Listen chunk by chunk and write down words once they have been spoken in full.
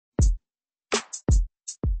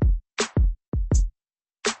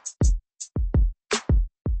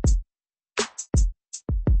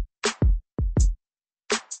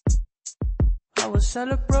was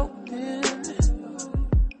celebrating.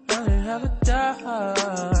 I ain't have a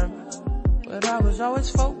dime, but I was always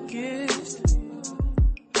focused.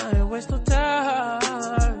 I ain't waste no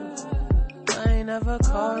time. I ain't ever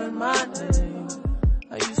calling my name.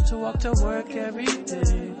 I used to walk to work every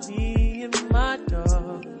day. Me and my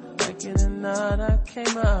dog, like in and out, I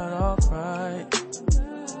came out alright.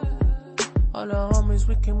 All the homies,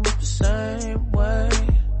 we can move the same way,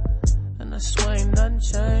 and I swear ain't nothing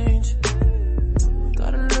changed.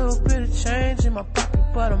 Got a little bit of change in my pocket,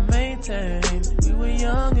 but I maintain. We were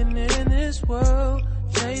young and in this world,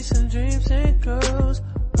 chasing dreams and girls,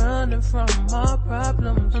 running from our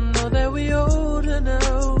problems. I know that we older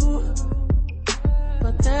now,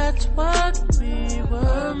 but that's what we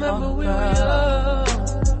were. Remember we were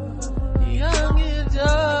young and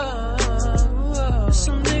dumb.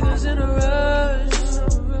 Some niggas in a rush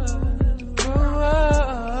to grow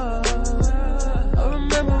up. I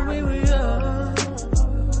remember we were young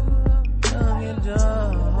and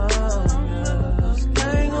dumb. This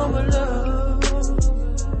hangover love,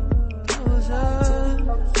 that was us.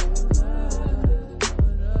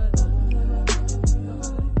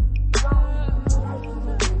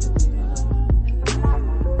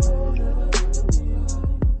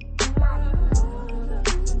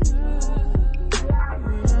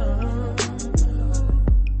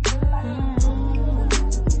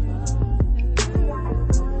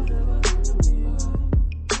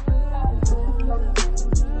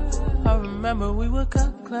 Remember we were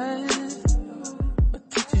cut class,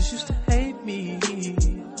 but teachers used to hate me.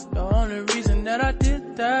 The only reason that I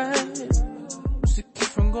did that was to keep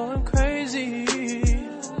from going crazy.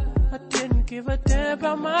 I didn't give a damn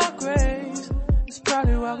about my grades. It's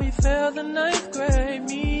probably why we failed the 9th grade.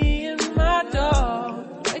 Me and my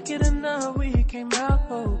dog, like it or not, we came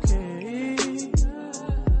out okay.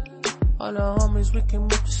 All the homies, we can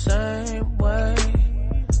move the same way,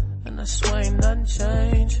 and I swear ain't nothing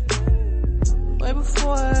changed. Way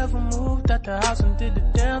before I ever moved out the house and did the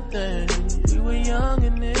damn thing. We were young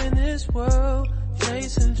and in this world,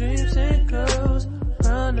 chasing dreams and girls,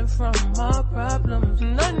 running from our problems.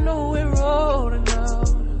 And I know we're older now,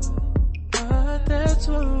 but that's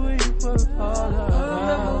what we were all about. I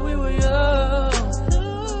remember we were young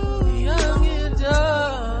and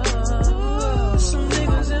dumb. Some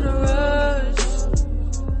niggas in a rush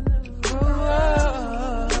to grow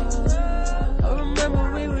up. I remember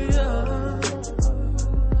we were young.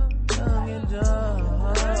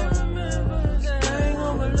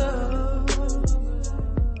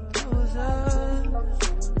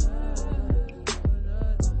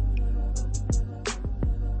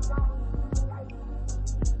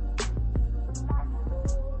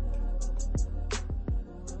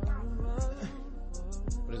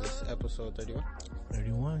 Episode 31.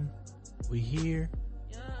 31. We here.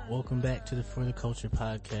 Welcome back to the For the Culture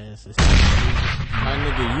podcast. My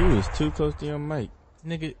nigga, you is too close to your mic.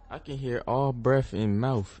 Nigga, I can hear all breath in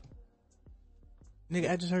mouth. Nigga,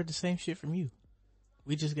 I just heard the same shit from you.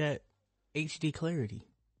 We just got HD clarity.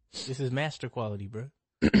 This is master quality, bro.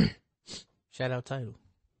 Shout out title.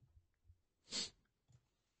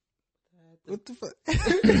 What the fuck?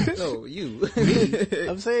 No, you.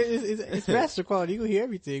 I'm saying it's master quality. You gonna hear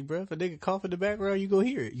everything, bro. If a nigga cough in the background, you gonna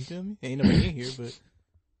hear it. You feel me? Ain't nobody in here, but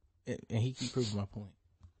and he keep proving my point.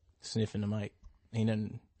 Sniffing the mic. Ain't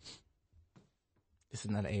nothing. This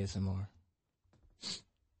is not an ASMR.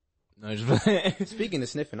 No, just Speaking of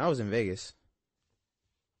sniffing, I was in Vegas.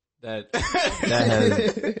 that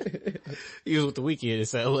has. You was with the weekend. It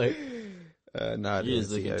sounded like. No, I didn't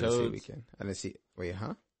see toads? weekend. I didn't see. Wait,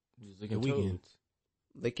 huh? The weekend.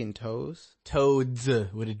 Licking toes? Toads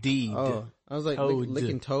with a D. Oh, I was like Toads.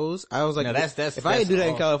 licking toes. I was like, no, that's if I didn't do that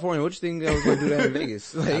in California, what you think I was going to do that in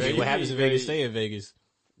Vegas? Like, I mean, what happens in Vegas, stay in Vegas.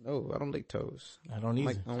 No, I don't lick toes. I don't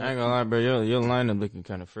either. I ain't gonna lie, bro. Your lineup looking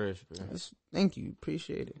kind of fresh, bro. Thank you,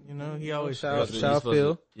 appreciate it. You know, he always shout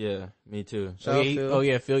Phil. Yeah, me too. Phil.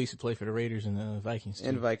 Yeah, Phil used to play for the Raiders and the Vikings too.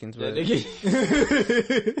 And Vikings, right?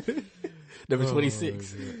 Number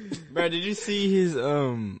 26. Bro, did you see his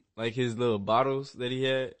his little bottles that he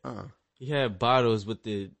had? He had bottles with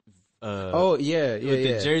the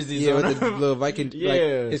the jerseys on with the little Viking. Yeah, like,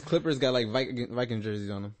 his Clippers got like Viking jerseys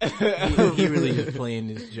on them. he really was playing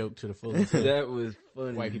this joke to the fullest. That was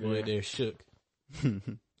funny. White people in there shook. You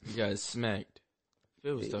got smacked.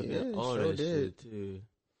 Phil was talking all that shit too.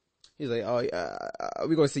 He's like, "Oh,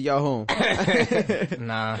 we gonna see y'all home."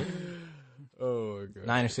 Nah. Oh my god.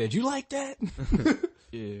 Niner said, "You like that?"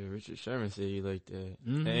 Yeah, Richard Sherman said he liked that.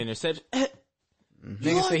 Mm-hmm. And interception.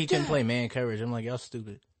 Niggas say he couldn't play man coverage. I'm like, y'all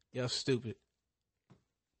stupid. Y'all stupid.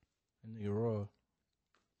 That nigga raw.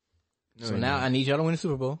 So now I need y'all to win the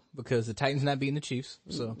Super Bowl because the Titans not beating the Chiefs.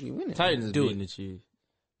 So You win it. Titans is beating the Chiefs.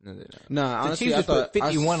 No, they're not. Nah, the honestly, Chiefs I just thought put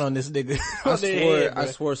 51 on this nigga. I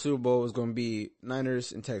swore Super Bowl was gonna be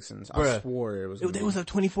Niners and Texans. I swore it was. They was up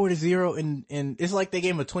 24-0, and it's like they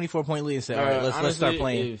gave him a 24-point lead and said, "All right, let's start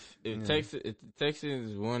playing." If the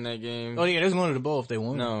Texans won that game, Oh yeah, they're going to the bowl if they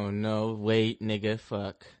won. No, wait, nigga,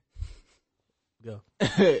 fuck. Go.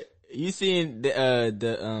 You seen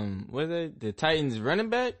the Titans running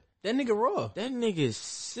back? That nigga raw. That nigga is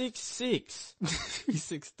 6'6". He's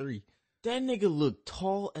 6'3". That nigga look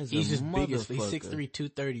tall as He's a just big as motherfucker. He's 6'3",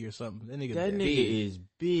 230 or something. That nigga is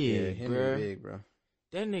big, him bro. big, bro.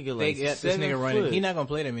 That nigga like this 7 nigga running. foot. He's not gonna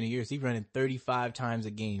play that many years. He's running 35 times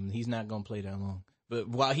a game. He's not gonna play that long. But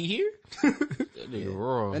while he here, that nigga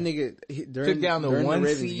raw. That nigga took down the one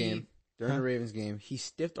Ravens seed. game. During the Ravens game, he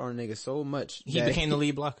stiffed our nigga so much He became the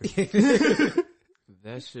lead blocker.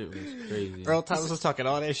 That shit was crazy. Earl Thomas was talking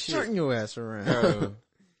all that shit. Turn your ass around.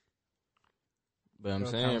 But I'm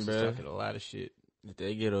Earl saying, Thomas was bro, talking a lot of shit. if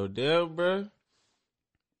they get Odell, bro,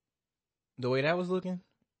 The way that was looking,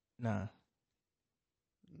 nah,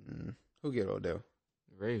 Who get Odell?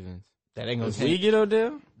 Ravens. that ain't gonna If we get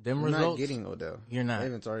Odell, them We're results. not getting Odell. You're not.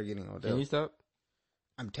 Ravens are getting Odell. can you stop?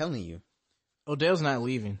 I'm telling you. Odell's not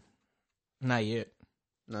leaving. Not yet.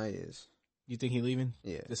 No, he is. You think he leaving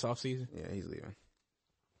Yeah. this offseason? Yeah, he's leaving.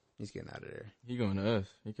 He's getting out of there. He going to us.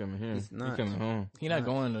 He coming here. He's not. He coming home. He's not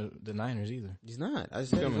going to the Niners either. He's not. I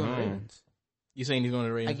just said he's coming going to the home. Ravens. You saying he's going to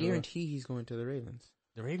the I Ravens? guarantee he's going to the Ravens.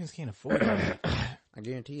 The Ravens can't afford him. I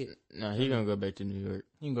guarantee it. No, he gonna go back to New York.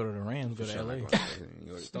 You can go to the Rams, go to Sure, LA. I'm not going to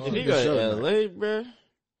New York. If he go to LA, bro,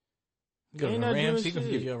 Go to Ain't the not Rams. doing He can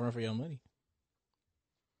shit. give you a run for your money.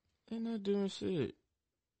 they not doing shit.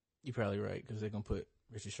 You're probably right because they're gonna put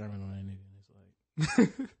Richard Sherman on that nigga. And it's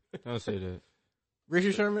like Don't say that.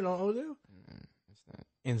 Richard Sherman on Odell It's not.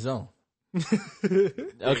 in zone.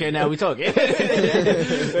 Okay, now we talking. I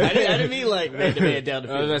didn't mean like man to man down the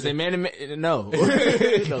I was field. gonna say man to man. No,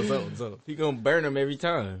 No, zone. he gonna burn him every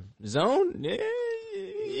time. Zone, yeah,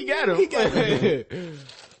 he got him.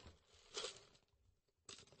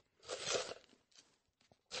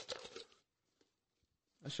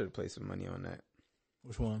 I should have played some money on that.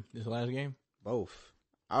 Which one? This last game? Both.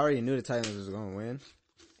 I already knew the Titans was going to win,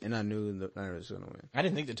 and I knew the Niners was going to win. I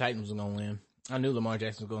didn't think the Titans was gonna win. I knew Lamar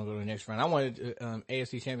Jackson was gonna go to the next round. I wanted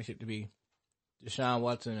AFC Championship to be Deshaun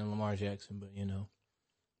Watson and Lamar Jackson, but you know,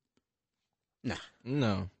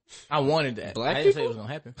 No, I wanted that. Black I didn't say it people? was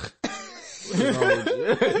gonna happen. what's wrong with you?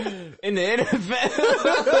 In the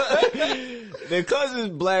NFL, the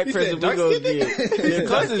closest black person we gonna get, the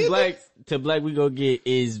closest black to black we gonna get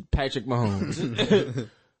is Patrick Mahomes.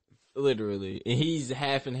 Literally, and he's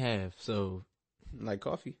half and half. So Like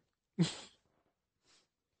coffee.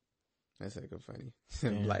 That's like a funny. Yeah.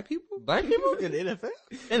 Black people? black people In the NFL?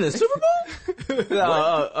 in the Super Bowl?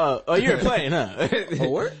 Oh, you're playing, huh? Oh,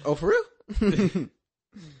 what? Oh, for real?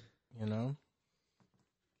 You know,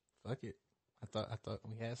 fuck it. I thought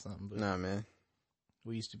we had something, but Nah, man.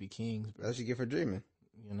 we used to be kings, bro. That's what you get for dreaming.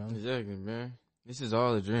 You know. Exactly, man. This is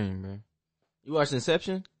all a dream, man. You watch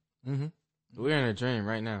Inception? Mm-hmm. We're in a dream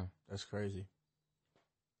right now. That's crazy.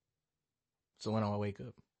 So when do I wake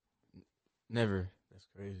up? Never. That's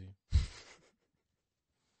crazy.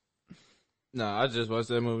 No, I just watched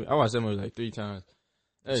that movie. I watched that movie like 3 times.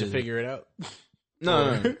 That To is- figure it out.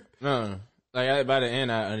 No. Like by the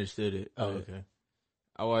end, I understood it. Oh, but okay.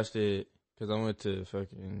 I watched it because I went to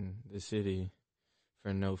fucking the city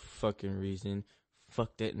for no fucking reason.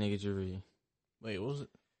 Fuck that nigga Jerry. Wait, what was it?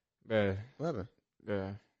 What happened?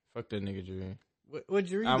 Bruh. Fuck that nigga Jerry.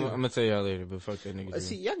 What'd you read? I'm gonna tell y'all later, but fuck that nigga Jerry.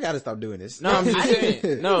 See, y'all gotta stop doing this. No, I'm just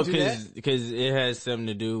saying. No, Do that? because it has something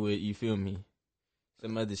to do with, you feel me,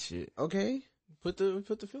 some other shit. Okay. Put the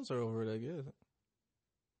filter over it, I guess.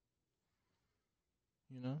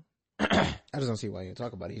 You know? I just don't see why you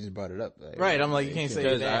talk about it. You just brought it up. Like, Right, I'm like, you can't say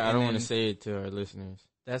Because that. I don't and want to then- say it to our listeners.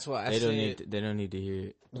 That's why I They don't said. they don't need to hear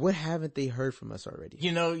it. What haven't they heard from us already?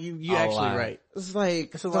 You know, you A actually lot. right. It's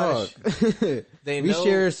like, It's a lot dog. of They we know.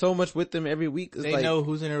 share so much with them every week. It's They like, know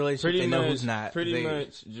who's in a relationship. Pretty They much, know who's not. Pretty They-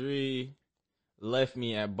 much, Dree left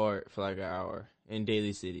me at BART for like an hour in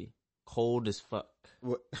Daly City. Cold as fuck.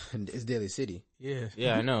 what, it's Daly City. Yeah.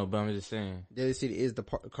 Yeah, I know, but I'm just saying. Daly City is the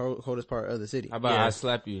coldest part of the city. How about Yeah. I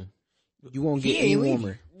slap you? You won't He get any ain't leaving.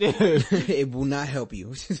 warmer. You It will not help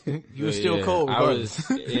you. You were still cold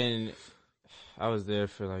regardless. I was there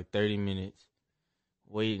for like 30 minutes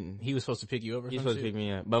waiting. He was supposed to pick you up or He's some supposed to shit? pick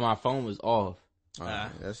me up, but my phone was off.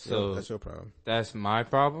 That's So- your problem. That's my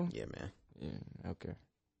problem? Yeah, man. Yeah, okay.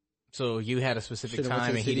 So you had a specific Should've went to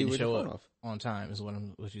time the and he city didn't with show your up phone off. on time is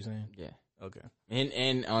what you're saying? Yeah. Okay.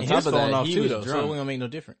 And on And top his of phone that, off he too, was though, so it drunk. ain't gonna make no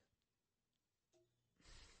difference.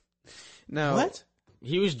 No. What?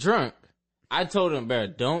 He was drunk. I told him, bro,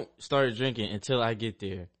 don't start drinking until I get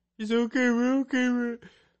there. He said, okay, bro.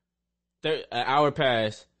 An hour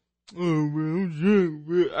passed. Oh, bro, I'm drunk,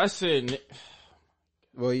 bro. I said,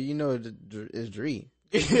 Well, you know, it's Dree.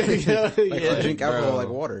 Yeah. I drink alcohol bro. like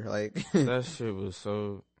water. Like that shit was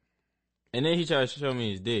so... And then he tried to show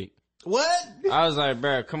me his dick. What? I was like,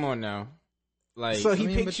 bro, come on now. Like, So he I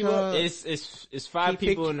mean, picked but you up. it's 5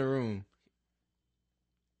 people in the room.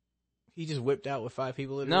 He just whipped out with 5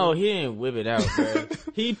 people in the No, room? he didn't whip it out, bro.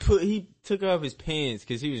 he took off his pants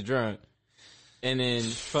because he was drunk. And then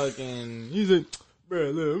fucking, he's like, bro,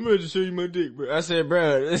 look, I'm about to show you my dick, bro. I said,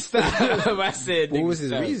 bro, stop. I said, what was his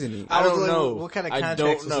stop. reasoning? I don't was like, know. What kind of I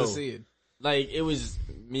context don't know. was this in? Like, it was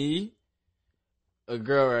me, a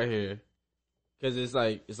girl right here. Cause it's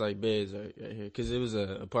like beds right here. Cause it was an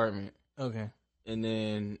apartment. Okay. And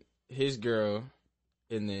then his girl,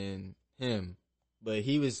 and then him. But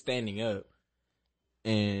he was standing up.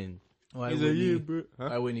 And Why he's wouldn't like, yeah, he? bro. Huh?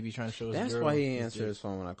 Why wouldn't he be trying to show his That's girl? why he didn't answer his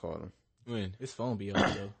phone when I called him. When? His phone be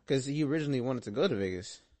off though. Because he originally wanted to go to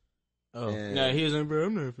Vegas. Oh. And- No, he was like, bro,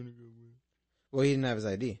 I'm not finna go, bro. Well, he didn't have his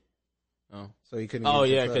ID. Oh. So he couldn't Oh, get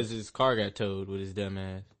to yeah, the club. because his car got towed with his dumb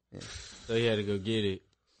ass. Yeah. So he had to go get it.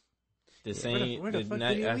 The same, where the the fuck night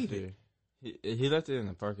did he after. leave it? He left it in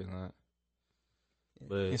the parking lot.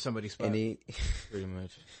 But In somebody's spot. And he pretty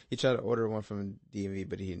much. he tried to order one from DMV,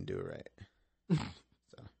 but he didn't do it right.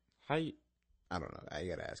 How you... I don't know. I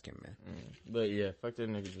gotta ask him, man. But yeah, fuck that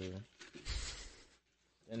nigga, Drew.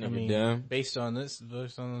 That nigga I mean, dumb. based on this,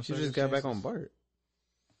 based on the She just got back on circumstances. Bart.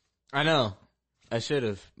 I know. I should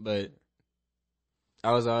have, but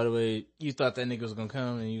I was all the way... You thought that nigga was gonna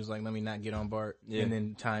come, and he was like, "Let me not get on Bart." Yeah. And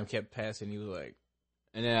then time kept passing. He was like,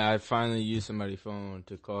 And then I finally used somebody's phone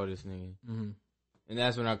to call this nigga. mm-hmm. And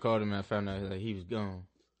that's when I called him and I found out like he was gone.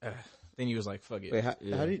 Then he was like, "Fuck it." Wait, how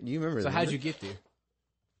Yeah. did you remember? So his how'd number? you get there?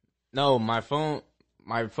 No, my phone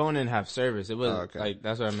didn't have service. It was okay. like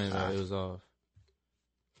that's what I meant by it was off.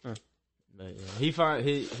 Huh. But yeah, he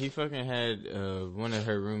fucking had one of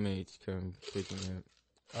her roommates come pick me up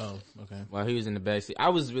Oh, okay. while he was in the backseat. I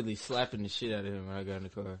was really slapping the shit out of him when I got in the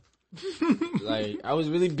car. Like I was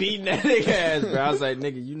really beating that nigga ass, bro. I was like,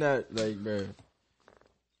 nigga, you not like, bro.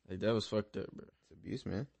 Like that was fucked up, bro. It's abuse,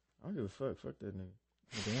 man. I don't give a fuck. Fuck that nigga.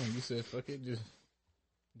 Damn, you said fuck it. Just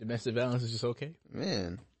domestic violence is just okay.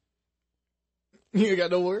 Man, You ain't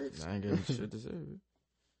got no words. I ain't got shit to say, bro.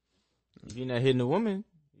 If you're not hitting a woman,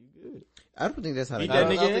 you good. I don't think that's how. Beat They I that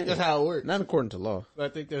don't, nigga I don't think in. that's how it works. Not according to law. But I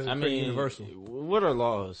think there's I pretty mean, universal. what are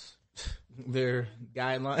laws? There are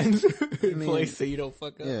guidelines in mean, place so you don't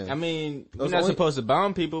fuck up. Yeah, I mean, you're Those not only- supposed to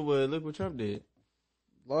bomb people, but look what Trump did.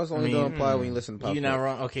 laws only I mean, don't apply when you listen to pop. You're not culture.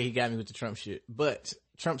 wrong. Okay, he got me with the Trump shit, but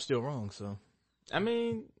Trump's still wrong. So I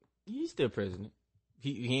mean, he's still president.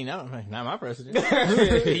 he ain't not my president.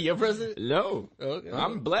 He your president? No, Okay.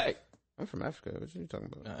 I'm black. I'm from Africa. What are you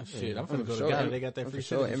talking about? Shit, I'm I'm finna go for to sure Ghana. They got that I'm free for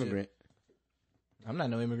sure citizenship. immigrant. I'm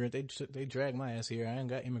not no immigrant. They drag my ass here. I ain't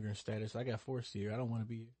got immigrant status. I got forced here. I don't want to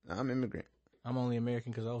be here. I'm immigrant. I'm only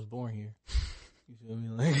American because I was born here. You feel me?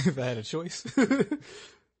 Like if I had a choice, if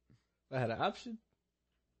I had an option,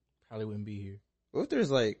 probably wouldn't be here. What if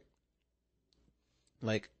there's like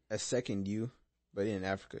a second you, but in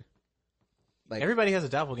Africa? Like Everybody has a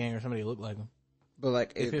doppelganger. Somebody look like them. but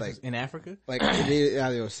like If it, it's like in Africa, they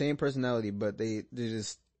have the same personality, but they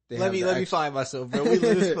just they let have me the let me accent- find myself, bro. We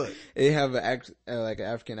lit as fuck. They have like an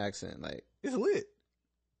African accent. Like It's lit.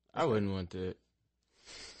 I wouldn't want that.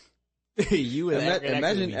 You and African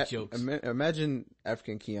imagine accent would be jokes. imagine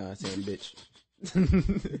African Keon saying bitch.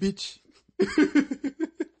 Bitch.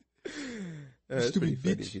 That's pretty Stupid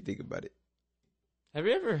funny bitch. if you think about it. Have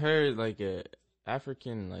you ever heard like a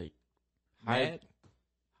African like Mad?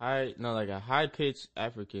 like a high pitched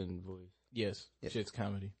African voice? Yes. Yeah. Shit's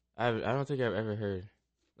comedy. I don't think I've ever heard.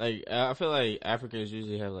 Like I feel like Africans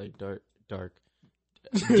usually have like dark,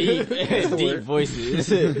 deep, deep voices.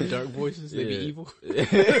 Dark voices. They be Yeah. evil.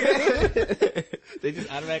 They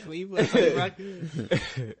just automatically evil.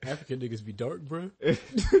 African niggas be dark, bro.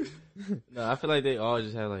 No, I feel like they all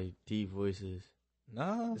just have like deep voices,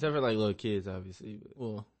 Nah. except for like little kids, obviously. But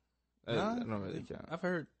Well, I nah. don't really count. I've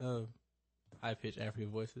heard high pitched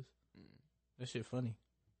African voices. That shit funny.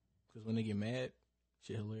 Because when they get mad,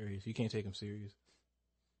 shit hilarious. You can't take them serious.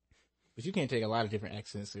 But you can't take a lot of different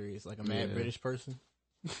accents serious. Like a mad Yeah. British person.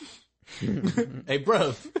 Hey,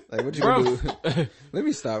 bro. Like what you gonna do? Let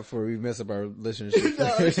me stop before we mess up our listenership.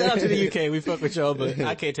 No, shout out to the UK. We fuck with y'all, but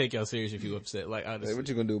I can't take y'all serious if you upset. Like, honestly. Like, what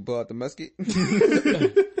you gonna do? Pull out the musket?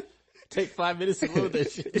 Take 5 minutes to load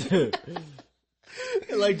that shit.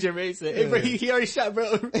 Like Jermaine said, hey bro, he already shot,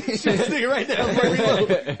 bro. Shot this nigga right now, bro.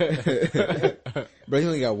 Reload. Bro, he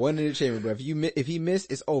only got one in the chamber, bro. If he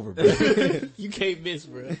missed, it's over, bro. You can't miss,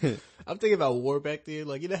 bro. I'm thinking about war back then.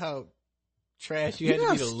 Like, you know how trash you had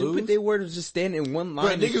to be to lose? Stupid they were to just stand in one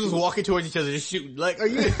line. Bro, niggas was walking towards each other just shooting. Like, are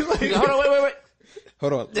you, like, hold on, wait.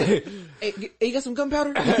 Hold on. Hey, you got some gunpowder?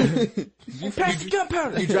 You pass the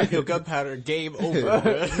gunpowder. You drop your gunpowder, game over,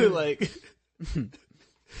 bro. Like,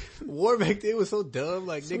 war back then was so dumb.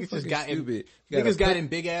 Like, so niggas just got stupid. got in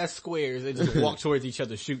big ass squares and just walk towards each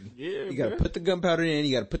other shooting. Yeah, you gotta put the gunpowder in,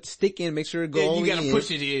 you gotta put the stick in, make sure it goes in. in. You gotta push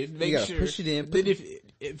it in, make sure. Push it in. Then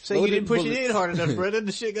if say you didn't push it in hard enough, bro, then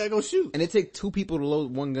the shit gotta go shoot. And it take 2 people to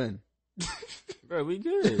load one gun. bro, we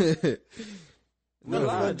good. When the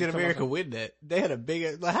fuck did America win that? They had a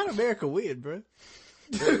big, like, how did America win, bro?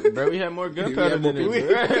 Bro, we had more gunpowder than it,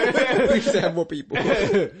 bro. We used to have more people.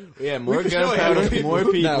 We had more gunpowder, more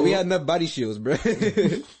people. Nah, we had enough body shields, bro.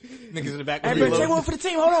 Niggas in the back. Hey, bro, take one for the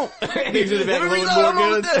team. Hold on. Niggas in the back loading more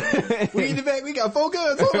guns. We in the back. We got 4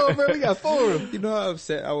 guns. Hold on, bro. We got 4 of them. You know how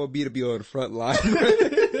upset I would be to be on the front line.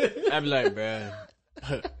 I'd be like, bro,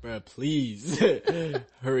 please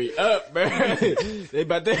hurry up, bro. They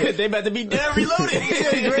about to be done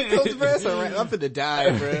reloading. Red coats, bro. That's alright. I'm finna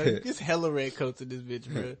die, bro. Just hella red coats in this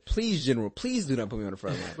bitch, bro. Please, General, please do not put me on the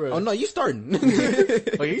front line. Bro. Oh no, you starting.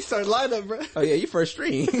 Oh, you start lineup, bro. Oh yeah, you first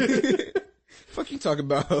string. Fuck you talking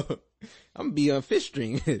about? I'm gonna be on 5th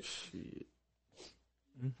string.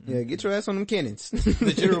 Yeah, get your ass on them cannons.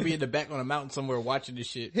 The general be in the back on a mountain somewhere watching this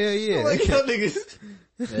shit. Hell yeah. Like, y'all niggas.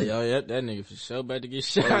 That nigga for sure about to get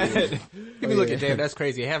shot. He be looking, damn, that's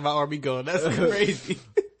crazy. Have my army going. That's crazy.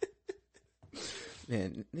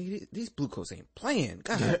 Man, nigga, these blue coats ain't playing.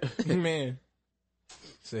 God. Man.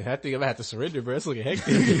 So I think I'm gonna have to surrender, bro. It's looking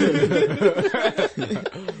hectic.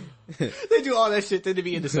 They do all that shit, then they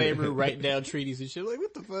be in the same room writing down treaties and shit. Like,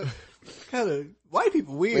 what the fuck? Kind of white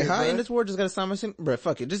people weird. Wait, how bro. in this war just gotta sign my signature? Bro,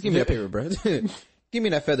 fuck it. Just give me that paper, bro. Give me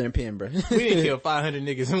that feather and pen, bro. We didn't kill 500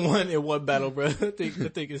 niggas in one battle, bro. I think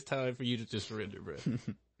it's time for you to just surrender, bro.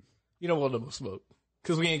 You don't want no more smoke.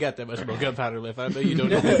 Cause we ain't got that much more gunpowder left. I know you don't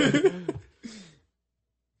know that.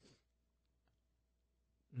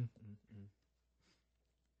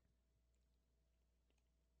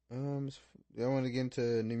 Y'all want to get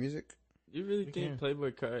into new music? You really think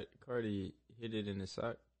Playboy Cardi hit it in the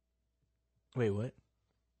sock? Wait, what?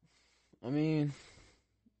 I mean,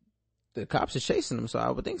 the cops are chasing him, so I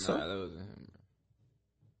would think so. Nah, that wasn't him,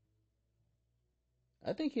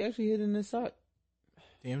 bro. I think he actually hit it in his sock.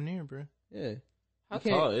 Damn near, bro. Yeah. How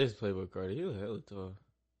tall is Playboy Cardi? He was hella tall.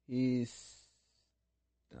 He's,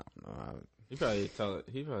 I don't know. He probably taller.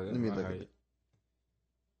 He probably Let me my look at height. it.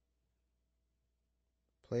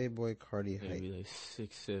 Playboy Cardi height. Maybe like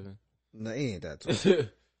 6'7". No, he ain't that tall.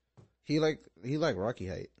 he like Rocky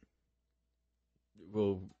height.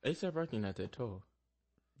 Well, ASAP Rocky not that tall.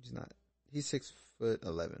 He's not. He's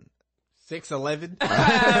 6'11".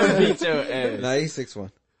 6'11"? Beat your ass. Nah, he's 6'1".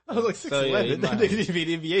 I was like 6'11". So, yeah, That nigga need to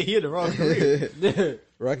be in the NBA. He in the wrong career.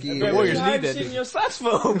 Rocky. The Warriors What you need that shit in nigga. your socks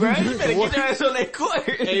for, bro? You better get your ass on that court.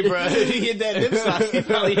 Hey, bro, he hit that hip socks. He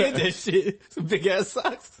probably hit that shit. Some big ass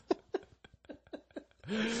socks.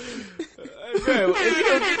 Bro, if you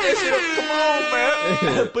don't get that shit up, come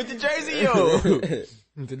on, bro. Put the jersey on.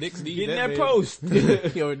 The Knicks need Get in that, that man. post.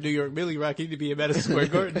 Yo, New York Millie Rocky need to be in Madison Square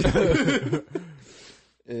Garden.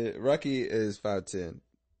 Rocky is 5'10",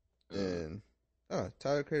 and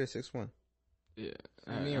Tyler Creator 6'1". Yeah.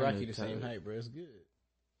 Me and Rocky the same height, bro. It's good.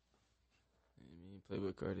 Me and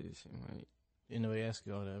Playboy Cardi the same height. Didn't know he asked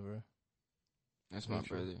you all that, bro. That's my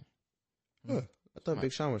brother. Huh. I thought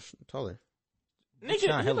Big Sean was taller. Nigga,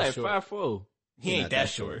 Sean he hella like short. 5'4". He ain't that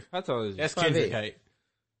short. How tall is he? That's 5'8". Kendrick height.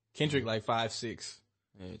 Kendrick like 5'6".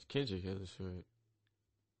 Yeah, Kendrick hella short.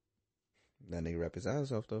 That nigga rap his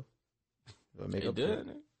ass off though. Make He up for does.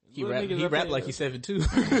 He rap like he's 7'2".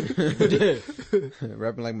 it.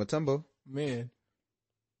 Rapping like Mutombo. Man.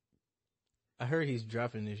 I heard he's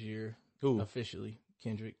dropping this year. Who? Officially.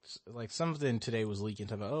 Kendrick. Like something today was leaking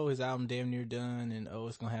talking about, his album damn near done and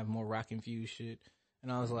it's gonna have more rock infused shit.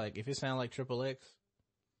 And I was like, if it sound like Triple X,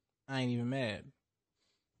 I ain't even mad.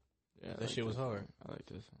 Yeah, That shit was hard. I like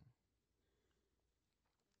this one.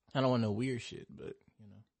 I don't want no weird shit, but you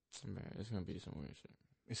know. Man, it's gonna be some weird shit.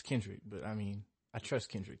 It's Kendrick, but I mean, I trust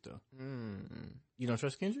Kendrick though. You don't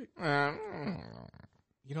trust Kendrick?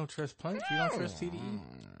 You don't trust Punch? You don't trust TDE?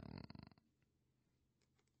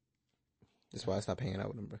 That's why I stopped hanging out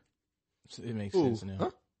with him, bro. So it makes sense now. Huh?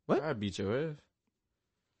 What? I beat your ass.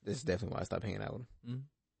 This is definitely why I stopped hanging out with him.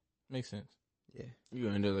 Makes sense. Yeah. You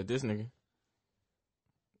gonna end up like this nigga.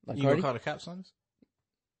 Like You Cardi? gonna call the cops on us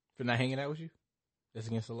for not hanging out with you? That's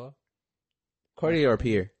against the law. Cardi or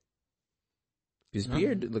Pierre? Because Huh?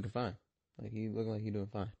 Pierre looking fine. Like he looking like he doing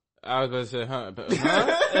fine. I was gonna say, huh? But, Come on,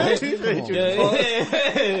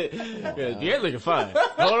 yeah, you're looking fine.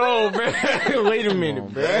 Hold on, bro. Wait a minute,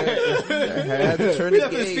 on, bro. I had to turn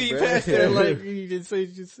it gay, speed bro. past that like you didn't say. You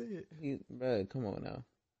just said. Bro, come on now.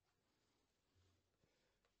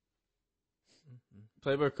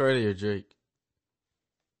 Playboy Cardi or Drake?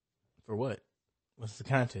 For what? What's the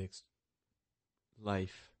context?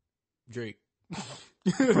 Life. Drake.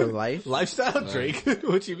 For life? Lifestyle Drake.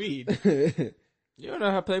 What you mean? You don't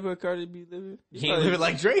know how Playboy Cardi be living? You can't live it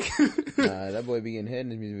like Drake. Nah, that boy be getting head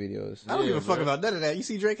in his music videos. I don't give a fuck bro. about none of that. You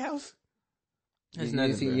see Drake house? That's You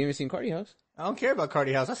nothing, ain't bro. even seen Cardi house? I don't care about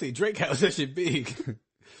Cardi house. I see Drake house. That shit big.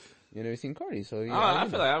 You never seen Cardi, so yeah. I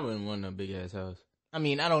feel like I wouldn't want no big ass house. I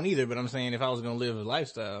mean, I don't either, but I'm saying if I was gonna live a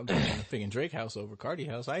lifestyle, I'm just picking Drake house over Cardi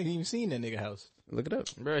house. I ain't even seen that nigga house. Look it up.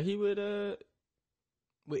 Bro, he would,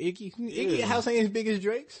 With Iggy house ain't as big as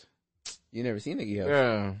Drake's. You never seen Iggy house?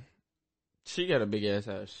 bro, she got a big ass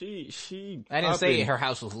house. She I didn't say popping. her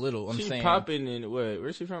house was little. I'm She saying popping in what?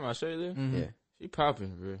 Where's she from? Australia? Mhm. Yeah. She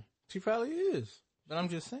popping, bro. She probably is. But I'm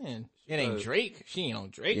just saying, it ain't does. Drake. She ain't on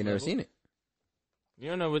Drake. You never level. seen it? You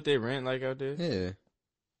don't know what they rent like out there? Yeah.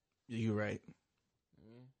 You're right.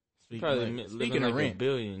 Probably living like rent, a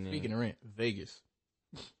billion. speaking of rent, Vegas.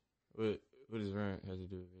 What does rent have to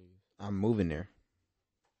do with Vegas? I'm moving there.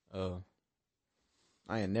 Oh,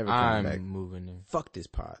 I ain't never coming I'm back. moving there. Fuck this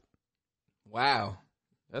pod. Wow,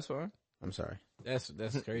 That's fine. I'm sorry. that's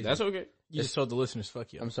crazy. That's okay. You just told the listeners,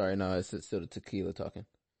 fuck you. I'm sorry. No, it's still the tequila talking.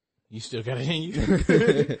 You still got it in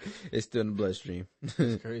you. It's still in the bloodstream.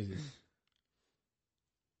 It's crazy.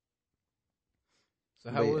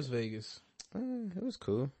 So how But yeah. was Vegas? It was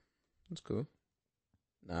cool. It was cool.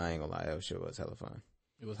 Nah, I ain't gonna lie. That shit was hella fun.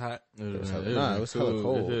 It was hot. It was hella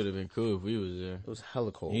cold. It would have been cool if we was there. It was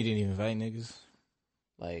hella cold. He didn't even invite niggas.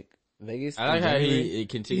 Like Vegas. I like in how January- he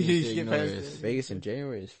continues to Skip ignore past us. it. Vegas in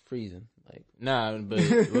January is freezing. Nah, but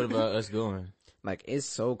what about us going? Like it's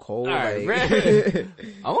so cold. All right, like,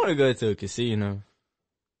 I want to go to a casino,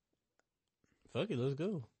 Fuck it, let's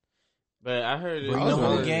go. but I heard Bring I was the whole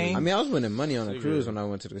winning- game. I mean, I was winning money on a Cigarette. cruise when I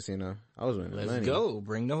went to the casino. I was winning Let's money. go.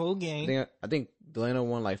 Bring the whole game. I think Delano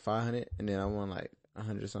won like 500, and then I won like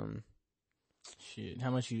 100 something. Shit,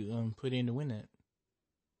 how much you put in to win that?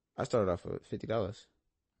 I started off with $50.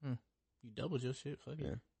 You doubled your shit. Fuck it.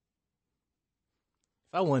 Yeah. If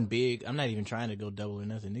I won big, I'm not even trying to go double or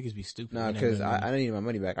nothing. Niggas be stupid. Nah, when they because win I money. needed my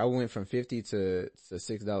money back. I went from $50 to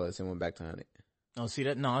 $6 and went back to 100. Oh, see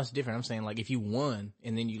that? No, that's different. I'm saying like if you won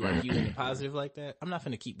and then you like using the positive like that, I'm not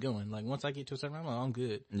finna keep going. Like once I get to a certain amount, I'm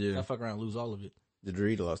good. Yeah. I fuck around and lose all of it. The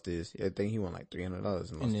Dorito lost his. I think he won like $300 and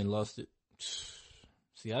lost And then lost it.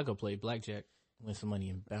 See, I go play blackjack, win some money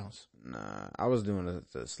and bounce. Nah, I was doing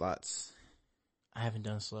the slots. I haven't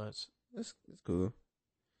done slots. It's cool.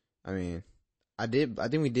 I mean, I think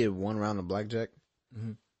we did one round of blackjack,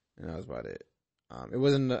 Mm-hmm. and that was about it. It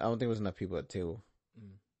wasn't. I don't think it was enough people at the table.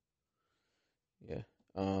 Yeah.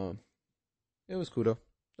 It was cool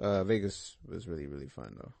though. Vegas was really, really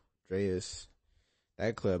fun though. Dreas,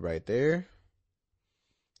 that club right there.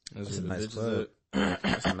 That's a nice club.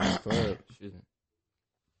 That's a nice club. Excuse me.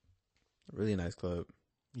 Really nice club.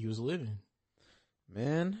 You was living.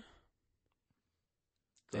 Man.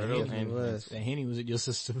 That Definitely Henny, was. that Henny was in your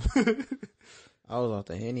system. I was off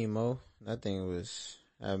the Henny, Mo. That thing was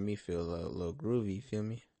having me feel a little groovy, you feel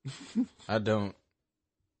me? I don't.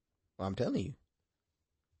 Well, I'm telling you.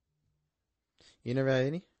 You never had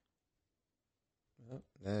any?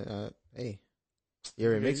 Hey. You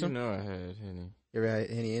ever mix You them? know I had Henny. You ever had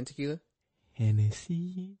Henny and tequila?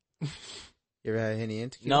 Hennessy. You ever had Henny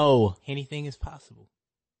and tequila? No. Anything is possible.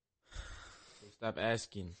 Stop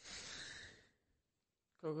asking.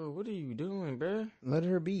 Go. What are you doing, bruh? Let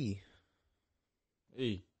her be.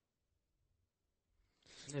 Hey.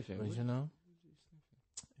 Sniffing. But you know,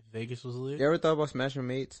 if Vegas was lit. You ever thought about smashing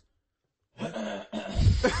mates?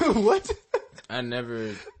 What? I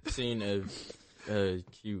never seen a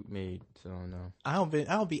cute maid, so no. I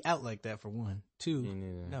don't be out like that for one. Two. Me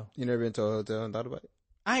neither. No. You never been to a hotel and thought about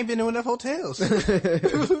I ain't been to enough hotels.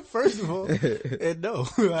 it? First of all. And no,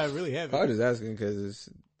 I really haven't. I was just asking because it's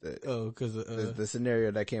Oh, cause the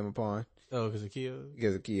scenario that came upon. cause of Keon.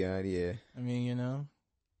 Because of Keon, yeah. I mean, you know,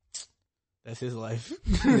 that's his life.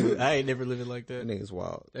 I ain't never living like That that. nigga's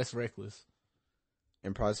wild. That's reckless.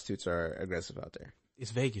 And prostitutes are aggressive out there.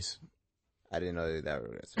 It's Vegas. I didn't know they were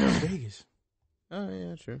aggressive. It's Vegas. Oh,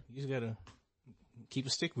 yeah, true. You just gotta keep a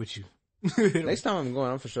stick with you. Next time I'm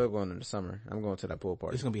going, I'm for sure going in the summer. I'm going to that pool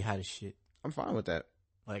party. It's gonna be hot as shit. I'm fine with that.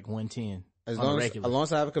 like 110. As long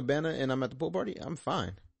as I have a cabana and I'm at the pool party, I'm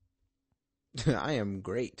fine. I am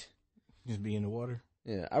great. Just be in the water.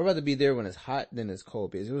 Yeah, I'd rather be there when it's hot than it's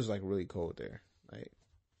cold because it was like really cold there. Like,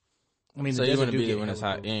 I mean, so you want to be there when it's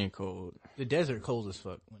hot and cold. The desert cold as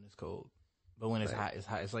fuck when it's cold, but when it's hot, it's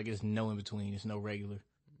hot. It's like it's no in between. It's no regular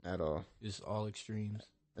at all. It's all extremes.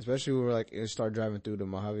 Especially when we started driving through the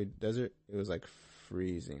Mojave Desert, it was like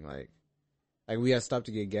freezing. Like we had stopped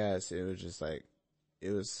to get gas. It was just like it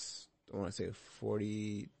was. I want to say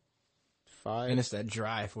 45, and it's that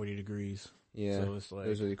dry 40 degrees. Yeah, so it's like it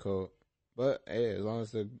was really cold. But hey, as long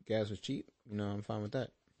as the gas was cheap, I'm fine with that.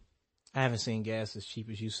 I haven't seen gas as cheap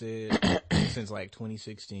as you said since like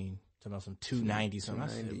 2016. Talking about some $2.90 something. I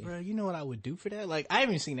said, bro, you know what I would do for that? Like, I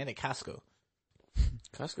haven't even seen that at Costco.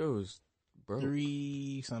 Costco is broke.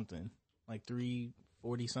 $3 something, like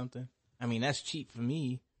 $3.40 something. I mean, that's cheap for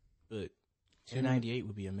me, but $2.98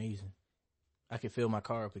 would be amazing. I could fill my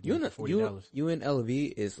car up again for $40.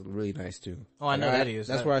 UNLV is really nice too. Oh, I know that is.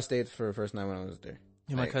 That's where I stayed for the first night when I was there.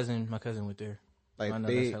 Yeah, my cousin went there. Like I know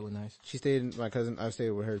that's hella nice. She stayed. My cousin, I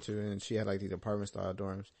stayed with her too, and she had like these apartment style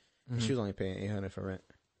dorms. Mm-hmm. She was only paying $800 for rent.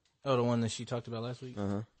 Oh, the one that she talked about last week.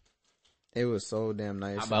 It was so damn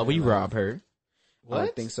nice. How about we rob her? What? I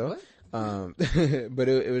don't think so. But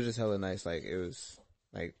it was just hella nice. Like it was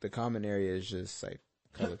like the common area is just like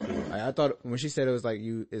hella cool. Like, I thought when she said it was like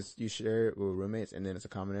you share it with roommates and then it's a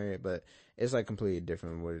common area, but it's like completely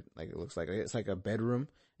different. What it looks like. It's like a bedroom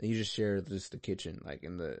and you just share just the kitchen, like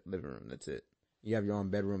in the living room. That's it. You have your own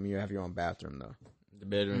bedroom. You have your own bathroom though. The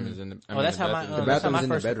bedroom is in the. That's how my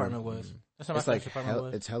first apartment was. That's how my first apartment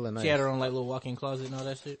was. It's hella nice. She had her own like little walk-in closet and all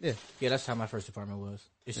that shit. Yeah, that's how my first apartment was.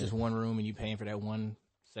 It's just one room and you paying for that one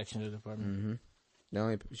section of the apartment.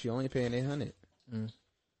 She only paying $800.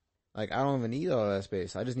 Like I don't even need all that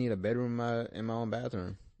space. I just need a bedroom in my own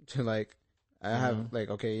bathroom. To like, I have like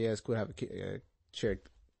okay, yeah, it's cool to have a share.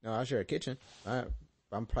 No, I share a kitchen.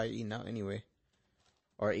 I'm probably eating out anyway,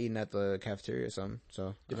 or eating at the cafeteria or something.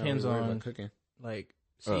 So depends on cooking. Like,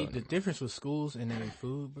 see, the difference with schools and their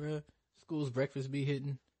food, bro. Schools breakfast be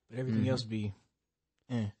hitting, but everything else be,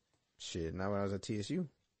 Shit, not when I was at TSU.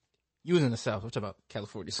 You was in the South. We're talking about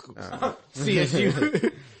California schools.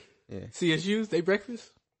 CSU. Yeah. CSU's, they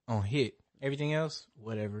breakfast on hit. Everything else,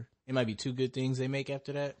 whatever. It might be 2 good things they make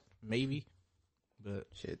after that, maybe. But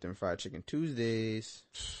shit, them fried chicken Tuesdays.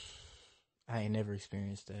 I ain't never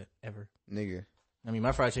experienced that ever, nigga. I mean,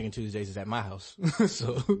 my fried chicken Tuesdays is at my house,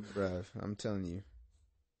 so. Bruh, I'm telling you,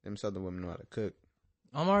 them Southern women know how to cook.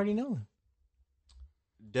 I'm already knowing.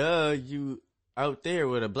 Duh, you out there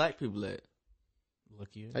where the black people at? Look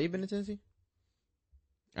you. Have you been to Tennessee?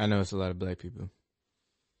 I know it's a lot of black people.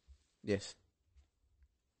 Yes.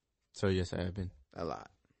 So yes, I have been. A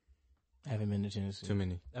lot. I haven't been to Tennessee. Too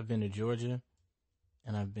many. I've been to Georgia,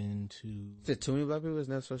 and I've been to. Is it too many black people? It's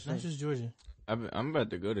not so Not just Georgia. I'm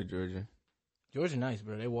about to go to Georgia. Georgia nice,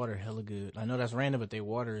 bro. They water hella good. I know that's random, but they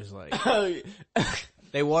water is like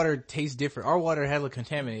they water tastes different. Our water hella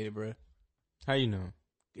contaminated, bro. How you know?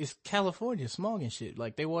 It's California, smog and shit.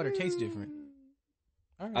 Like they water tastes different.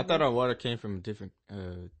 All right, I thought our water came from different.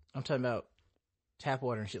 I'm talking about tap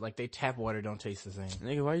water and shit. Like they tap water don't taste the same.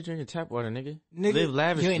 Nigga, why you drinking tap water, nigga? Live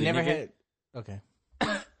lavishly. You ain't never nigga. had. Okay.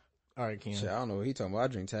 All right, Keon. Shit, I don't know what he talking about. I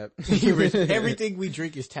drink tap. Everything we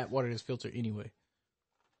drink is tap water that's filtered anyway.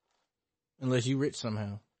 Unless you rich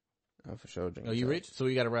somehow. Oh, for sure. Oh, you rich? So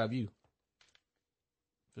we gotta rob you.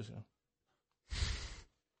 For sure.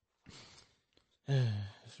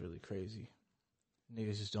 It's really crazy.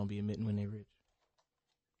 Niggas just don't be admitting when they rich.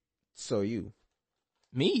 So you.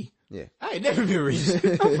 Me? Yeah. I ain't never been rich.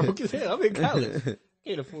 I'm broke as hell. I'm in college.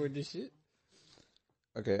 Can't afford this shit.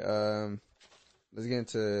 Okay, let's get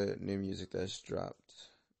into new music that's dropped.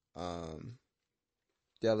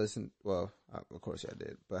 Yeah, listen. Well, of course, I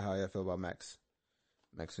did. But how y'all feel about Mac's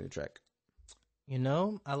new track? You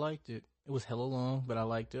know, I liked it. It was hella long, but I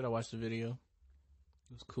liked it. I watched the video.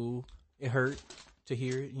 It was cool. It hurt to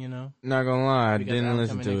hear it. You know. Not gonna lie, I didn't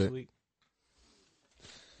listen to it. Week.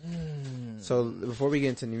 So before we get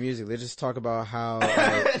into new music, let's just talk about how.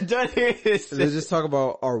 Let's just talk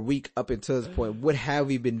about our week up until this point. What have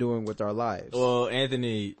we been doing with our lives? Well,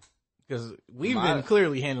 Anthony. Because we've been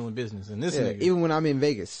clearly handling business in this nigga. Even when I'm in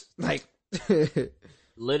Vegas. Like,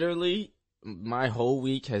 literally, my whole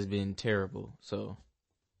week has been terrible, so.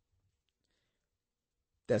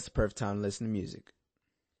 That's the perfect time to listen to music.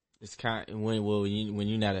 It's kind of, when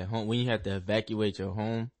you're not at home, when you have to evacuate your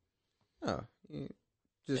home. Oh.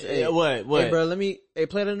 Just, what? Hey, bro,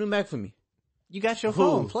 play the new Mac for me. You got your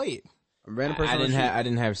phone, play it. A random person I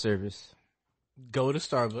didn't have service. Go to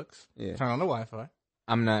Starbucks. Yeah. Turn on the Wi-Fi.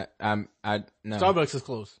 No. Starbucks is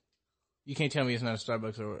close. You can't tell me it's not a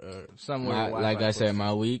Starbucks or somewhere. Like I said,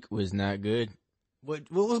 my week was not good.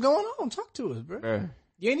 What was going on? Talk to us, bro. Bro.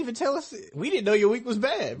 You ain't even tell us. We didn't know your week was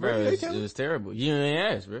bad, bro. It was terrible. You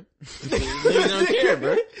ain't ask, bro. You don't care,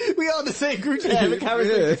 bro. We all the same group chat having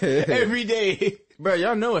conversations every day. Bro,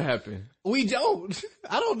 y'all know what happened. We don't.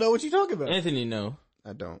 I don't know what you're talking about. Anthony know.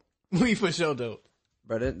 I don't. We for sure don't.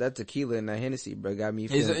 Bro, that tequila and that Hennessy, bro, got me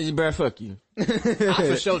feeling... Bro, fuck you. I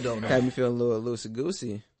for sure don't know. Got me feeling a little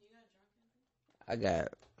loosey-goosey.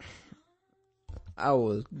 I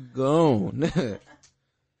was gone.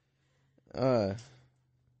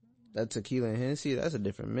 That tequila and Hennessy, that's a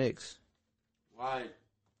different mix. Why?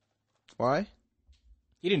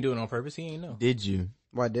 He didn't do it on purpose. He ain't know. Did you?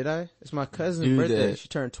 Why did I? It's my cousin's birthday. She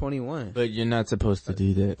turned 21. But you're not supposed to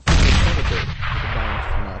do that.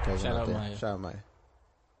 Shout out Maya. Shout out Maya.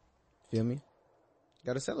 Feel me?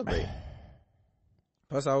 Gotta celebrate.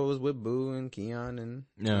 Plus, I was with Boo and Keon and...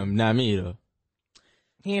 No, not me, though.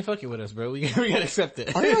 He ain't fucking with us, bro. We gotta accept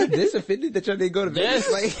that. Are y'all this offended that y'all didn't go to Vegas?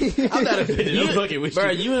 Yes. Like, I'm not offended. I'm fucking with you.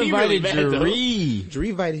 Bro, you invited Jaree. Jaree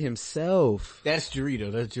invited himself. That's Jaree,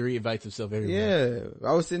 though. That's Jaree invites himself everywhere. Yeah.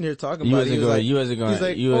 I was sitting here talking about it. You wasn't going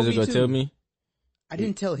to tell me? I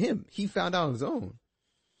didn't tell him. He found out on his own.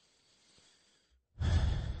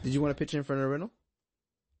 Did you want a picture in front of the rental?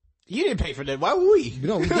 You didn't pay for that. Why would we?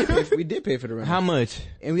 No, we did pay for the rental. How much?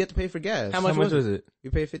 And we had to pay for gas. How much was it?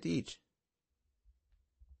 We paid $50 each.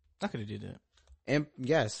 I could have did that. And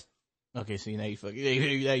gas. Okay, see, now you fucking,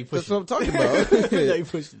 now you push That's what I'm talking about. Now you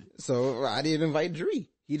pushed it. So I didn't invite Jaree.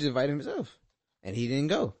 He just invited himself. And he didn't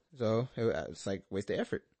go. So it's like waste of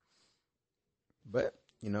effort. But,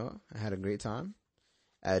 you know, I had a great time.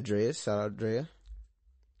 At Drea's. Shout out Drea.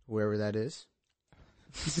 Whoever that is.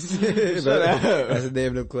 That's the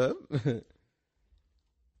name of the club.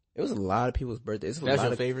 It was a lot of people's birthdays. That's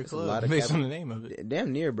your favorite club? Based on the name of it.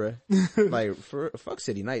 Damn near, bro. Like, fuck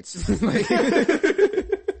City Nights. Like,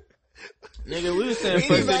 nigga, we was saying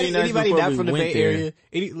fuck City Nights anybody before not we from the went Bay there. Area?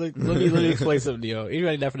 Let me explain something to y'all.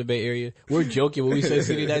 Anybody not from the Bay Area? We're joking when we say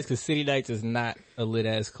City Nights because City Nights is not a lit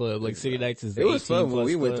ass club. Like City Nights is the 18 plus. It was fun when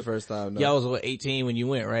we went the first time. Though. Y'all was what, 18 when you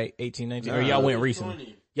went, right? 18, 19? Nah, or y'all went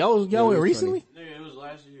recently? Y'all went recently? Nigga, it was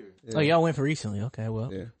last year. Yeah. Oh, y'all went for recently. Okay,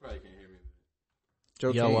 well. Yeah. Probably can't hear me.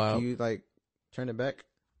 Joe, can you like turn it back?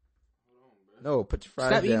 No, put your fries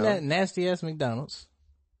down. Stop eating that nasty ass McDonald's.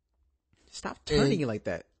 Stop turning it like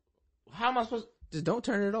that. How am I supposed to? Just don't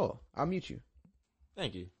turn it at all. I'll mute you.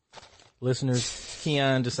 Thank you. Listeners,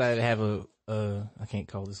 Keon decided to have I can't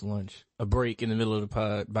call this lunch, a break in the middle of the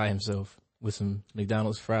pod by himself with some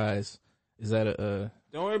McDonald's fries. Is that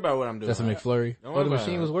Don't worry about what I'm doing. That's a McFlurry? Oh, the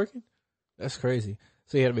machine was working? That's crazy.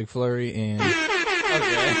 So he had a McFlurry and...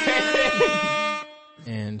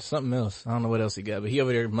 and something else. I don't know what else he got, but he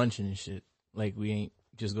over there munching and shit. Like we ain't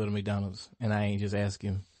just go to McDonald's and I ain't just ask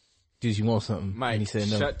him, did you want something? Mike, and he said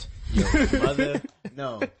no. Shut your mother.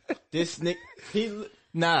 No. This nigga,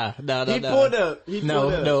 Nah. He pulled up.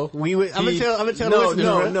 No. I'm gonna tell the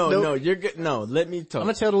listeners. No, you're good. No, let me talk. I'm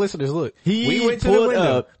gonna tell the listeners, look. We went to the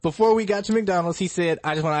window. Up. Before we got to McDonald's, he said,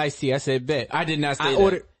 I just want an iced tea. I said, bet. I did not say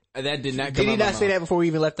that. That did not come Did he not say that before we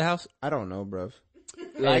even left the house? I don't know, bruv.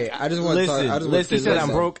 Like, I just want to talk. He said, I'm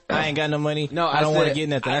broke. I ain't got no money. No, I don't want to get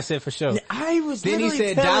nothing. I said, for sure. Then he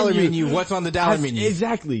said, dollar menu. What's on the dollar menu?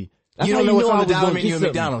 Exactly. You don't know what's on the dollar menu at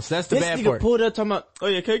McDonald's. That's the bad part. This nigga pulled up talking about, oh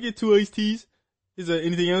yeah, can I get 2 iced teas? Is there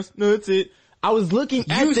anything else? No, that's it. I was looking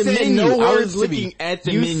at the menu. I was looking at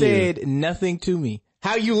the menu. You said nothing to me.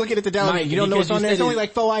 How you looking at the dollar menu? You don't know what's on there? It's only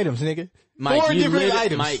like 4 items, nigga. Mike, 4 different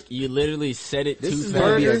items. Mike, you literally said it too fast. This is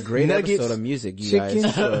going to be a great episode of music, you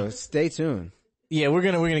guys. So stay tuned. Yeah, we're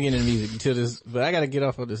gonna get into music until this, but I gotta get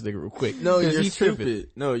off on this nigga real quick. No, you're stupid.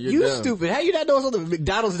 No, you're dumb. Stupid. How you not know what's on the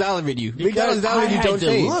McDonald's dollar menu? McDonald's dollar menu don't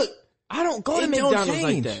change. Look, I don't go to McDonald's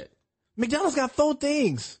like that. McDonald's got 4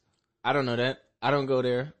 things. I don't know that. I don't go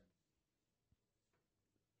there.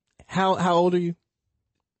 How old are you?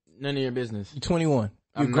 None of your business. You're 21.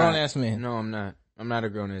 You're a grown ass man. No, I'm not. I'm not a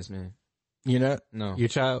grown ass man. You're not? No. You're a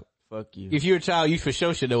child? Fuck you. If you're a child, you for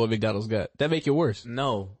sure should know what McDonald's got. That make it worse.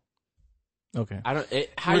 No. Okay.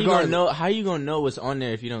 How you gonna know what's on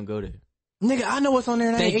there if you don't go there? Nigga, I know what's on there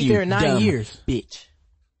and I ain't ate there in 9 years. Bitch.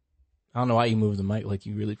 I don't know why you moved the mic like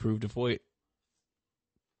you really proved a point.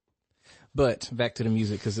 But back to the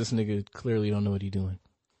music, cause this nigga clearly don't know what he doing.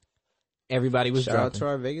 Everybody was dropping. Shout out to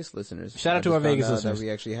our Vegas listeners. Shout out to our Vegas listeners. That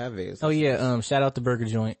we actually have Vegas. Oh yeah, shout out the Burger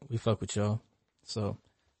Joint. We fuck with y'all. So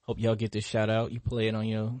hope y'all get this shout out. You play it on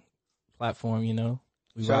your platform, you know.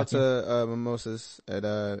 Shout out to Mimosas at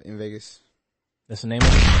in Vegas. That's the name of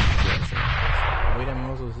it? Yeah, the way that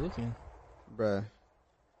Mimosa was looking. Bruh.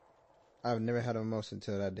 I've never had a mimosa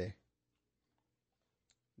until that day.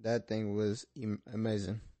 That thing was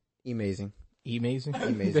amazing. Amazing. Amazing?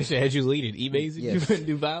 Amazing. That shit had you leading. Amazing? Yes. You couldn't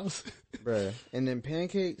do vowels? Bruh. And then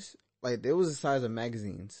pancakes, like, it was the size of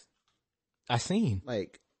magazines. I seen.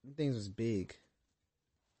 Like, them things was big.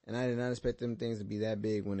 And I did not expect them things to be that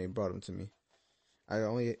big when they brought them to me. I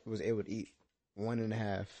only was able to eat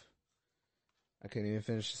 1.5. I couldn't even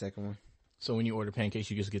finish the second one. So when you order pancakes,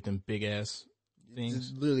 you just get them big ass things?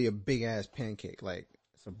 It's literally a big ass pancake. Like,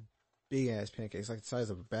 it's a big ass pancake. It's like the size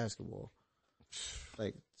of a basketball.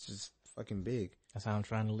 Like, it's just fucking big. That's how I'm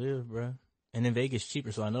trying to live, bro. And in Vegas,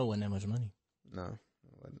 cheaper, so I know it wasn't that much money. No.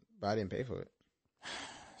 It wasn't. But I didn't pay for it.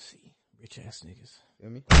 See, rich ass niggas. Feel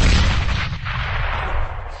me?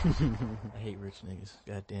 I hate rich niggas.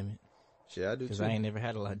 God damn it. Shit, I do too. Because I ain't never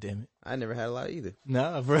had a lot, damn it. I never had a lot either.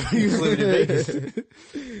 Nah, bro. You was living in Vegas.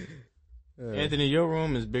 Anthony, your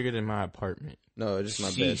room is bigger than my apartment. No, it's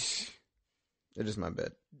just my bed. It's just my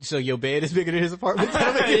bed. So your bed is bigger than his apartment?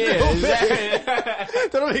 That'll make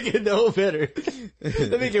it no better.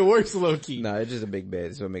 That'll make it worse, low key. No, it's just a big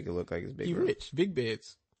bed, so it make it look like it's big. You rich. Big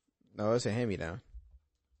beds. No, it's a hand-me-down.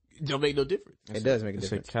 Don't make no difference. It does make a It's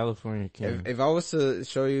difference. a California king. If I was to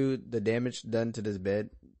show you the damage done to this bed,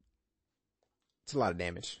 it's a lot of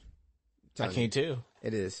damage. I can't tell.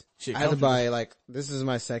 It is. Shit, I had to buy, like, this is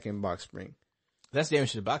my second box spring. That's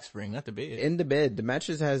damage to the box spring, not the bed. In the bed, the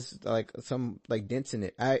mattress has, like, some, like, dents in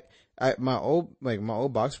it. My old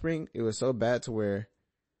box spring, it was so bad to where,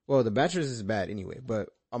 well, the mattress is bad anyway, but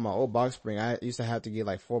on my old box spring, I used to have to get,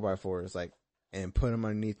 like, 4x4s, like, and put them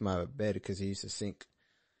underneath my bed because it used to sink.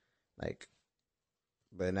 Like,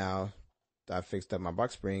 but now I fixed up my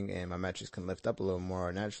box spring and my mattress can lift up a little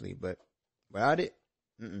more naturally, but without it,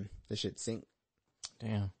 the shit sink.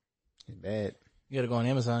 Damn. It's bad. You gotta go on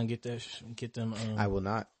Amazon and get them. I will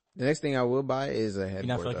not. The next thing I will buy is a headboard.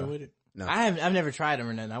 You're not fucking with it? No. I've never tried them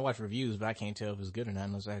or nothing. I watch reviews, but I can't tell if it's good or not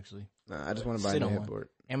unless actually. No, I just want to buy a headboard.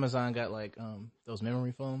 Amazon got like, those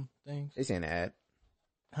memory foam things. They saying ad.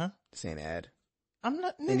 Huh? They saying ad. I'm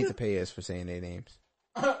not, They need to pay us for saying their names.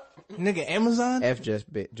 Nigga, Amazon? F. Jeff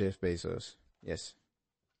Bezos. Yes.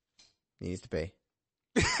 He needs to pay.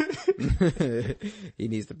 He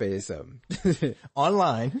needs to pay us something.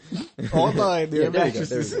 Online, there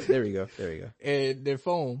we go. And they're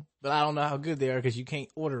foam, but I don't know how good they are because you can't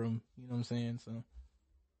order them. You know what I'm saying? So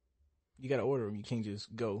you gotta order them. You can't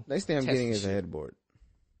just go. Next thing I'm getting is a headboard.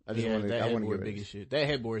 I want to get big as shit. That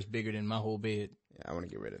headboard is bigger than my whole bed. Yeah, I want to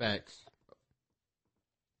get rid of it. Facts.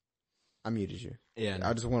 I muted you. Yeah.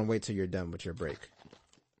 I just want to wait till you're done with your break.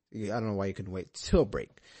 I don't know why you couldn't wait till break.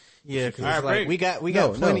 Yeah, cause like, we got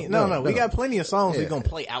plenty. We got plenty of songs Yeah. we gonna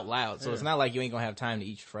play out loud. So it's not like you ain't gonna have time to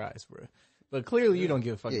eat your fries, bro. But clearly you don't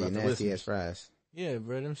give a fuck about the nasty listeners. ass fries. Yeah,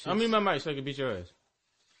 bro. Them shit. I mean my mic so I can beat your ass.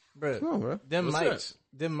 Bro, Come on, bro. them What's mics,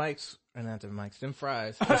 or not them mics, them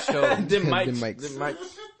fries for sure. Them mics.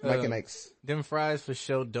 Mike and Ike's. Them fries for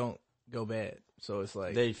sure don't go bad. So it's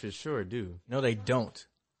like They for sure do. no, they don't.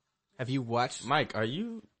 Have you watched? Mike, are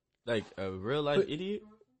you like a real life idiot?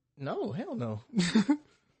 No, hell no.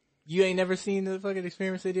 You ain't never seen the fucking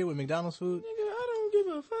experiments they did with McDonald's food? Nigga, I don't give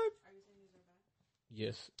a fuck.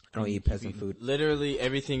 Yes. I don't eat peasant food. Literally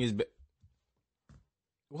everything is.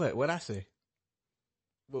 What'd I say?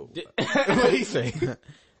 What'd he say?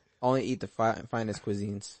 Only eat the finest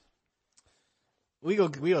cuisines. We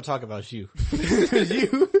gonna talk about you.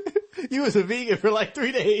 You was a vegan for like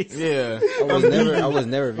 3 days. Yeah. I was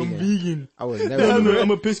never vegan. I'm vegan. I was never. I'm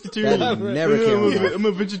a pescatarian. That never came out of my mouth. I'm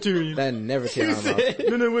a vegetarian. That never came out of my mouth.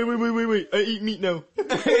 No, wait. I eat meat now.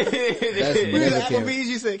 That's Look at never the came. Applebee's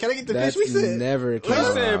you said. Can I get the That's fish we said? never came What out you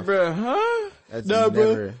of my said, mouth. bro? Huh? That's No, never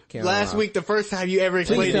bro. came out of my Last mouth. week, the first time you ever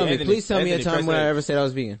explained it. Please tell me a Anthony, time when press I A. ever said I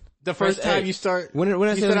was vegan. The first Press time A. you start. When did I You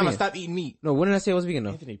say I said was I'm gonna vegan? stop eating meat. No, when did I say I was vegan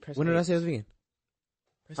though? Anthony, press When did A. I say I was vegan?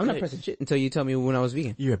 Press I'm not A. pressing shit until you tell me when I was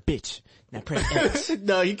vegan. You're a bitch. Now press X.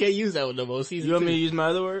 No, you can't use that one no more. Season You want 2. me to use my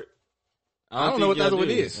other word? I don't know what the other one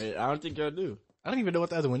is. I don't think y'all do. I don't even know what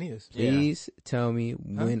the other one is. Please tell me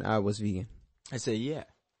when I was vegan. I said yeah.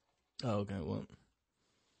 Oh, okay. Well,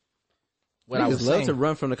 I was love to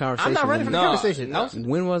run from the conversation. I'm not running from the No, conversation. no.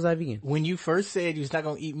 When was I vegan? When you first said you was not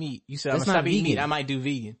gonna eat meat, you said I'm That's gonna stop not eating meat. vegan. I might do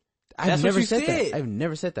vegan. I've That's what never you said said. that. I've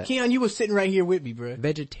never said that. Keon, you was sitting right here with me, bro.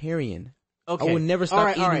 Vegetarian. Okay. I would never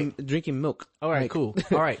stop All right. drinking milk. All right, Like, cool.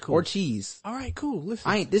 All right, cool. Or cheese. All right, cool. Listen.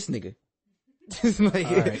 I ain't this nigga. Like,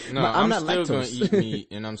 All right. No, I'm I'm not still gonna lactose. eat meat,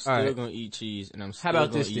 and I'm still right. gonna eat cheese, and I'm How still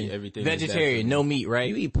about gonna this eat then? everything. that's Vegetarian, bad for no me. meat, right?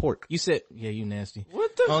 You eat pork. You said, yeah, you nasty.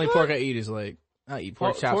 What the Only fuck? pork I eat is like, I eat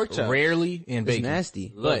pork chops, pork chops. rarely and It's bacon.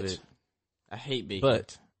 nasty. Love But- it. I hate bacon.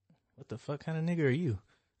 But, what the fuck kind of nigga are you?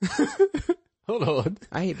 Hold on.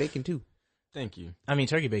 I hate bacon too. Thank you. I mean,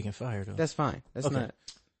 turkey bacon fire though. That's fine. That's Okay. not.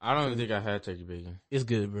 I don't even think I had turkey bacon. It's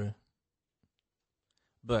good, bro.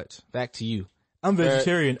 But back to you. I'm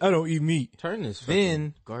vegetarian. I don't eat meat. Turn this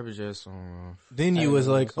Then garbage ass song off. Then you was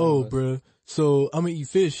like, oh, bro, so I'm gonna eat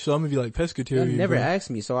fish, so I'm gonna be like You pescatarian. never bro. asked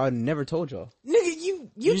me, so I never told y'all. Nigga,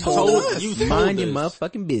 you told us. You Mind told your us.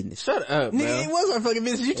 motherfucking business. Shut up, bro. Nigga, it was our fucking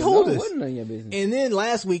business. You told No, it us. wasn't none of your business. And then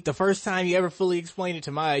last week, the first time you ever fully explained it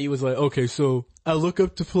to Maya, you was like, okay, so I look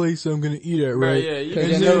up the place I'm gonna eat at, right? Yeah, you And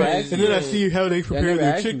just then- asked and then me. I see how they Y'all prepare never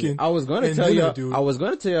their asked me. chicken. I was gonna and tell then y'all. do it. I was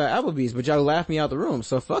gonna tell y'all Applebee's, but y'all laughed me out the room.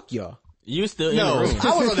 So fuck y'all. You still in No, the room.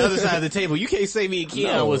 I was on the other side of the table. You can't say me and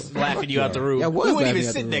Keon No, was laughing you out the room. Y'all was we wouldn't laughing even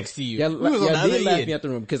out sit the room. next to you. Y'all, we was on the y'all other did laugh end. me out the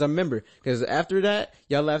room because I remember because after that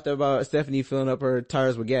y'all laughed about Stephanie filling up her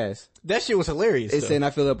tires with gas. That shit was hilarious. It's though. saying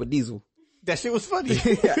I fill up with diesel. That shit was funny.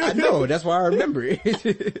 I know. That's why I remember it.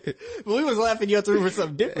 But we was laughing you out the room for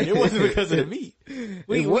something different. It wasn't because of the meat.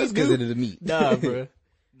 It was because of the meat. Nah, bro.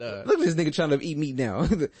 Nah. Look at this nigga trying to eat meat now.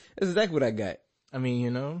 That's exactly what I got. I mean,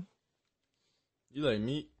 you know. You like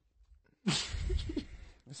meat?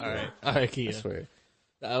 All right, Keon. I swear.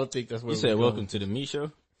 I don't think that's where You said welcome to the meat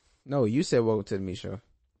show? No, you said welcome to the meat show.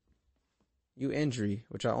 You and Dree,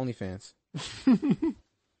 which are OnlyFans.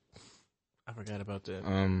 I forgot about that.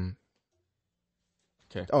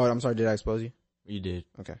 Okay. Oh, I'm sorry. Did I expose you? You did.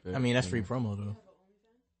 Okay. I mean, that's free promo though.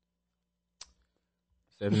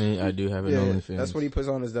 Stephanie, I do have an OnlyFans. That's what he puts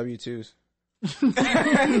on his W-2s.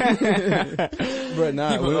 But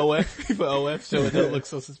nah, He put OF. He put OF so it don't look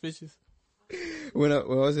so suspicious. when I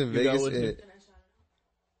was in You got Vegas, what you-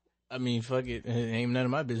 I mean, fuck it. It ain't none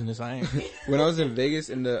of my business. I ain't. when I was in Vegas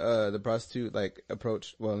and the prostitute like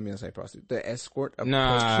approached, well, let me not say prostitute, the escort approached.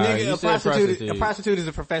 Nah, Nigga, you a said prostitute is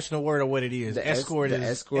a professional word of what it is. The Escort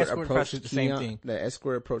escort and approached prostitute the same Keon. thing. The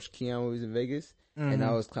escort approached Keon when he was in Vegas, Mm-hmm. and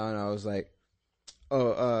I was clowning. I was like,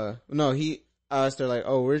 no, he asked her like,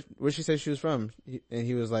 oh, where she said she was from, and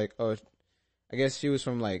he was like, oh, I guess she was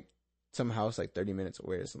from like some house like 30 minutes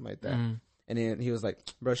away or something like that. Mm-hmm. And then he was like,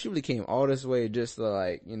 bro, she really came all this way just to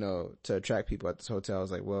like, you know, to attract people at this hotel. I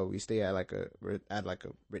was like, well, we stay at like a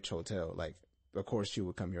rich hotel. Like, of course she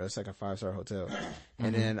would come here. It's like a 5-star hotel.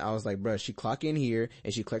 And then I was like, bro, she clock in here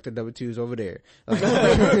and she collect the W-2s over there.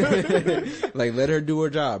 Like, let her do her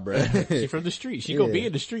job, bro. She from the street. She gonna be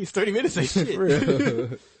in the streets 30 minutes ain't shit. For real.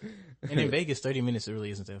 And in Vegas, 30 minutes really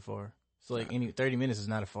isn't that far. So like 30 minutes is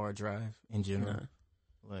not a far drive in general.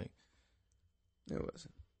 Like, It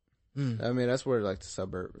wasn't. I mean, that's where like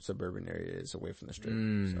the suburban area is, away from the strip.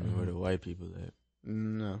 Where the white people at?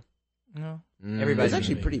 No. everybody's It's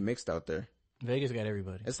actually in pretty mixed out there. Vegas got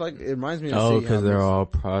everybody. It's like, it reminds me of Oh, the city. because they're all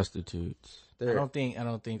prostitutes. I don't think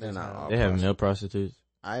They're that's not how- all They have no prostitutes.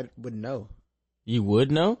 I would know. You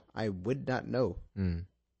would know? I would not know.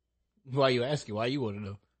 Why you asking? Why you want to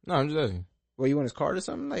know? No, I'm just asking. Well, you want his card or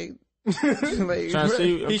something? Like, Trying to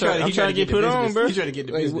see. I'm He trying to get put on, bro. He trying to get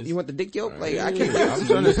the like, business. you want the dick yolk? Like, I can't. I'm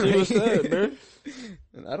trying to see what's up, bro.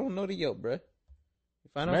 I don't know the yolk, bro.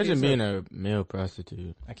 Imagine being a male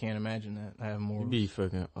prostitute. I can't imagine that. I have more. You be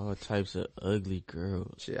fucking all types of ugly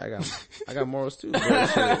girls. Shit, I got morals too, bro.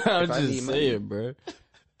 Shit, I'm if I need just money. saying, bro.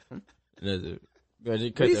 That's it. Go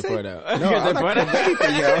ahead, cut he that say? part out. No, Cut I'm that not part cutting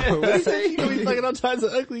anything, yo. What do you say? You gonna be fucking all kinds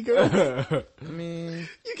of ugly girls. I mean,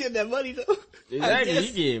 You get that money though. Exactly, guess.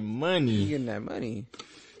 you get you money. getting that money.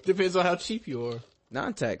 Depends on how cheap you are.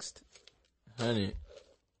 Non-text. 100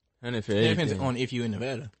 for It everything. depends on if you in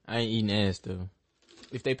Nevada. I ain't eating ass though.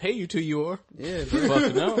 If they pay you to, you are. Yeah, bro.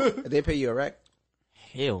 Fuck no. They pay you a rack.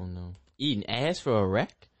 Hell no. Eating ass for a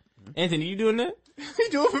rack? Anthony, you doing that? He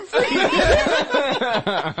do it for free.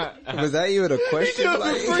 Was that even a question? do it for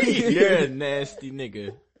Like, free. You're a nasty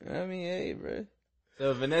nigga. I mean, hey, bro.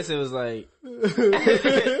 So Vanessa was like,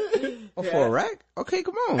 Oh, for a rack? Okay,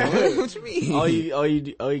 come on. What you mean? all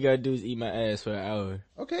you gotta do is eat my ass for an hour.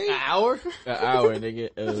 Okay, An hour? An hour, nigga.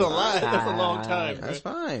 That's a lot. That's a long time, bro. that's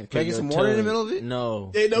fine. Can I get some water in the middle of it?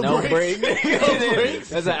 No. Ain't no breaks. break. No breaks.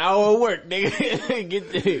 That's an hour of work, nigga.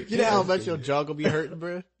 Get there. You know how much your jaw gonna be hurting,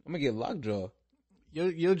 bro? I'm gonna get lockjaw.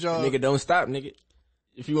 Your jaw. Nigga, don't stop, nigga.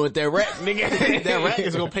 If you want that rack, nigga. That rack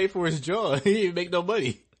is gonna pay for his jaw. He ain't make no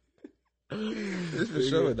money. This for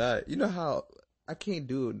sure not. You know how I can't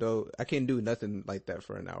do nothing like that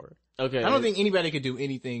for an hour. Okay. I don't think anybody could do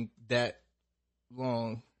anything that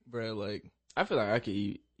long, bro. Like I feel like I could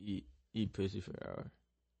eat pussy for an hour.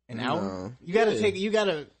 an hour. No. You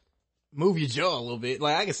gotta move your jaw a little bit.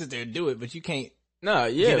 Like I can sit there and do it, but you can't. No,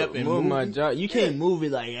 yeah, Get up and move my move. jaw. You can't move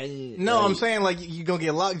it like. No, I'm saying like you gonna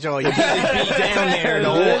get lockjaw. You can't be down there the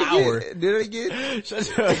whole hour. Did it again?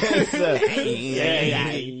 Shut your ass up.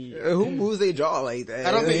 Who moves their jaw like that?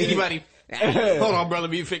 I don't think anybody. Hold on, bro. Let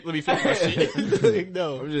me fix my shit. Like,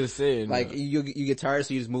 no. I'm just saying. Like, you get tired,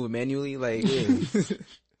 so you just move it manually. Like,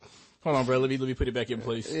 Hold on, bro. Let me put it back in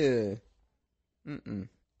place. yeah.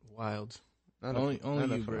 Wild. Only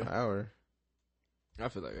you, for bro. an hour. I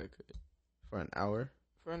feel like I could. For an hour?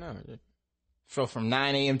 For an hour, yeah. So from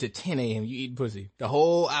 9 a.m. to 10 a.m. you eat pussy. The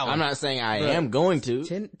whole hour. I'm not saying I am going to.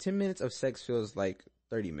 10 minutes of sex feels like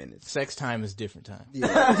 30 minutes. Sex time is different time. Yeah.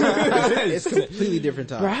 It's completely different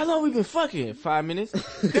time. Bro, how long we been fucking? 5 minutes?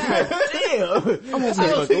 God damn. I'm gonna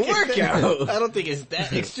take a fucking workout. I don't think it's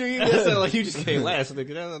that extreme. That sounds like you just can't last.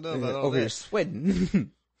 Nigga. I don't know about all Over here that.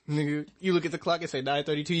 sweating. Nigga, you look at the clock and say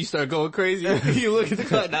 9:32, you start going crazy. You look at the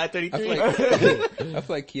clock, 9:33. I feel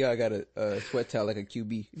like Keon got a sweat towel like a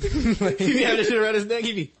QB. He be having this shit around his neck.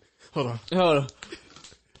 He be, hold on.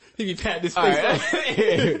 He be patting his face.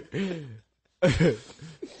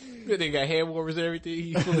 Good nigga got hand warmers and everything.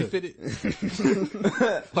 He fully fitted.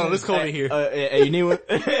 Hold on, let's cold in here. Hey, you need one?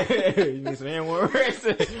 You need some hand warmers?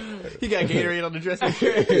 He got Gatorade on the dresser.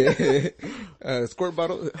 Squirt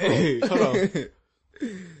bottle. Hold on.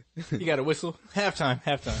 You got a whistle? Halftime.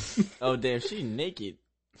 Oh damn, she naked.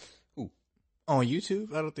 On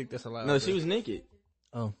YouTube? I don't think that's allowed. No, she was naked.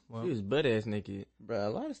 Oh, well. She was butt ass naked. Bro, a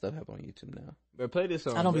lot of stuff happen on YouTube now. Bro, play this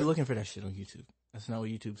song. I don't be bro. looking for that shit on YouTube. That's not what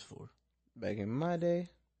YouTube's for. Back in my day.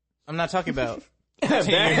 I'm not talking about back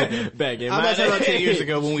in I'm not talking about 10 years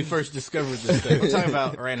ago when we first discovered this stuff. I'm talking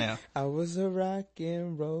about right now. I was a rock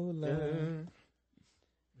and roller.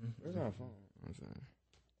 Where's my phone? I'm sorry.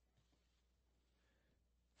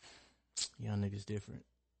 Y'all niggas different.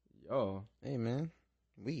 Yo. Hey man,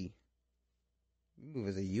 we move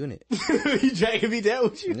as a unit. You dragging me down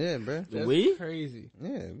with you? Yeah, bro. That's We? crazy.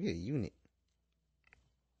 Yeah, we a unit.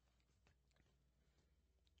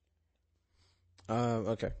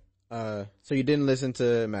 Okay. So you didn't listen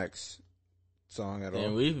to Mac's song at all?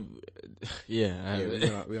 And we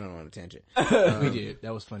don't want a tangent. We did.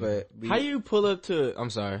 That was funny. But how you pull up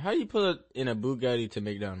in a Bugatti to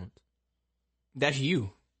McDonald's? That's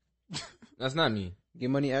you. That's not me. Get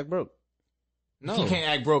money, act broke. No. You can't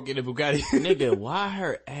act broke in a Bugatti. Nigga, why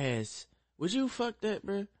her ass? Would you fuck that,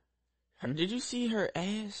 bruh? Did you see her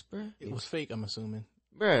ass, bruh? It was fake, I'm assuming.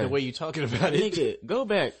 Bruh. The way you talking about it. Nigga, go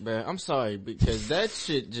back, bruh. I'm sorry, because that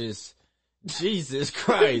shit just, Jesus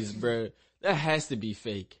Christ, bruh. That has to be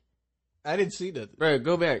fake. I didn't see that. Bruh,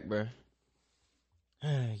 go back, bruh.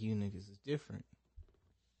 You niggas is different.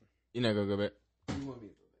 You're not gonna go back. You want me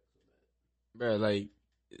to go back? Bruh, like,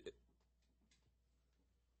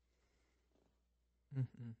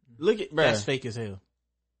 look at, bruh. That's fake as hell.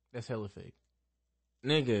 That's hella fake.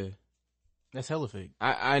 Nigga. That's hella fake.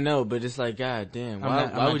 I know, but it's like, god damn.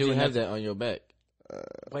 Why would you have that on your back?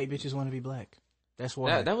 White bitches want to be black. That's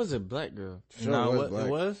why. That was a black girl. Sure, No, it was what black. it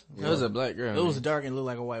was? That was a black girl. It was man. dark and looked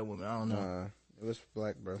like a white woman. I don't know. It was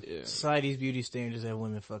black, bro. Yeah. Society's beauty standards have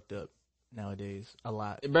women fucked up nowadays a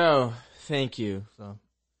lot. Bro, thank you. So,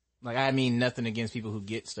 like, I mean nothing against people who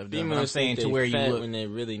get stuff done. But I'm Females saying think to they where you fat look, when they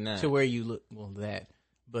really not. to where you look. Well, that,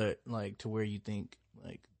 but like to where you think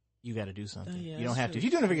like you got to do something. Oh, yeah, you don't have to. If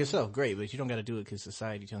you're doing it for yourself, great. But you don't got to do it because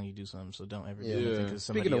society telling you to do something. So don't ever do anything because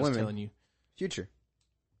somebody Speaking of else women, telling you. Future.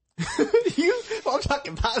 I'm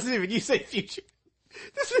talking positive and you say future.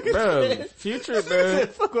 This nigga Bro, said, Future, this nigga bro. said,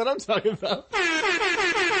 fuck what I'm talking about.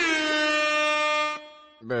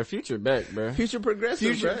 Bro, Future back, bro. Future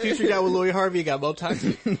progressive, Future got with Lori Harvey and got Mo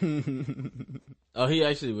Toxic. Oh, he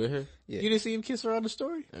actually with her? Yeah. You didn't see him kiss her on the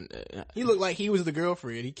story? He looked like he was the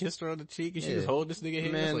girlfriend. He kissed her on the cheek and she was holding this nigga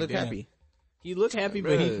hand. Man, Like, look damn. happy. He looked happy,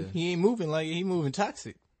 but he ain't moving like he moving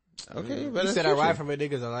toxic. Okay, but He that's said, I Future. ride for my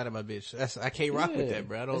niggas, I lie to my bitch. I can't rock with that,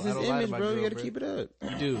 bro. I don't That's his lie to image, my bro. girl, You gotta bro. keep it up.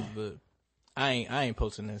 I do, but I ain't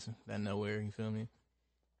posting this that nowhere, you feel me?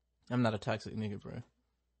 I'm not a toxic nigga, bro.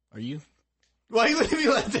 Are you? Why you looking at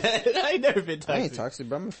me like that? I ain't never been toxic. I ain't toxic,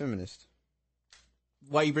 bro. I'm a feminist.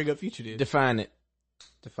 Why you bring up Future then? Define it.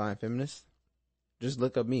 Define feminist. Just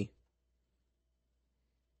look up me.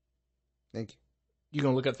 Thank you. You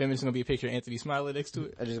gonna look up feminist, gonna be a picture of Anthony smiling next to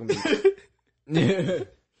it? I just gonna be.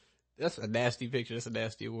 That's a nasty picture. That's a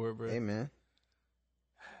nasty award, bro. Hey man.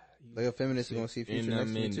 Look up feminist. You gonna see Future next to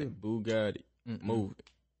me too. Bugatti. Move it.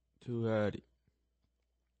 Too hotty.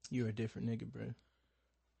 You're a different nigga, bro.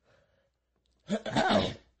 How?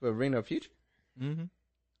 But bring up Future. Mm-hmm.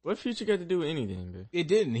 What Future got to do with anything, bro? It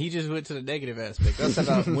didn't. He just went to the negative aspect. That's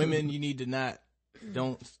about women. You need to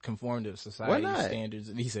don't conform to society standards.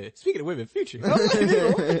 And he said, speaking of women, Future.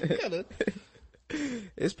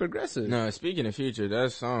 It's progressive. No, speaking of Future,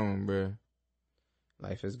 that song, bro.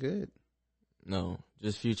 Life is good. No,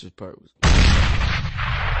 just Future's part was.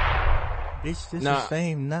 Bitch, this is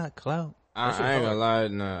fame, not clout. I ain't gonna lie,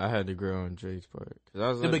 no, I had to grow on Drake's part. Cause I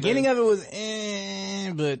was the beginning of it was,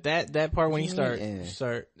 but that part when you start,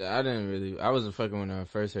 I wasn't fucking when I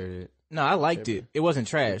first heard it. No, I liked it. It wasn't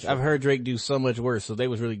trash. I've heard Drake do so much worse, so they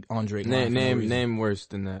was really on Drake. Name worse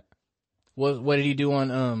than that. What did he do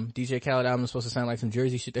on DJ Khaled album? Supposed to sound like some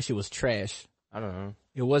Jersey shit. That shit was trash. I don't know.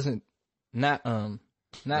 It wasn't not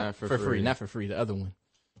for free. Not for free. The other one.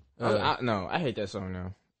 No, I hate that song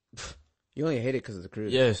now. You only hate it because of the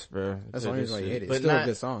cruise. Yes, bro. That's the only reason why you hate it. It's but still not, a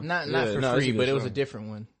good song. Not for free, but it was a different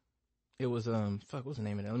one. It was what's the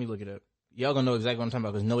name of that? Let me look it up. Y'all gonna know exactly what I'm talking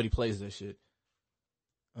about because nobody plays that shit.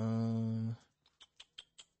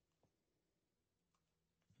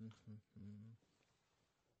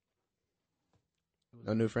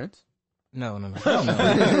 No new friends? No.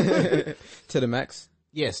 To the max?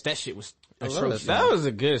 Yes, that shit was atrocious. That was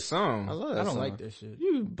a good song. I love that I don't song. like that shit.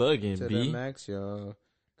 You bugging, to B. To the max, yo.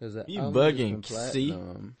 You bugging, C.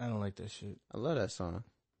 I don't like that shit. I love that song.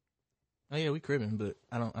 Oh yeah, we cribbing, but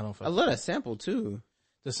I don't fuck. I love that sample too.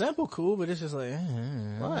 The sample cool, but it's just like, why?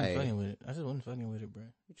 I wasn't fucking with it. I just wasn't fucking with it, bro.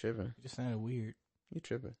 You tripping. It just sounded weird. You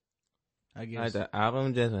tripping. I guess. Like the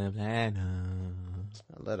album just went platinum.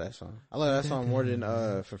 I love that song. I love that song more than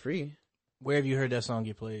For Free. Where have you heard that song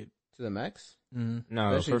get played? To the max? Mm-hmm.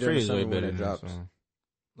 No, especially For Free is way when better it than drops. that song.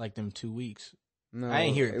 Like them 2 weeks. No, I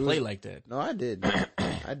ain't hear it play like that. No, I did.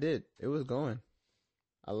 I did. It was going.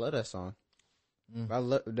 I love that song. I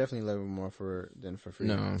definitely love it more than For Free.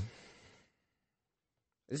 No.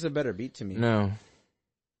 It's a better beat to me. No.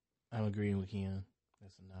 I'm agreeing with Keon.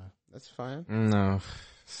 That's a no. That's fine. No,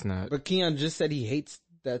 it's not. But Keon just said he hates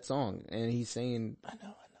that song, and he's saying, I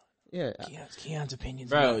know. Yeah, Keon's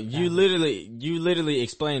opinions. Bro, you literally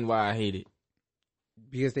explained why I hate it.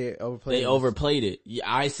 Because they overplayed. They overplayed it.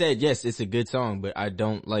 I said yes, it's a good song, but I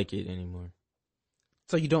don't like it anymore.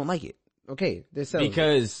 So you don't like it? Okay,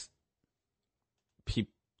 because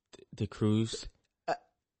the Cruise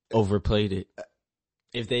overplayed it.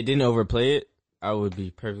 If they didn't overplay it, I would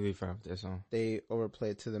be perfectly fine with that song. They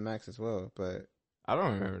overplayed To the Max as well, but I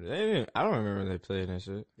don't remember. I don't remember they played that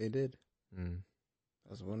shit. They did. Mm.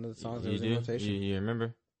 That was one of the songs that you was in rotation. You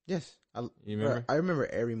remember? Yes. You remember? I remember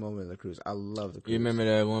every moment of the cruise. I love the cruise. You remember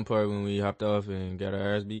that one part when we hopped off and got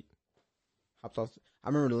our ass beat? Hopped off. I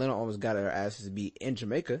remember Lena almost got our asses beat in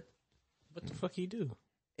Jamaica. What the fuck he do?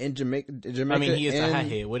 In Jamaica. I mean, he is a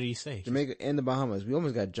hothead. What did he say? Jamaica and the Bahamas. We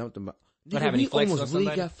almost got jumped in. What happened? He flexed on somebody?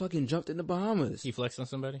 Really got fucking jumped in the Bahamas. He flexed on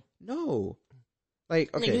somebody? No.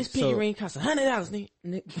 Like, okay. Nigga, this piggy ring costs $100,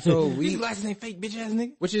 nigga. So these glasses ain't fake, bitch ass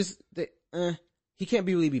nigga. Which is he can't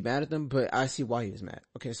really be mad at them, but I see why he was mad.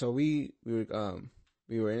 Okay, so we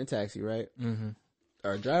were in a taxi, right? Mm-hmm.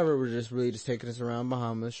 Our driver was just taking us around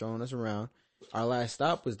Bahamas, showing us around. Our last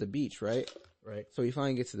stop was the beach, right? Right. So we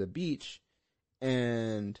finally get to the beach,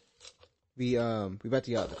 and we about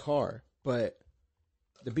to get out of the car, but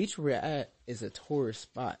the beach we're at is a tourist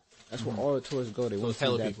spot. That's where all the tourists go. They want to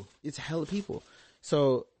see that. People. It's hella people.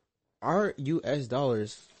 So our U.S.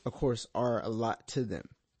 dollars, of course, are a lot to them.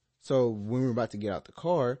 So when we were about to get out the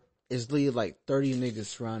car, it's literally like 30 niggas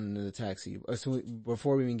surrounding the taxi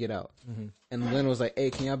before we even get out. Mm-hmm. And Lynn was like,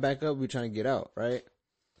 "Hey, can y'all back up? We're trying to get out, right?"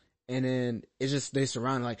 And then it's just they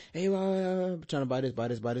surround like, "Hey, trying to buy this, buy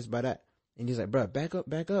that." And he's like, "Bro, back up."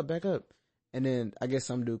 And then I guess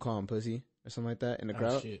some dude called him pussy or something like that in the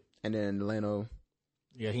crowd. Shit. And then Leno,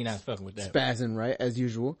 he not fucking with that. Spazzing, right, as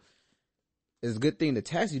usual. It's a good thing the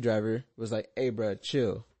taxi driver was like, "Hey, bro,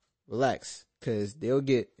 chill, relax, cause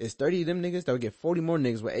it's 30 of them niggas that will get 40 more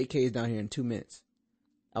niggas with AKs down here in 2 minutes."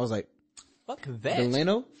 I was like, "Fuck that,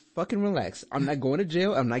 Delano, fucking relax. I'm not going to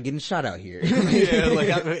jail. I'm not getting shot out here." Yeah, like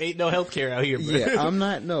ain't no healthcare out here, bro. Yeah, I'm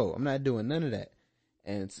not doing none of that.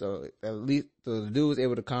 And so at least the dude was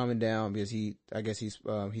able to calm him down because he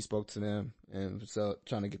spoke to them and so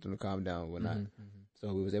trying to get them to calm down and whatnot. Mm-hmm.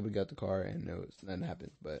 So we was able to get out the car and nothing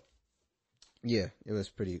happened. But yeah, it was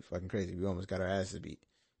pretty fucking crazy. We almost got our asses beat.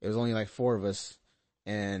 It was only like 4 of us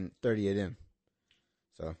and 30 of them.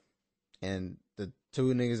 So, and the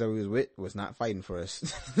 2 niggas that we was with was not fighting for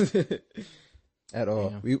us at all.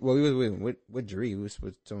 Yeah. We was with Dree. We was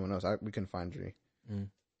with someone else. We couldn't find Dree. Mm.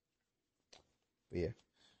 But yeah.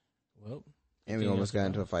 Well, and we almost got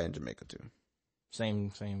into a fight in Jamaica too.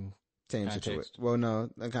 Same situation. Well, no,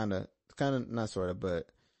 kind of not sort of, but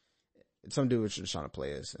some dude was just trying to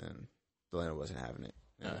play us, and Delano wasn't having it.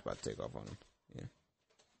 And I was about to take off on him. Yeah,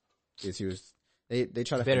 because he was. They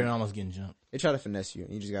try to better than almost getting jumped. They try to finesse you,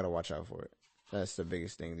 and you just got to watch out for it. That's the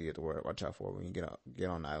biggest thing you have to watch out for when you get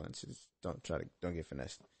on the islands. Just don't get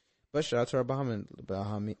finessed. But shout out to our Bahamians.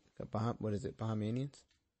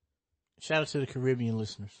 Shout out to the Caribbean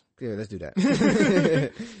listeners. Yeah, let's do that.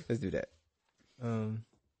 Let's do that.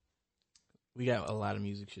 We got a lot of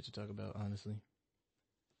music shit to talk about, honestly.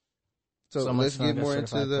 So let's get more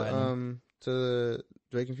into the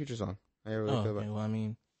Drake and Future song. Well, I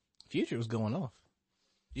mean, Future was going off.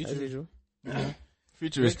 Future. As usual.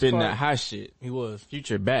 Future was spitting that hot shit. He was.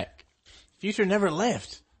 Future back. Future never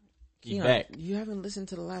left. He back. You haven't listened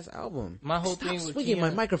to the last album. My whole thing with Keon. My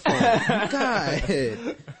microphone. God.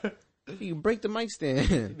 You can break the mic stand.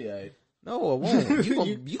 You'll be alright. No, I won't.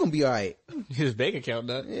 You gonna be alright. His bank account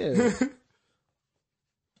done. Yeah.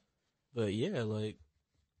 But yeah, like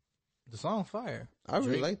the song fire. I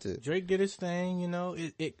really liked it. Drake did his thing, you know.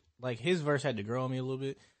 It like his verse had to grow on me a little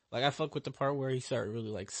bit. Like I fuck with the part where he started really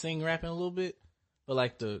like sing rapping a little bit. But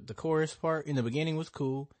like the chorus part in the beginning was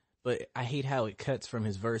cool. But I hate how it cuts from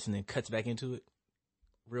his verse and then cuts back into it.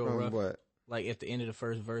 Real rough. What? Like at the end of the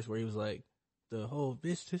first verse where he was like, the whole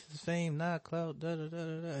bitch, this is fame, not clout, da da da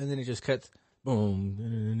da da. And then it just cuts, boom, da,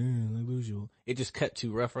 da, da, like usual. It just cut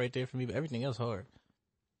too rough right there for me, but everything else hard.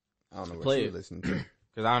 I don't know what you listen to.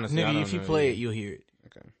 Because honestly, nigga, if you play it, you'll hear it.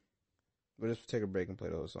 Okay. We'll just take a break and play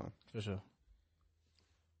the whole song. For sure.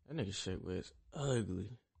 That nigga shit was ugly.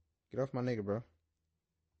 Get off my nigga, bro.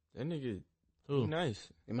 That nigga, he nice.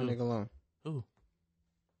 Leave my nigga alone. Who?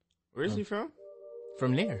 Where is he from?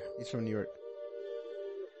 From there. He's from New York.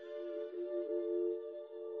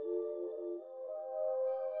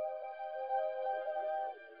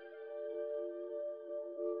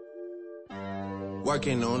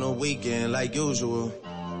 Working on a weekend like usual.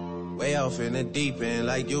 Way off in the deep end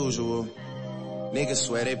like usual. Niggas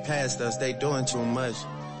swear they passed us, they doing too much.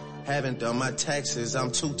 Haven't done my taxes,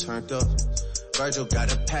 I'm too turned up. Virgil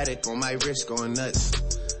got a paddock on my wrist going nuts.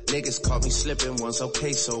 Niggas caught me slipping once,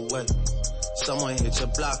 okay, so what? Someone hit your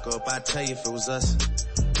block up, I tell you if it was us.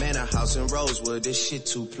 Man, a house in Rosewood, this shit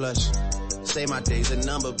too plush. Say my day's a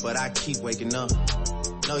number, but I keep waking up.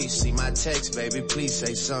 Know you see my text, baby, please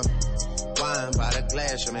say something. Wine by the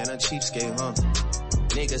glass, your man a cheapskate, huh?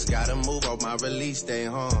 Niggas gotta move on my release day,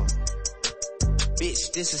 huh?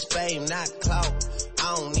 Bitch, this is fame, not clout.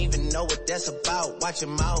 I don't even know what that's about. Watch your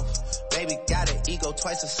mouth. Baby got an ego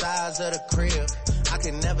twice the size of the crib. I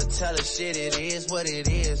can never tell a shit, it is what it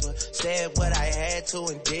is. Said what I had to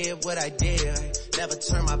and did what I did. Never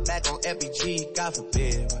turn my back on FBG, God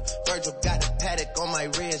forbid. Virgil got a paddock on my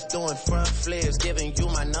wrist, doing front flips. Giving you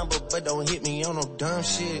my number, but don't hit me on no dumb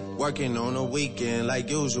shit. Working on a weekend like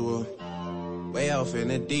usual. Way off in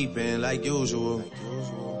the deep end like usual.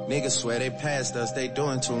 Niggas swear they passed us, they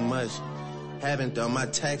doing too much. Haven't done my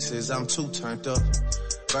taxes, I'm too turned up.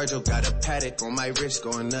 Virgil got a paddock on my wrist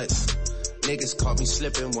going nuts. Niggas caught me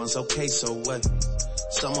slipping once, okay, so what?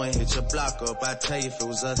 Someone hit your block up, I tell you if it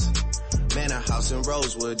was us. Man, a house in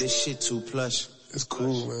Rosewood, this shit too plush. It's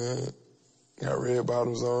cool, man. Got red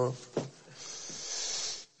bottoms on.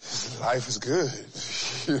 Life is good.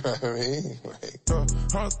 You know what I mean? Like,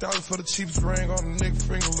 $100,000 for the cheapest ring on the nigga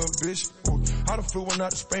finger, little bitch. Ooh, I done flew one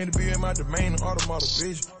out to Spain to be in my domain, automata,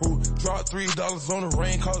 bitch. Ooh, dropped $3 on the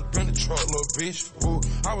rain, cause it been the truck, little bitch. Ooh,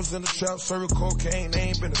 I was in the trap, serving cocaine, they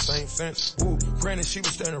ain't been the same since. Ooh, granted, she was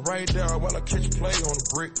standing right there while I catch play on the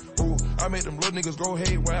brick. Ooh, I made them little niggas go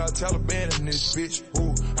haywire, Taliban in this bitch.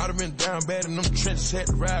 Ooh, I done been down bad in them trenches, had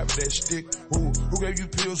to ride for that stick. Ooh, who gave you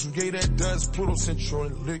pills, who gave that dust, Pluto sent you on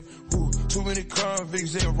the lick. Ooh, too many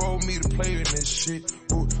convicts, they enrolled me to play in this shit.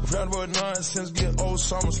 Ooh, found about nonsense, get old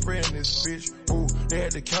summer spreading this bitch. Ooh, they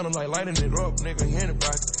had the counter like lighting it up, nigga,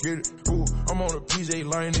 anybody can get it. Ooh, I'm on a PJ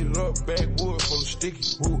lighting it up, backwood full of sticky.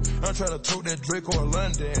 Ooh, I'm trying to tote that Draco in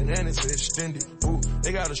London, and it's extended. Ooh,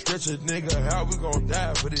 they gotta stretch a nigga, how we gon'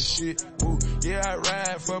 die for this shit? Ooh, yeah, I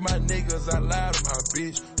ride for my niggas, I lie to my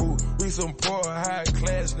bitch. Ooh, we some poor, high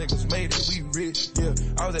class niggas, made it, we rich. Yeah,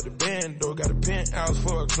 I was at the band though, got a penthouse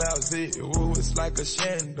for a closet. Ooh, it's like a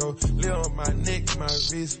shando, live on my neck, my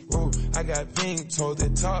wrist. Ooh, I got pink toes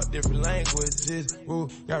that talk different languages. Ooh,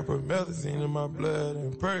 got promethazine in my blood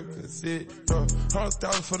and Percocet.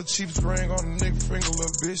 $100,000 for the cheapest ring on the nigga finger,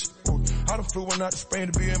 little bitch. Ooh, I done flew one out to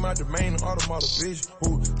Spain to be in my domain, automata, bitch.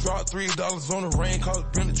 Ooh, dropped $3 on the rain, cause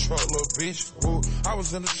it been the truck, little bitch. Ooh, I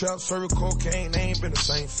was in the trap, serving cocaine, they ain't been the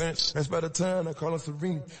same since. That's by the time I call her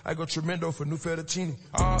Serene. I go tremendo for new fettuccine.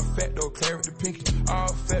 All fat though, claret the pinky. All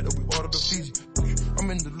fat though, we ordered the Fiji. I'm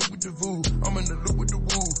in the loop with the voo, I'm in the loop with the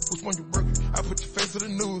woo. Which one you working? I put your face on the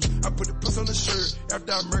news, I put the puss on the shirt.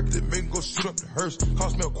 After I murked it, make go shoot up the hearse.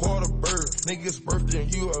 Cost me a quarter bird. Nigga's birthday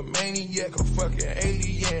and you a maniac, a fucking 80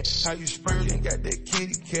 yen. How you spurting? Got that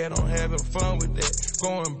kitty cat, I'm having fun with that.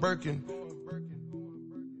 Going Birkin.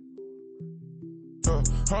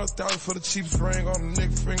 100,000 for the cheapest ring on the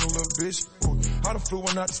nigga finger, little bitch. Ooh, I done flew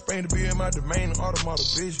one out to Spain to be in my domain, automata,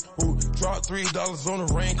 bitch. Ooh, dropped $3 on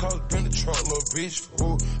the ring, cause been the truck, little bitch.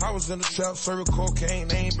 Ooh, I was in the trap, serving cocaine,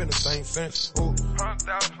 they ain't been the same since. Ooh,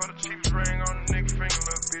 100,000 for the cheapest ring on the nigga finger,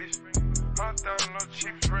 little bitch. 100,000 for the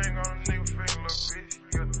cheapest ring on the nigga finger, little bitch.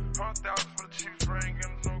 Yeah, 100,000 for the cheapest ring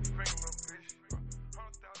on the nigga finger, little bitch.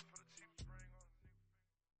 100,000 for the cheapest ring on the nigga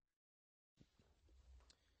finger.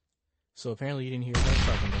 So apparently you didn't hear what I was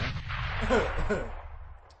talking about.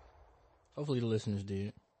 Hopefully the listeners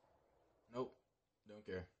did. Nope. Don't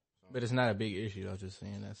care. But it's not a big issue. I was just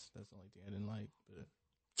saying that's the only thing I didn't like. But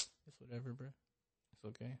it's whatever, bro. It's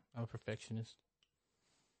okay. I'm a perfectionist.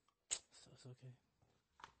 So it's okay.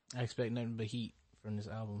 I expect nothing but heat from this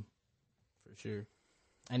album. For sure.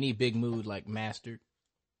 I need Big Mood like mastered.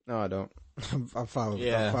 No, I don't. I'm fine with,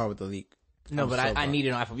 Yeah. I'm fine with the leak. No, I'm but so I fine. need it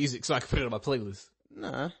on Apple Music so I can put it on my playlist.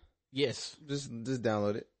 Nah, Yes. just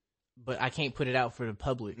download it. But I can't put it out for the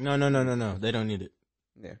public. No. They don't need it.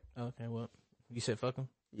 Yeah, Okay, well, you said fuck them?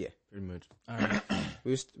 yeah. Pretty much. All right.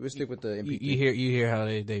 We stick with the MP3. You hear how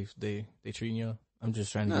they treating y'all? I'm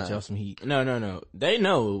just trying to get Nah. y'all some heat. No. They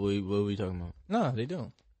know what we talking about. No, they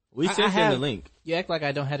don't. We I sent them have- the link. You act like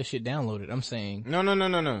I don't have the shit downloaded. I'm saying No.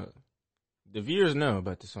 The viewers know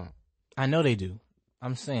about the song. I know they do.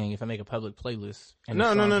 I'm saying if I make a public playlist. And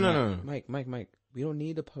No. the song's not- Mike. We don't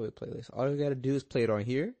need a public playlist. All we gotta do is play it on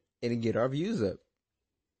here and get our views up.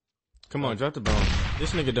 Come on, drop the bomb.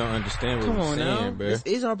 This nigga don't understand what Come we're on saying, now. bro. This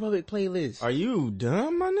is our public playlist. Are you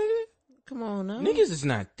dumb, my nigga? Come on now. Niggas is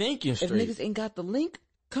not thinking if straight. niggas ain't got the link,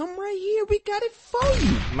 come right here. We got it for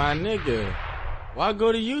you. My nigga, why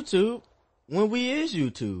go to YouTube when we is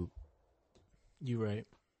YouTube? You right.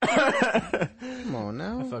 Come on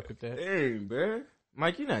now. I fuck with that. Dang, bro.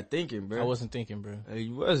 Mike, you not thinking, bro. I wasn't thinking, bro. Hey,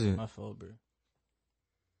 you wasn't. My fault, bro.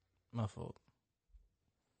 My fault.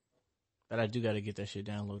 But I do got to get that shit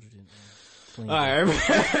downloaded and clean. All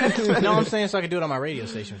right. No, I'm saying so I can do it on my radio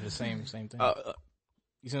station for the same thing.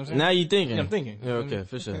 You see what I'm saying? Now you thinking. Yeah, I'm thinking. Yeah, okay,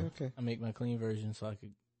 for sure. Okay. I make my clean version so I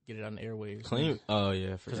could get it on the airwaves. Clean. Oh,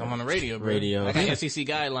 yeah. Because I'm on the radio, bro. Radio. I got FCC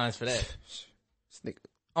guidelines for that. Snick.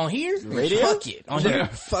 On here? Radio? Fuck it. On here?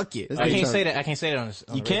 Fuck it. This I nigga can't trying- say that. I can't say that on this.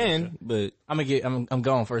 On You the radio can, show. but I'm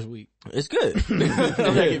gone first week. it's good. I'm not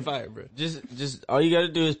getting fired, bro. Just all you gotta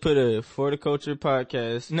do is put a For the Culture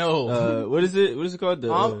podcast. No. What is it? What is it called?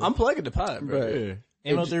 The, I'm plugging the pod, bro. yeah.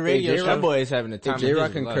 M03 radio J-Rock- show. That boy is having a time. If of J-Rock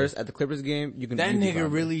his can life. curse at the Clippers game, you can. That you can nigga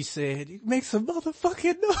find really said, "You make some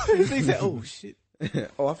motherfucking noise." He said, "Oh shit."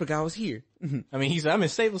 it. Oh, I forgot I was here. I mean, he said, "I'm in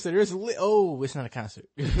Staples Center. It's lit." Oh, it's not a concert.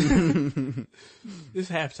 It's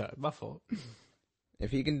halftime. My fault. If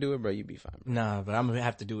he can do it, bro, you be fine. Bro. Nah, but I'm gonna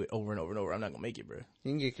have to do it over and over and over. I'm not gonna make it, bro. He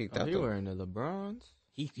can get kicked Oh, out. he Though. wearing the LeBrons.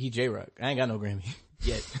 He J-Rock. I ain't got no Grammy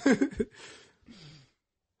yet.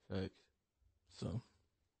 Facts. So,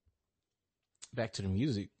 back to the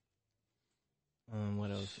music.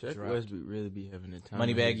 What else? Chuck dropped? Westbrook really be having a time.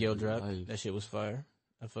 Moneybag of Yo his dropped. life. That shit was fire.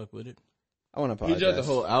 I fuck with it. I want to He apologize. dropped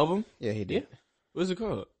the whole album. Yeah, he did. What's it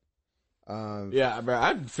called? Yeah. Yeah, bro.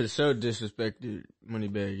 I for sure disrespected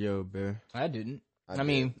Moneybag Yo, bro. I didn't. I did.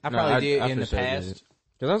 mean, I No, probably did I in for the sure past. did.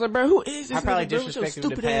 Cause I was like, bro, who is this? I probably nigga, bro, with your disrespected him in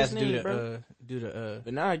the stupid ass past name, due to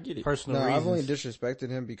But now I get it. personal No, reasons. I've only disrespected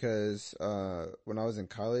him because when I was in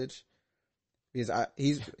college, because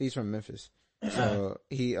he's from Memphis, so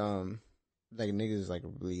he like niggas like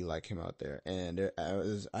really like him out there, and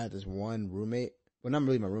I had this one roommate. Well, not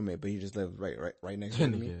really my roommate, but he just lived right next door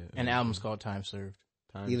to me. An album's called Time Served.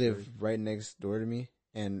 He lived right next door to me,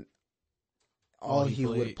 and all he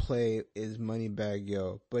would play is Moneybag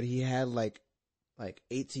Yo. But he had like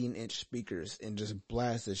 18-inch speakers and just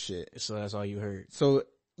blasted shit. So that's all you heard. So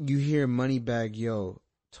you hear Moneybag Yo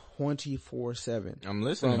 24/7 I'm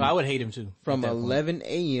listening. I would hate him too. from at that point. 11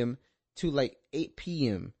 a.m. to like 8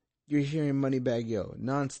 p.m. You're hearing Moneybag Yo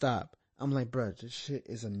nonstop. I'm like, bro, this shit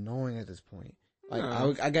is annoying at this point. Like,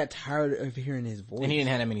 No. I got tired of hearing his voice. And he didn't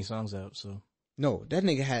have that many songs out, so. No, that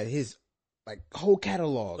nigga had his like whole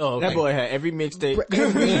catalog. Oh, okay. That boy had every mixtape. Bruh,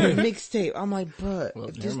 every mixtape. I'm like, bruh, Well,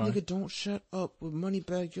 if never this mind. nigga don't shut up with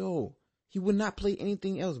Moneybag Yo, he would not play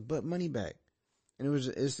anything else but Moneybag. And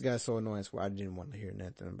this guy so annoying, so I didn't want to hear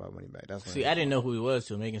nothing about Moneybag. That's when See, I didn't know who he was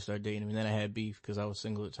till Megan started dating him, and then I had beef because I was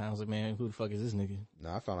single at the time. I was like, man, who the fuck is this nigga?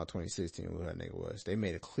 No, I found out 2016 who that nigga was. They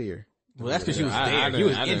made it clear. Well, that's because you was I there. didn't- You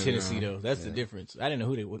was I in didn't Tennessee, know. though. That's the difference. I didn't know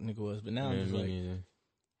who that nigga was, but now I'm just Me like, neither.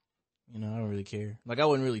 you know, I don't really care. Like, I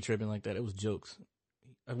wasn't really tripping like that. It was jokes.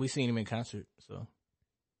 We seen him in concert, so.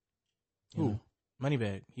 You Who? know.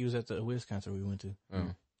 Moneybag. He was at the Wiz concert we went to.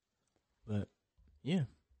 Oh. But, yeah,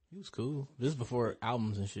 he was cool. This is before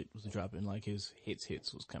albums and shit was dropping. Like, his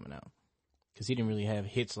hits was coming out. Cause he didn't really have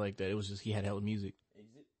hits like that. It was just, he had hella music.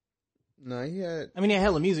 No, he had. I mean, he had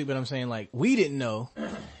hella music, but I'm saying like, we didn't know.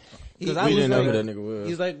 We didn't know who that nigga was.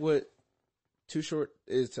 He's like what Too Short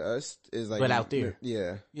is to us is like. But out there.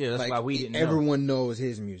 Yeah. Yeah, that's like, why we didn't know. Everyone knows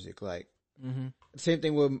his music. Like, Mm-hmm. same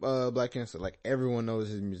thing with Black Cancer. Like, everyone knows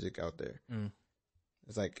his music out there. Mm.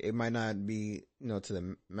 It's like, it might not be, to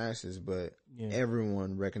the masses, but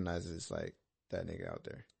everyone recognizes like that nigga out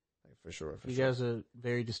there. Like, for sure. He has a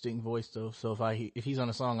very distinct voice though. So if he's on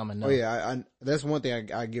a song, I'm gonna know. Oh yeah, that's one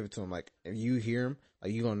thing I give it to him. Like, if you hear him,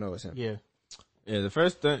 like, you gonna know it's him. Yeah. Yeah, the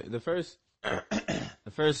first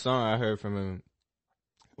song I heard from him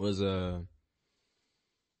was the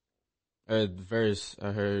verse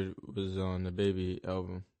I heard was on the Baby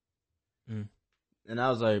album. Mm. And I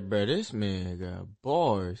was like, bro, this man got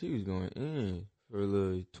bars. He was going in for a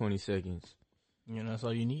little 20 seconds. That's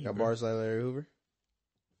all you need. Got bro. bars like Larry Hoover?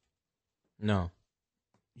 No.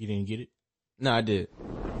 You didn't get it? No, I did.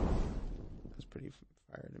 That's pretty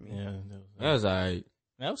fire to me. Yeah. That was alright.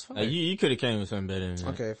 That was fine. Like, you could have came with something better than that.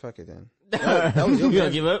 Okay, fuck it then. That was your You gonna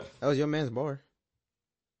man's, give up? that was your man's bar.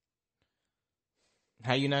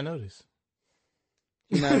 How you not notice?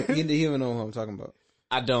 He even know who I'm talking about.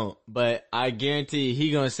 I don't, but I guarantee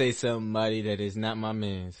he gonna say somebody that is not my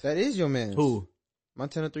man's. That is your man's. Who?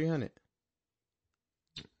 Montana 300.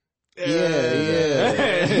 Yeah.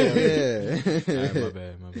 Alright, my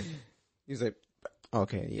bad. He's like,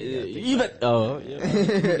 okay, yeah. You bet. Oh,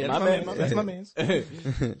 yeah. My bad. That's my man's.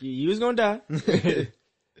 You was gonna die.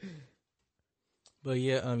 But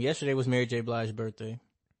yeah, yesterday was Mary J. Blige's birthday.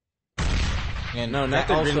 And No, not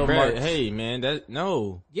that the green also bread. marks. Hey, man,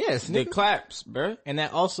 no. Yes, The nigga. claps, bruh. And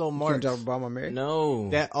that also Can't marks. talk about my marriage. No.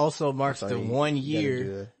 That also marks Sorry, the you 1 gotta do year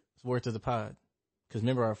that. worth of the pod. Because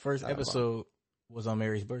remember, our first wow. episode was on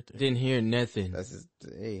Mary's birthday. Didn't hear nothing. That's just,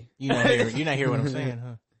 hey. You're not hearing what I'm saying,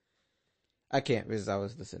 huh? I can't because I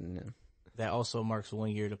was listening to him. That also marks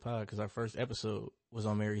 1 year of the pod because our first episode was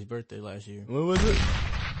on Mary's birthday last year. When was it?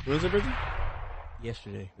 When was it, birthday?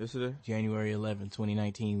 Yesterday, Yesterday? January 11th,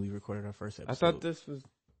 2019, we recorded our first episode. I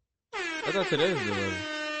thought today was the 11th.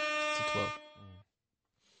 It's the 12th.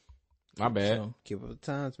 My bad. So, Keep up the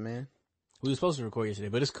times, man. we were supposed to record yesterday,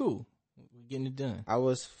 but it's cool. We're getting it done. I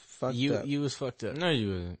was fucked up. You was fucked up. No, you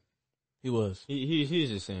wasn't. He was. He's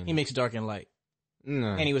just saying. He mixed dark and light. No.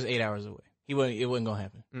 And he was 8 hours away. It wasn't gonna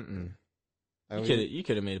happen. You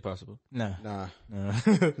could have made it possible. Nah. Nah.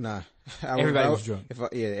 Nah. Everybody was drunk.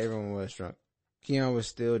 Everyone was drunk. Keon was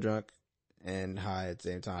still drunk and high at the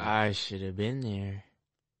same time. I should have been there.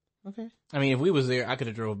 Okay. I mean, if we was there, I could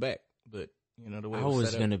have drove back. But, the way I it was was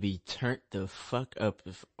set gonna up. be turned the fuck up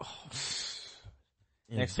if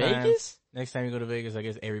in Next Vegas? time you go to Vegas, I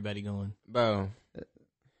guess everybody going. Bro.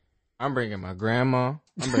 I'm bringing my grandma.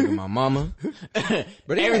 I'm bringing my mama.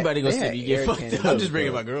 But everybody gonna they see had me get air fucked cannons up. I'm just bro.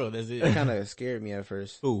 bringing my girl. That's That it. kind of scared me at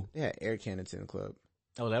first. Who? They had air cannons in the club.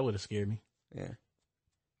 Oh, that would have scared me. Yeah.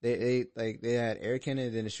 They had air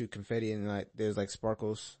cannons and they shoot confetti and like there's like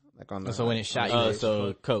sparkles like on the. So when it shot you, Oh, it's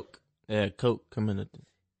so Coke. Yeah, Coke coming up.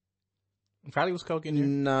 probably was coke in there.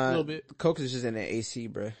 Nah, a little bit. Coke is just in the AC,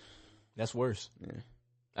 bro. That's worse. Yeah.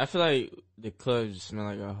 I feel like the club just smell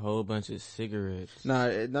like a whole bunch of cigarettes. Nah,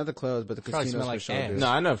 not the clubs, but the Probably casinos smell like for sure. ass. do. No,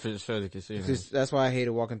 I know for the casino. That's why I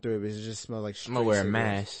hated walking through it. Because it just smells like. I'm gonna wear a cigarettes.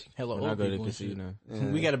 mask Hella when I old go to the people and shit. casino.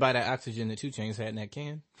 Yeah. We got to buy that oxygen that 2 Chainz had in that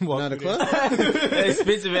can. Not the club. That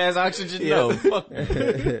expensive ass oxygen. Yeah. No, fuck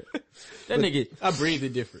that. That nigga. I breathe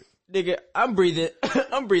it different. Nigga, I'm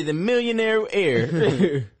breathing millionaire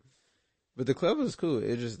air. But the club was cool.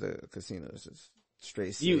 It's just the casino. It's just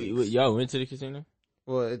straight. cigs. Y'all went to the casino?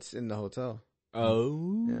 Well, it's in the hotel.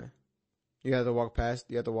 Oh. Yeah. You have to walk past.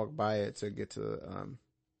 You have to walk by it to get to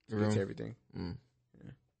Room. everything. Mm.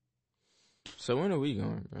 Yeah. So when are we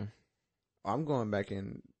going, bro? I'm going back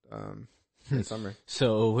in summer.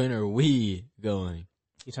 So when are we going?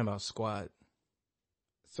 You talking about squad?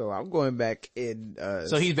 So I'm going back in.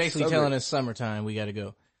 So he's basically summer. telling us summertime we got to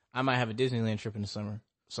go. I might have a Disneyland trip in the summer,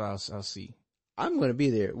 so I'll see. I'm going to be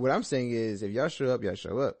there. What I'm saying is, if y'all show up, y'all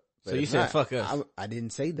show up. But So you if said not, fuck us. I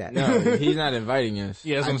didn't say that. No, he's not inviting us.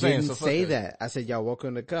 Yeah, that's what I I'm saying. didn't So fuck say us. that. I said y'all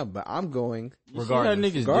welcome to come, but I'm going You see how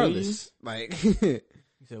niggas regardless. Like, You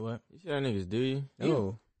said what? You see how niggas do you?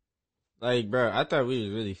 no. Like, bro, I thought we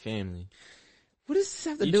was really family. What does this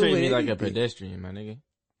have to You do treat with me like a anything? pedestrian, my nigga.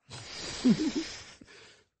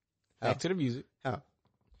 Back to the music. How?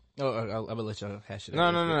 Oh, I'm gonna let y'all hash it No,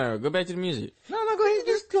 out. no. Go back to the music. No, go ahead.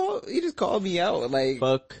 You just called me out, like,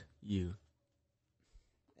 Fuck you.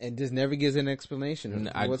 and just never gives an explanation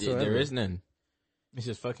whatsoever. There is none. It's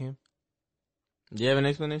just fuck him. Do you have an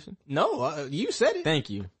explanation? No, you said it. Thank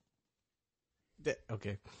you.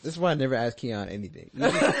 Okay. This is why I never ask Keon anything. He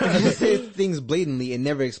just says things blatantly and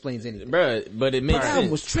never explains anything. Bro, but it makes The sense.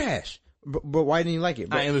 album was trash. But why didn't you like it?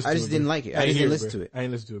 Bro? I just didn't like it. I didn't listen to it. I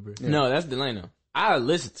didn't listen to it, bro. Yeah. No, that's Delano. I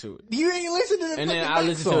listened to it. You ain't listen to the And then fucking I back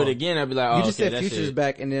listen song. to it again. I'd be like, oh, You just okay, said that's Future's it.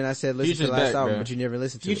 back, and then I said listen Future's to the last back, album, bro. but you never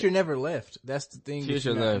listened to Future it. never left. That's the thing. Future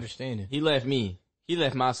You're not left. understanding. He left me. He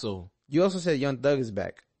left my soul. You also said Young Thug is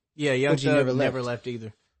back. Yeah, Young But you Thug never never left. left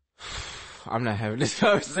either. I'm not having this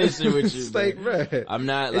conversation with you. It's bro. like, bro. I'm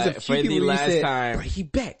not There's a like, few for the people you last said, time. Bro, he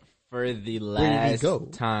back. For the did he last go?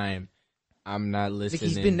 time. I'm not Like, listening.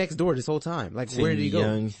 he's been next door this whole time. Like, to where did he go?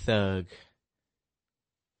 Young Thug.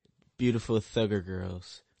 Beautiful Thugger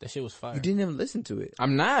girls. That shit was fire. You didn't even listen to it.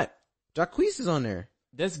 I'm not. Jacquees is on there.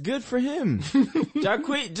 That's good for him.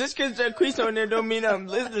 Jacquees, just cause Jacquees on there don't mean I'm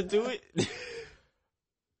listening to it.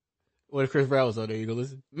 What if Chris Brown was on there? You go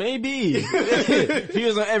listen? Maybe. If he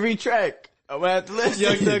was on every track, I would have to listen.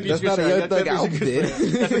 Young Thug That's not a Young Thug album, dude.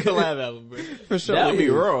 That's a collab album, bro. For sure. That would be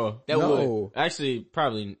raw. That would. No. Actually,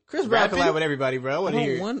 probably. Chris Brown Rapping? collab with everybody, bro. I want to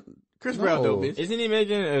hear it. Chris Brown No. though, bitch. Isn't he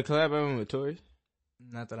making a collab album with Tory?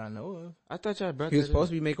 Not that I know of. I thought y'all brought He was that supposed up.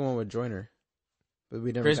 to be making one with Joyner, but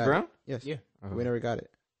we never Chris got Brown? it. Yes. Yeah. But we never got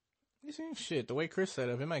it. You see, shit, the way Chris set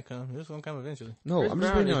up, it might come. It's gonna come eventually. No, Chris I'm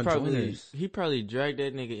just Brown waiting is on Joyner's. He probably dragged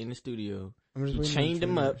that nigga in the studio. I'm just He waiting chained on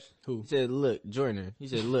him up. Joyner's. Who? He said, look, Joyner. He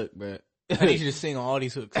said, look, bro. I need you to sing on all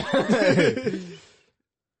these hooks. I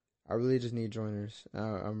really just need Joyner's.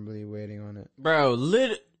 I'm really waiting on it. Bro,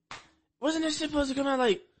 wasn't this shit supposed to come out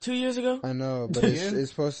like 2 years ago? I know, but it's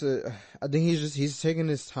supposed to. I think he's taking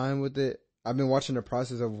his time with it. I've been watching the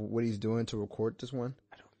process of what he's doing to record this one.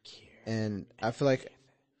 I don't care. And I feel like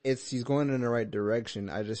he's going in the right direction.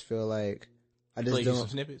 I just feel like I just Plays you don't. some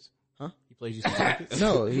snippets? Huh? He plays you some snippets?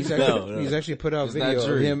 No, he's actually put out It's not video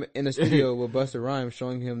true. of him in the studio with Busta Rhymes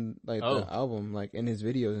showing him like Oh. the album, like in his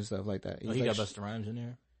videos and stuff like that. Oh, He's he like, got Busta Rhymes in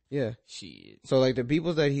there? yeah. Shit. So like the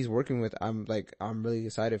people that he's working with, I'm really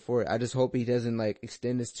excited for it. I just hope he doesn't like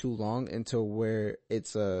extend this too long until where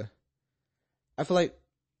it's I feel like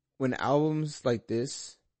when albums like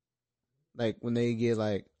this, like when they get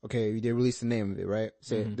like, okay, they release the name of it, right?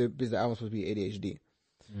 Say because the album's supposed to be ADHD.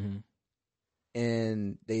 Mm-hmm.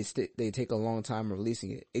 And they take a long time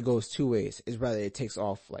releasing it. It goes two ways. It's rather it takes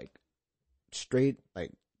off like straight,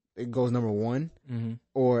 like it goes number one,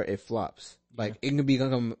 or it flops. Like it can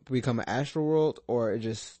become an Astroworld, or it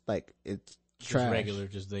just like it's trash. Just regular,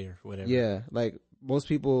 just there, whatever. Yeah, like most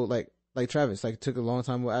people, like Travis, like took a long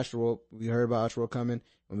time with Astroworld. We heard about Astroworld coming,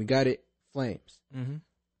 when we got it, flames. Mm-hmm.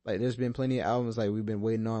 Like there's been plenty of albums like we've been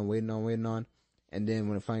waiting on, and then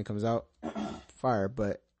when it finally comes out, fire.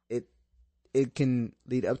 But it can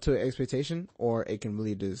lead up to an expectation, or it can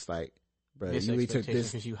really just like, bro, you really took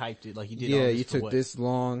this because you hyped it like you did. yeah, all this you for took what? this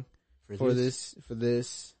long for this.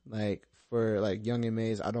 this, like for like Young and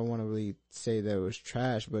Maze. I don't want to really say that it was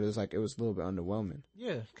trash, but it was like it was a little bit underwhelming.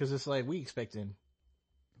 Yeah, because it's like we expecting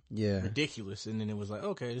Yeah, ridiculous, and then it was like,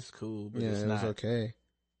 okay, this is cool, but yeah, it's it not. was okay.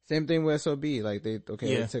 Same thing with SOB. Like they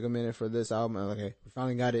Yeah. took a minute for this album. And okay, we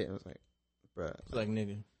finally got it. And I was like, bruh, It's like,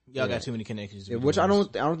 nigga, y'all got too many connections. To be which doing I this.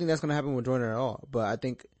 don't think that's gonna happen with Jordan at all. But I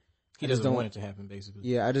think He I just doesn't don't want it to happen, basically.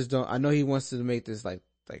 Yeah, I just don't. I know he wants to make this like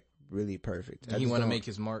really perfect. He want to make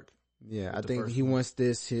his mark. Yeah, I the think first he one. wants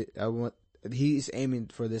this. He's aiming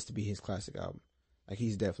for this to be his classic album. Like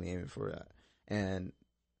he's definitely aiming for that, and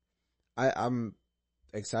I'm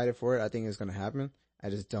excited for it. I think it's gonna happen.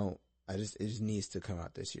 It just needs to come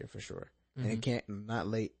out this year for sure, and it can't not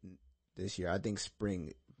late this year. I think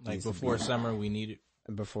spring, Like needs to before be- summer, we need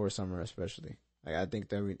it. before summer especially. Like I think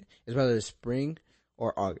that it's rather spring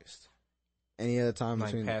or August. Any other time Like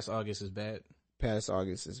between past August is bad. past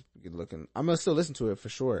August is good looking. I'm gonna still listen to it for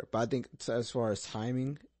sure, but I think as far as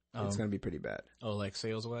timing, it's gonna be pretty bad. Oh, like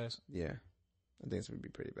sales wise. Yeah, I think it's gonna be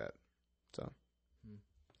pretty bad. So,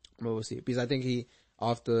 but we'll see. Because I think he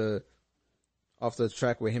off the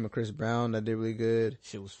track with him and Chris Brown that did really good,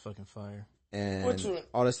 Shit was fucking fire. and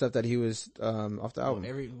all the stuff that he was off the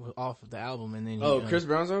album. Off of the album, and then Chris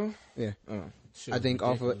Brown's album? Yeah, shit I was think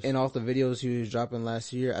ridiculous. off the videos he was dropping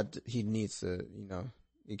last year, he needs to,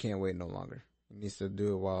 he can't wait no longer. He needs to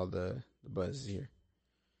do it while the buzz is here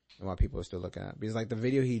and while people are still looking at it. Because like the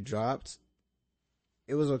video he dropped,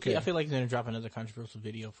 it was okay. Yeah, I feel like he's gonna drop another controversial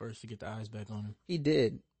video first to get the eyes back on him. He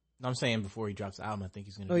did. No, I'm saying before he drops the album, I think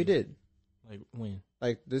he's gonna. No, he did. Like when?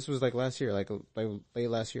 Like this was like last year, like late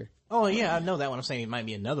last year. Oh yeah, I know that one. I'm saying it might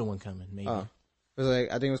be another one coming. Maybe. Oh, it was like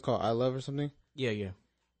I think it was called "I Love" or something. Yeah.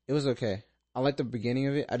 It was okay. I liked the beginning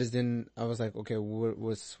of it. I just didn't. I was like, okay,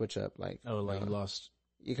 what's switch up? Like, Oh, like you lost.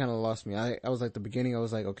 You kind of lost me. I was like the beginning. I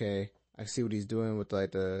was like, okay, I see what he's doing with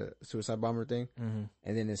like the suicide bomber thing, and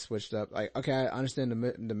then it switched up. Like, okay, I understand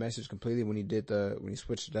the message completely when he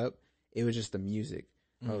switched it up. It was just the music.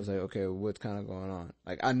 I was like, okay, what's kind of going on?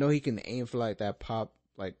 Like, I know he can aim for like that pop,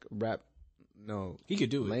 like rap. No, he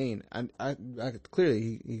could do lane. I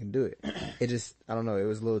clearly he can do it. It just, I don't know. It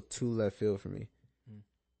was a little too left field for me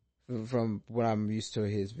from what I'm used to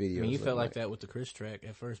his videos. I mean, you felt like that with the Chris track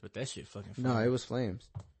at first, but that shit fucking. No, it was flames.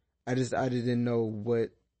 I didn't know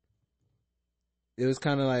what. It was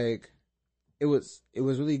kind of like, it was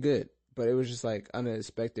really good, but it was just like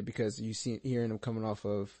unexpected because you hearing him coming off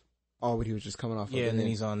of what he was just coming off of. Yeah, and then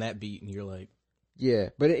he's on that beat and you're like. Yeah,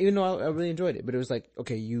 but even though I really enjoyed it, but it was like,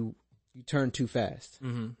 okay, you turned too fast.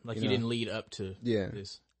 Like you didn't lead up to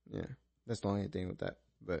this. Yeah, that's the only thing with that.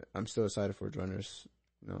 But I'm still excited for Joyner's,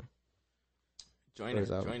 Joyner.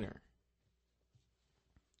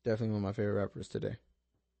 Definitely one of my favorite rappers today,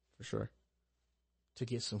 for sure. To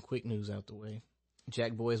get some quick news out the way,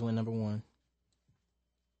 Jack Boys went number 1.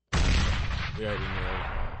 We already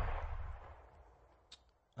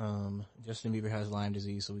know. Justin Bieber has Lyme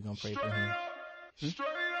disease, so we're gonna pray for him.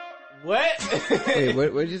 What? Hey,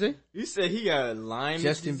 what did you say? You said he got Lyme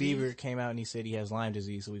Justin disease? Bieber came out and he said he has Lyme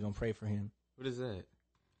disease, so we're gonna pray for him. What is that?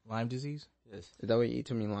 Lyme disease? Yes. Is that why you eat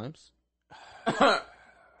too many limes?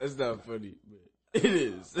 That's not funny, but it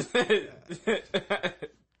is.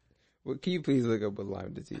 Well, can you please look up what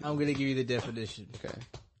Lyme disease is? I'm gonna give you the definition. Okay.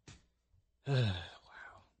 Wow.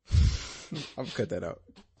 I'll cut that out.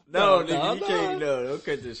 No, nigga, you can't. No, don't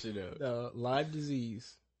cut this shit out. No, Lyme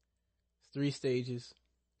disease. 3 stages: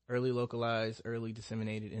 early localized, early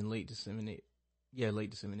disseminated, and late disseminated. Yeah, late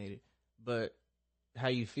disseminated. But how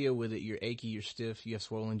you feel with it, you're achy, you're stiff, you have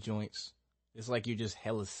swollen joints. It's like you're just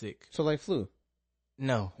hella sick. So like flu?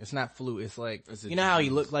 No, it's not flu. It's like, you know how you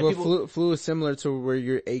look like people... Flu is similar to where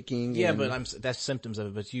you're aching. Yeah, but that's symptoms of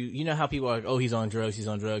it. But you know how people are like, oh, he's on drugs,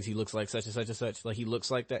 he looks like such and such and such. Like he looks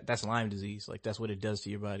like that. That's Lyme disease. Like that's what it does to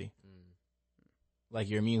your body. Like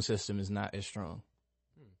your immune system is not as strong.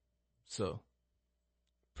 So.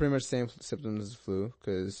 Pretty much same symptoms as flu,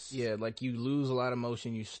 cause. Yeah, like you lose a lot of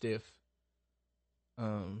motion, you're stiff. Let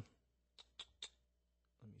me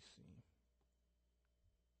see.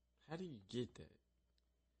 How do you get that?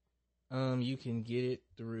 You can get it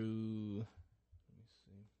through. Let me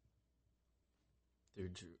see. They're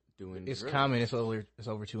doing. It's drugs. common. It's over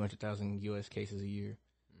 200,000 U.S. cases a year.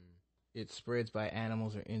 It spreads by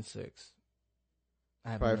animals or insects.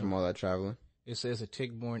 Probably from all that traveling. It says a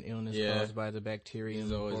tick-borne illness caused by the bacterium.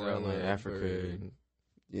 He's always out like Africa.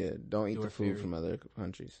 Yeah, don't eat the food from other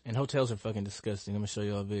countries. And hotels are fucking disgusting. I'm gonna show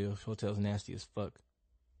y'all a video. Hotels nasty as fuck.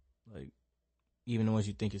 Like, even the ones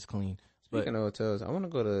you think is clean. Speaking of hotels, I want to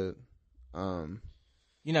go to.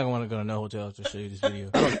 You're not gonna want to go to no hotel to show you this video.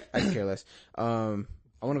 I can care less. I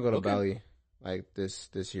want to go to Bali, like this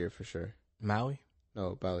year for sure. Maui?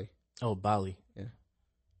 No, Bali. Oh, Bali. Yeah.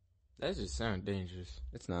 That just sounds dangerous.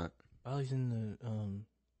 It's not. Bali's in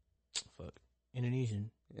the Indonesian.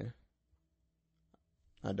 Yeah.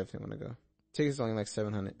 I definitely want to go. Tickets only like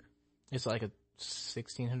 $700. It's like a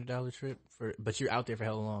 $1,600 trip but you're out there for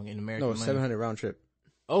how long in American money? No, $700 round trip.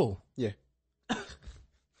 Oh. Yeah.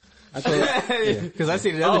 Because I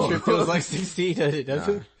see the other trip feels like $1,600,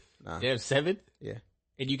 doesn't it? Nah. They have 7? Yeah.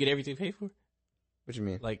 And you get everything paid for? What you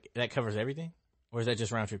mean? Like, that covers everything? Or is that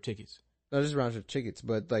just round trip tickets? No, just round trip tickets,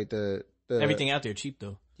 but like the everything out there cheap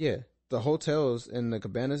though. Yeah. The hotels and the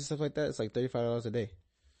cabanas and stuff like that, it's like $35 a day.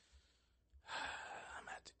 I'm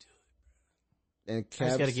gonna have to do it, bro. And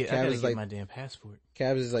cabs, I gotta get my damn passport.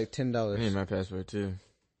 Cabs is like $10. I need my passport too.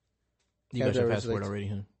 You got your passport already,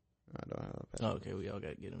 huh? I don't have a passport. Oh, okay, we all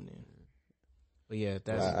gotta get them then. But yeah,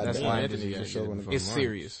 that's Lyme disease. It's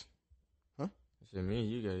serious. Huh? I said, me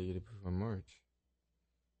and you gotta get it before March.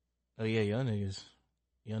 Oh yeah, y'all niggas.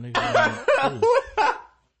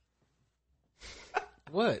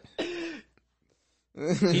 What?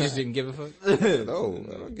 He just didn't give a fuck? No,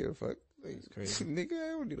 I don't give a fuck. That's crazy. Nigga, I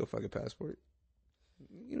don't need no fucking passport.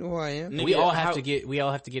 You know who I am. We all have to get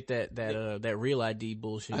that real ID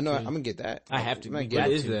bullshit. I know. Too. I'm gonna get that. I have to. What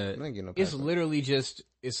is that? I'm not getting no passport. It's literally just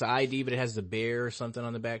it's an ID, but it has the bear or something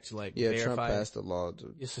on the back to like verify. Trump passed the law.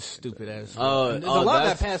 It's a stupid ass. There's a law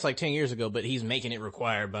that passed like 10 years ago, but he's making it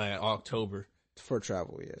required by October for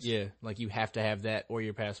travel. Yes. Yeah, like you have to have that or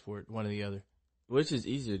your passport, one or the other. Which is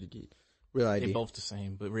easier to get? Real ID. They're both the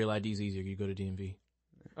same, but Real ID is easier. You go to DMV.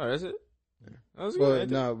 Oh, that's it. Yeah.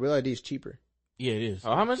 No, Real ID is cheaper. Yeah, it is.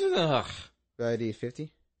 Oh, how much is it? Real ID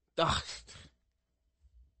 50.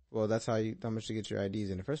 Well, that's how much to get your IDs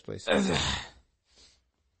in the first place.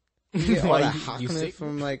 You get all Why, that you hockling sick?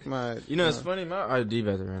 from like my. You know, it's funny. My ID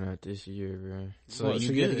about to run out this year, bro. So you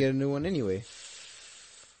so you got to get a new one anyway.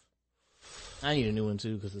 I need a new one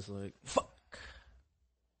too because it's like fuck.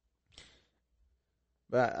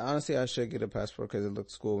 But honestly, I should get a passport because it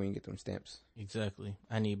looks cool when you get them stamps. Exactly.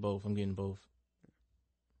 I need both. I'm getting both.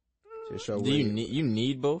 To show Do you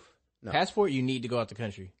need both? No. Passport, you need to go out the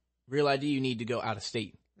country. Real ID, you need to go out of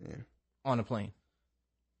state. Yeah. On a plane.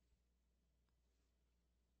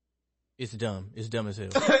 It's dumb. It's dumb as hell.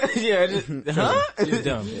 Yeah, huh? It's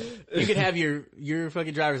dumb. You can have your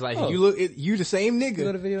fucking driver's license. Oh. You the same nigga.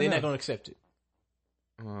 Go to video They're now. not gonna accept it.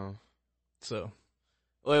 Oh. So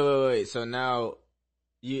Wait. So now,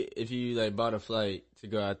 if you like bought a flight to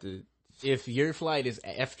go out to, if your flight is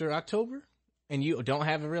after October and you don't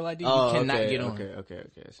have a real ID, you oh, cannot okay, get on. Okay. I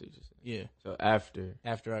see what you're saying. Yeah. So after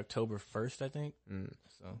October 1st, I think.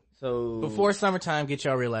 So Before summertime, get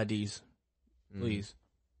y'all real IDs, please.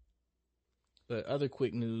 But other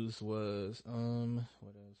quick news was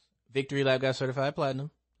what else? Victory Lab got certified platinum.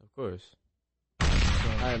 of course.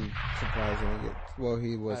 I'm surprised he didn't get. Well,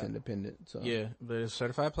 he was independent, so Yeah, but it's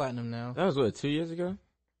certified platinum now. That was what, 2 years ago?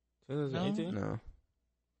 2018? no.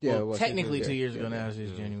 Yeah, it was technically 2 2 years ago. Yeah. Now it's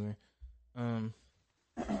just January. And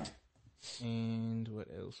what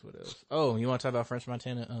else? Oh, you want to talk about French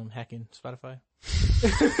Montana hacking Spotify?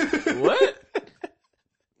 What?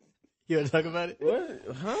 You want to talk about it? What?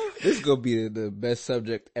 Huh? This is gonna be the best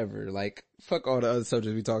subject ever. Like, fuck all the other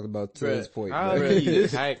subjects we talked about to this point. How bro. do you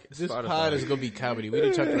hack This Spotify? pod is gonna be comedy. We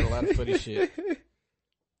done talked about a lot of funny shit. He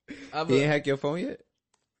ain't hack your phone yet?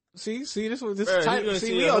 See, this was this Bruh, he title. gonna See,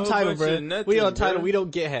 see we a on whole title, bunch bro. of nothing, We on title. bruh. We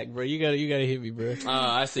don't get hacked, bro. You gotta hit me, bro. Oh,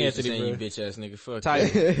 I see what Anthony, you're saying, bro. you bitch ass nigga. Fuck Title.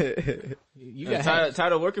 You got hacked.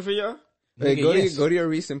 Title working for y'all? Hey, Nigga, yes. go to your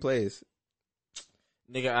recent plays.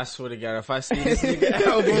 Nigga, I swear to God, if I see this nigga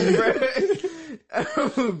album, bro, I'm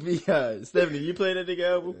gonna be Stephanie, you playing that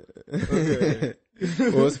nigga album? Okay.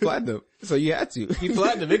 Well, it's platinum, so you had to. He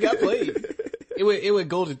platinum. It got played. It went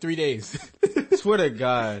gold in 3 days. Swear to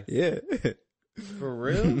God. Yeah. For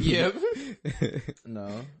real? Yep.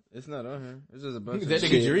 No, it's not on here. It's just a bunch That of nigga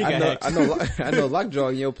shit. Jerry got hacked. I know Lockjaw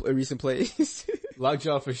in your recent plays.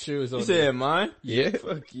 Lockjaw for sure is on You there. said mine? Yeah.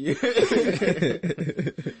 Fuck you.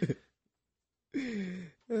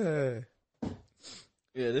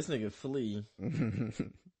 Yeah, this nigga flee.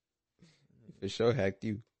 For sure hacked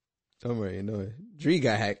you. Don't worry, you know it. Dree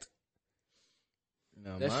got hacked.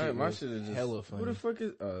 No, That shit my was shit is just hella Who funny. the fuck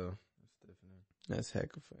is? Oh, That's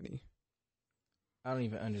hecka funny. I don't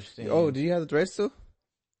even understand. Oh, do you have the thread still?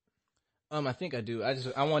 I think I do.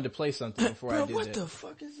 I wanted to play something before I did what that. the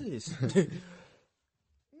fuck is this?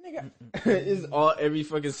 Nigga, it's all every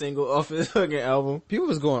fucking single off his fucking album. People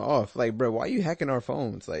was going off. Like, bro, why you hacking our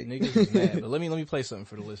phones? Like, Niggas is mad. But let me play something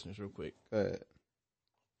for the listeners real quick.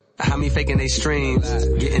 How me faking they streams,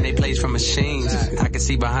 getting they plays from machines. I can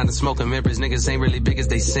see behind the smoke and mirrors, niggas ain't really big as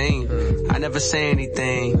they seem. I never say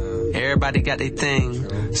anything, everybody got their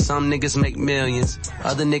thing. Some niggas make millions,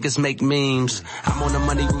 other niggas make memes. I'm on a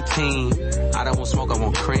money routine, I don't want smoke, I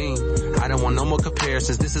want cream. I don't want no more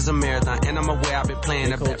comparisons, this is a marathon, and I'm aware I've been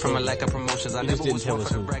playing a bet from a lack of promotions. I You never just was didn't one tell for the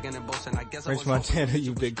us who. bragging and boasting, I guess I French was one for Montana, the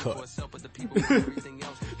you big cock.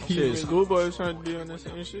 Shit, Schoolboy was trying to be on this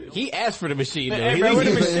same shit. He asked for the machine though. Hey, He, bro, where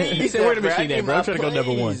the he- machine he said, "Where the at, bro? machine I at, bro? I'm trying to go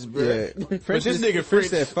number one." yeah. But this nigga French French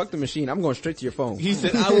said, fuck the machine. I'm going straight to your phone. He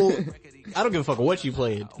said, "I will. I don't give a fuck what you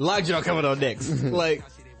playing. Lockjaw coming on next." Like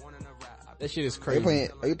that shit is crazy.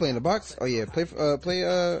 Are you playing the box? Oh yeah, play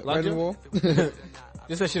right in the wall.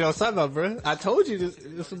 This that shit I was talking about, bro. I told you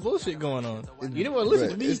there's some bullshit going on. You didn't want to listen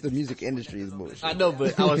Bruh, to me. It's the music industry is bullshit. I know,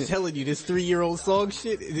 but I was telling you this 3-year-old song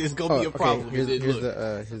shit is gonna be a problem. Here's Look.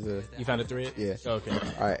 the You found a thread? Yeah. Okay. all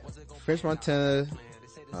right. French Montana.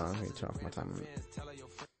 Let me turn off my timer.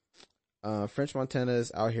 French Montana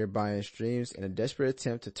is out here buying streams in a desperate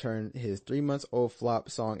attempt to turn his 3-month-old flop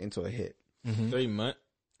song into a hit. 3 months.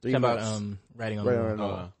 3 Talking months. about writing on Right the on the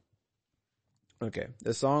wall. wall. Okay.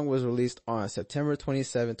 The song was released on September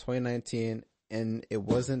 27, 2019, and it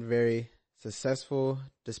wasn't very successful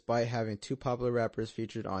despite having 2 popular rappers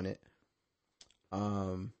featured on it.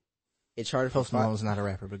 It charted for Post Malone's not a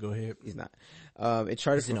rapper, but go ahead. He's not. It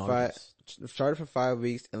charted He's an for 5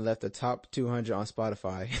 weeks and left the top 200 on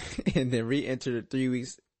Spotify, and then re-entered 3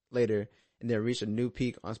 weeks later, and then reached a new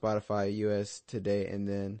peak on Spotify US today. And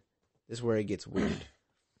then this is where it gets weird.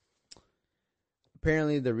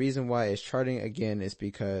 Apparently, the reason why it's charting again is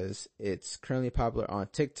because it's currently popular on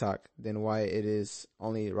TikTok, than why it is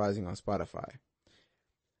only rising on Spotify.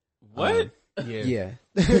 What? Yeah.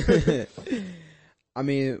 Yeah. I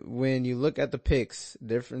mean, when you look at the picks, the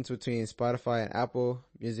difference between Spotify and Apple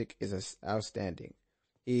Music is outstanding.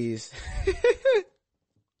 He's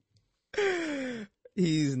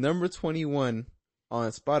he's number 21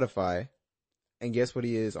 on Spotify, and guess what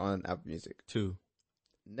he is on Apple Music? 2.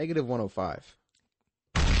 Negative 105.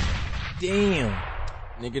 Damn.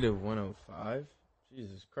 Negative 105?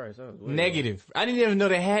 Jesus Christ. That was way Negative. I didn't even know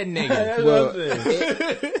they had negative. Well,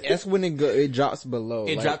 that's when it drops below.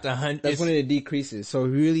 It dropped 100. That's when it decreases. So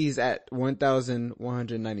really he's at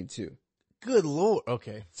 1,192. Good Lord.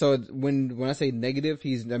 Okay. So when I say negative,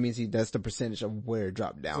 that means that's the percentage of where it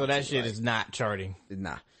dropped down. So that shit is not charting.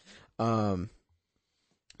 Nah.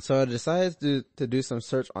 So I decided to do some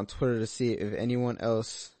search on Twitter to see if anyone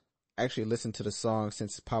else actually listened to the song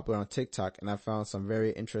since it's popular on TikTok, and I found some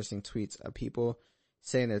very interesting tweets of people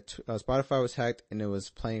saying that Spotify was hacked and it was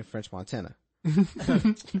playing French Montana.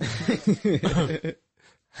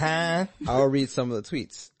 Huh? I'll read some of the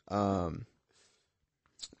tweets.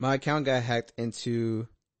 My account got hacked into,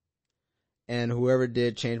 and whoever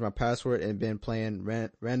did changed my password and been playing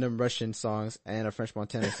random Russian songs and a French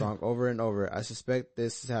Montana song over and over. I suspect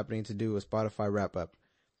this is happening to do with Spotify wrap up.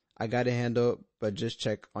 I got it handled, but just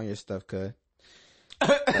check on your stuff, cuz.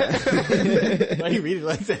 Why you read it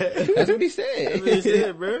like that? That's what he said. That's what he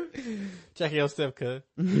said, bro. Check your stuff, cuz.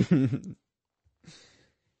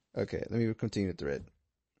 Okay, let me continue the thread.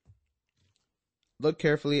 Look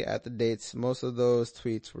carefully at the dates. Most of those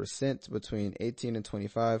tweets were sent between 18 and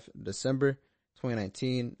 25 December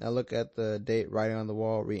 2019. Now look at the date writing on the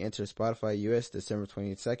wall. Re-enter Spotify US December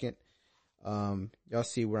 22nd. Y'all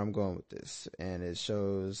see where I'm going with this, and it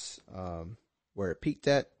shows where it peaked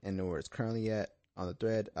at and then where it's currently at on the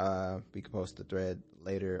thread. We can post the thread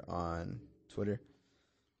later on Twitter.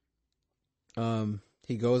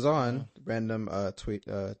 He goes on, random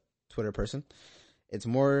Twitter person. It's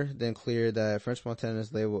more than clear that French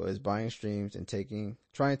Montana's label is buying streams and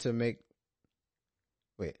trying to make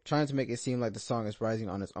it seem like the song is rising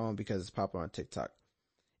on its own because it's popular on TikTok.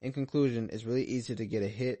 In conclusion, it's really easy to get a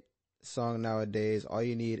hit song nowadays. All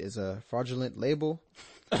you need is a fraudulent label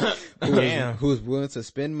who's willing to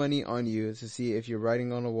spend money on you to see if you're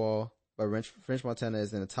writing on the wall. But French Montana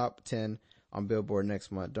is in the top 10 on Billboard next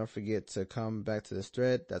month. Don't forget to come back to this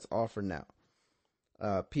thread. That's all for now.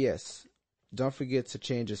 P.S. Don't forget to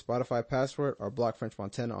change your Spotify password or block French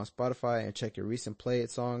Montana on Spotify and check your recent played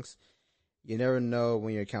songs. You never know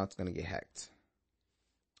when your account's going to get hacked.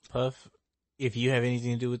 Puff, if you have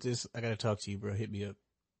anything to do with this, I got to talk to you, bro. Hit me up.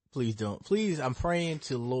 Please don't. Please, I'm praying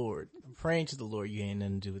to the Lord. You ain't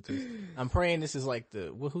nothing to do with this. I'm praying this is like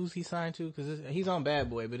who's he signed to? Because he's on Bad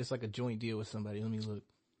Boy, but it's like a joint deal with somebody. Let me look.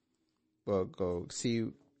 Well, go see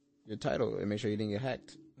your title and make sure you didn't get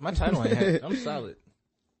hacked. My title ain't hacked. I'm solid.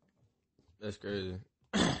 That's crazy.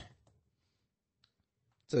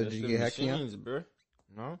 So did you get hacked, Keon? Bro?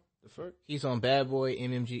 No? The fuck? He's on Bad Boy,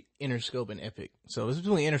 MMG, Interscope, and Epic. So it's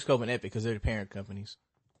between Interscope and Epic because they're the parent companies.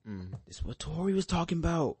 This is what Tori was talking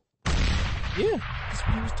about. Yeah. That's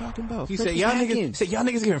what he was talking about. He said, y'all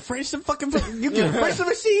niggas giving French some fucking, you giving French some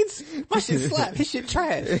machines? My shit slap. His shit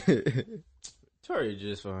trash. Tori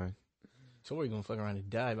just fine. Tori gonna fuck around and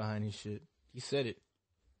die behind his shit. He said it.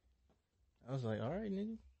 I was like, alright,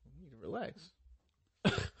 nigga. You need to relax.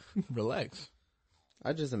 Relax.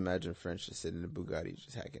 I just imagine French just sitting in the Bugatti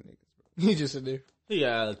just hacking niggas. He just sit there. He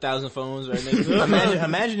got 1,000 phones right next to him.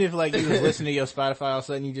 Imagine if like you was listening to your Spotify, all of a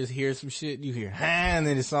sudden you just hear some shit, you hear, and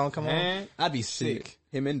then the song come on. I'd be sick.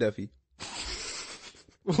 Him and Duffy.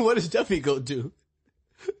 What does Duffy go do?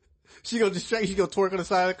 She go distract you, she go twerk on the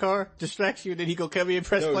side of the car, distract you, and then he go come in and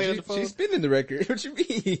press play on the phone. She's spinning the record. What you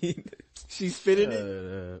mean? She's spinning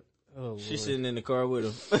it? Oh, she's sitting in the car with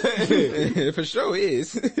him. For sure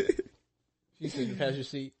is. She's sitting in the passenger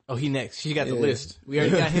seat. Oh, he next. She got the list. We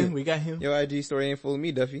already got him. We got him. Your IG story ain't full of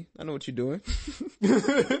me, Duffy. I know what you're doing. You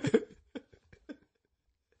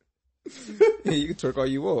can twerk all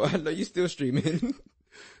you want. I know you still streaming.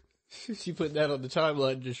 She put that on the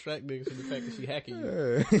timeline to distract niggas from the fact that she hacking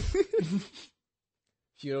you. If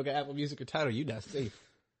you don't got Apple Music or Tidal, you not safe.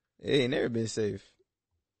 It ain't never been safe.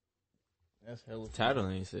 That's hella Tidal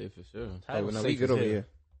ain't safe for sure. Tidal's we safe good as over hell. here.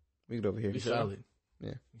 We good over here. We solid.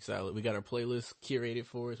 Yeah. We solid. We got our playlist curated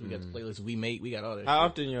for us. We got the playlist we make. We got all that How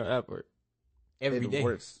shit. often your app work? Every day. It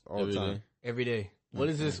works all the Every time. day. Every day. What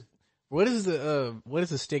is this? What is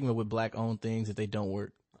the stigma with black owned things that they don't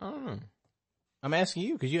work? I don't know. I'm asking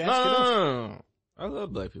you because you asked us. No. I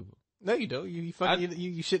love black people. No, you don't. You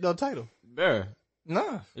shitting on Tidal. Bruh.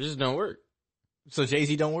 Nah. It just don't work. So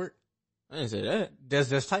Jay-Z don't work? I didn't say that.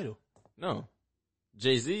 That's Tidal. No.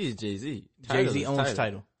 Jay-Z is Jay-Z. Jay-Z owns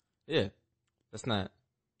Tidal. Yeah. That's not.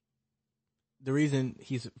 The reason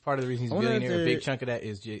he's a billionaire, a big chunk of that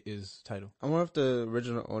is Tidal. I wonder if the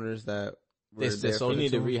original owners that were They there. sold He it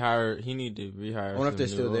need to to him? rehire. He need to rehire. I wonder if they're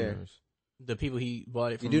some still new there. owners. The people he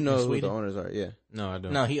bought it from. You do know who Sweden? the owners are, yeah. No, I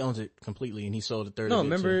don't. No, he owns it completely, and he sold a third. No, of it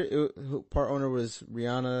remember, to- part owner was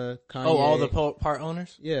Rihanna, Kanye. Oh, all the part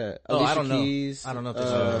owners. Yeah. Oh, Alicia I don't know. Keys, I don't know if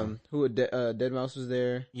they who, Dead Mouse was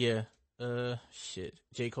there. Yeah. Shit.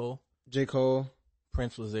 J. Cole. J. Cole.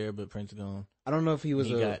 Prince was there, but Prince gone. I don't know if he was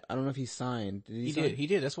I don't know if he signed. Did He sign? did. He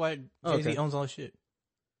did. That's why Oh, Jay-Z okay. owns all his shit.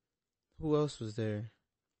 Who else was there?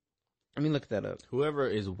 Let me look that up. Whoever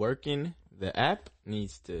is working the app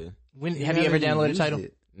needs to. Have you ever downloaded Tidal?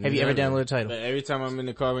 It. Have you ever downloaded Tidal? But every time I'm in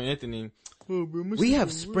the car with Anthony, oh, bro, We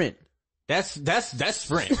have Sprint. That's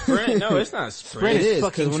Sprint. Sprint? No, it's not Sprint. Sprint It is is,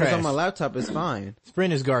 fucking because when it's on trash. my laptop, it's fine.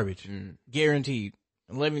 Sprint is garbage. Guaranteed.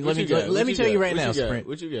 Let me tell you right now, Sprint.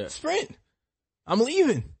 What you got? Sprint. I'm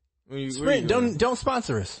leaving. Sprint, don't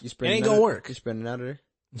sponsor us. It ain't gonna work. You sprinting out of there?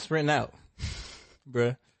 I'm sprinting out.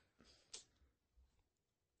 Bruh.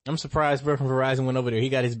 I'm surprised bro from Verizon went over there. He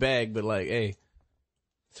got his bag, but like, hey,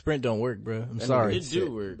 Sprint don't work, bro. I'm sorry. It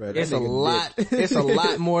do work. Bro, It's a lot. It's a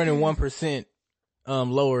lot more than 1%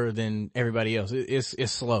 lower than everybody else.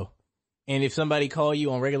 It's slow. And if somebody call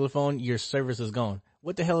you on regular phone, your service is gone.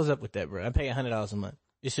 What the hell is up with that, bro? I pay $100 a month.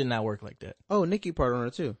 It should not work like that. Oh, Nikki part owner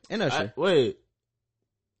too, and Usher. Wait.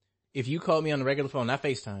 If you call me on the regular phone, not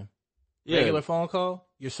FaceTime, regular phone call,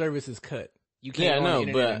 your service is cut. You can't. Yeah, I go on the know,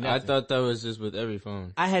 internet or but I nothing. thought that was just with every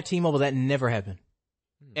phone. I had T-Mobile. That never happened.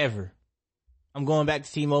 Ever. I'm going back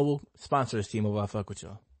to T-Mobile. Sponsor us, T-Mobile. I fuck with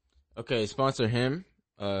y'all. Okay, sponsor him.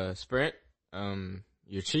 Sprint.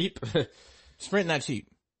 You're cheap. Sprint not cheap.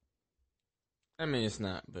 I mean, it's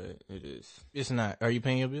not, but it is. It's not. Are you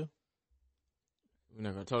paying your bill? We're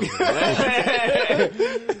not gonna talk about that.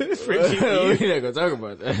 We're not gonna talk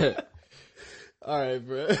about that. All right,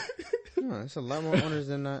 bro. No, it's a lot more owners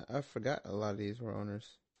than I forgot. A lot of these were owners.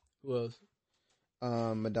 Who else?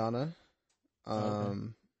 Madonna. Okay.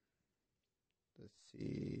 Let's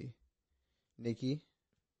see, Nicki.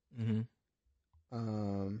 Mm-hmm.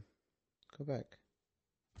 Go back.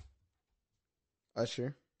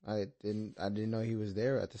 Usher. I didn't know he was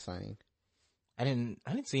there at the signing. I didn't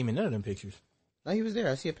see him in none of them pictures. No, he was there.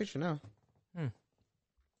 I see a picture now.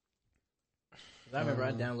 I remember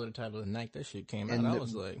I downloaded Tidal the night that shit came out. And I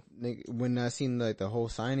was like, when I seen like the whole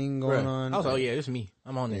signing going on, I was like, oh yeah, it's me.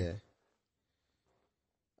 I'm on there.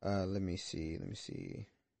 Yeah. Let me see.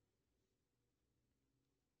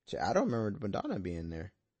 I don't remember Madonna being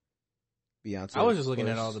there. Beyonce. I was just of looking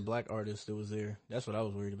at course. all the black artists that was there. That's what I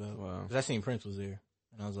was worried about. Wow. Cause I seen Prince was there,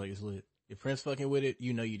 and I was like, it's lit. If Prince fucking with it,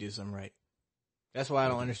 you know you did something right. That's why I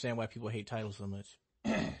don't understand why people hate Tidal so much.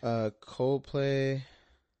 Coldplay.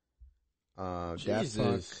 Daft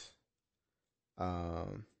Punk. Jesus.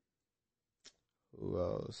 Who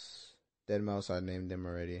else? Dead Mouse. I named him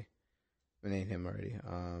already.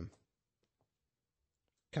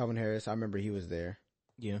 Calvin Harris. I remember he was there.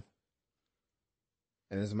 Yeah.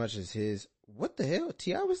 And as much as what the hell?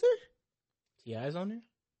 T.I. was there? T.I.'s on there?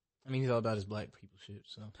 I mean, he's all about his black people shit,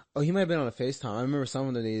 so. Oh, he might have been on a FaceTime. I remember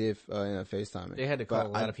someone that they did in a FaceTime. They had to call a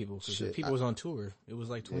lot of people. Cause shit, people was on tour. It was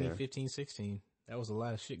like 2015, 16. That was a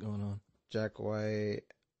lot of shit going on. Jack White.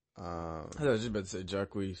 I thought I was just about to say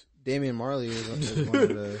Jacquees. Damian Marley was one of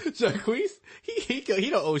the... Jacquees? He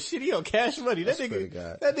don't owe shit. He don't cash money. That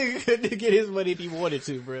God. nigga couldn't get his money if he wanted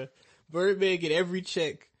to, bruh. Birdman get every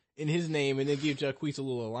check in his name and then give Jacquees a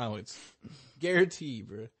little allowance. Guaranteed,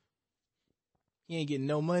 bruh. He ain't getting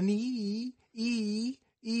no money.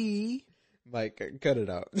 Mike, cut it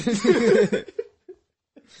out.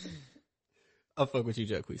 I'll fuck with you,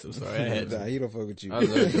 Jacquees. I'm sorry. I had to. Nah, he don't fuck with you. I love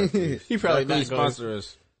Jacquees. He probably not Jacquees going. sponsor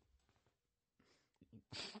us.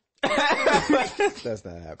 That's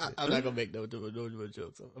not happening. I'm not gonna make no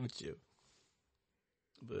jokes. I'm gonna chill.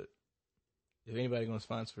 But if anybody gonna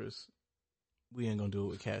sponsor us, we ain't gonna do it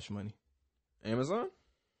with cash money. Amazon?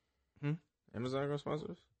 Amazon gonna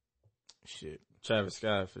sponsor us? Shit. Travis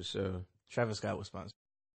Scott for sure. Travis Scott was sponsor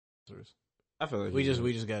us. I feel like We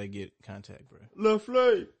just gotta get contact, bro. La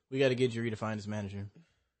Flame. We gotta get Jerry to find his manager,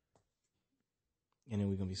 and then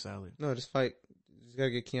we gonna be solid. No, just fight. Just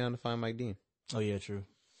gotta get Keon to find Mike Dean. Oh yeah, true.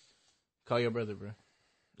 Call your brother, bro.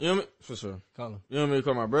 You know me? For sure. Call him. You want me to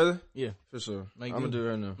call my brother? Yeah, For sure. Mike I'm gonna Dean. do it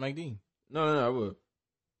right now. Mike Dean. No, I will.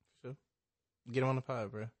 Get him on the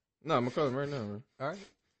pod, bro. No, I'm gonna call him right now, bro. All right.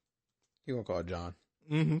 He gonna call John.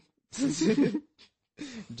 Mm-hmm.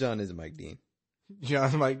 John is Mike Dean.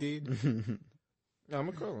 John Mike Dean. No, I'm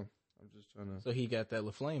gonna call him. I'm just trying to. So he got that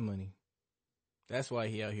LaFlame money. That's why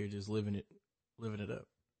he out here just living it up.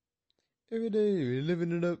 Every day, we're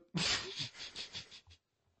living it up.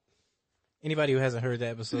 Anybody who hasn't heard that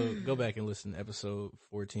episode, go back and listen to episode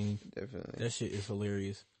 14. Definitely. That shit is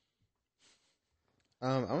hilarious.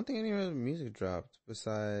 I don't think any other music dropped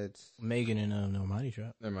besides Megan and Normani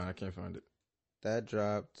dropped. Never mind, I can't find it. that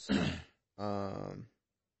dropped.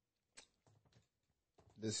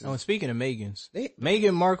 This is Oh, and speaking of Megans,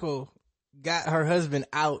 Meghan Markle got her husband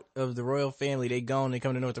out of the royal family. They gone. They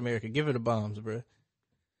come to North America. Give her the bombs, bro.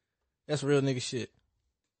 That's real nigga shit.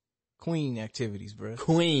 Queen activities, bro.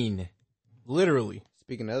 Queen. Literally.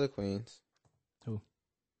 Speaking of other queens. Who?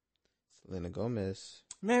 Selena Gomez.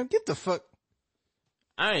 Man, get the fuck.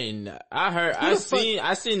 I seen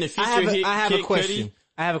the feature I have Kid a question. Cudi.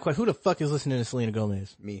 I have a question. Who the fuck is listening to Selena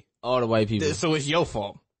Gomez? Me. All the white people. So it's your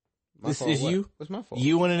fault. My fault, is what? you? What's my fault?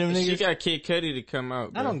 You one of them She niggas? got Kid Cudi to come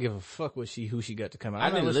out. Bro. I don't give a fuck who she got to come out. I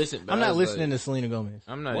didn't listen. But I'm I not was listening like, to Selena Gomez.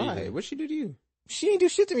 I'm not Why? either. What'd she do to you? She ain't do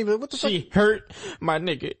shit to me, but what the fuck? She hurt my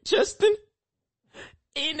nigga Justin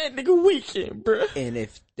in that nigga weekend, bro. And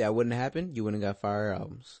if that wouldn't happen, you wouldn't got fire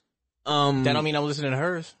albums. That don't mean I'm listening to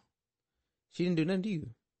hers. She didn't do nothing to you.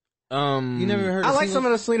 You You never heard I of like some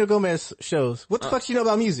of the Selena Gomez shows. What the fuck she know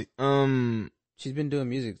about music? She's been doing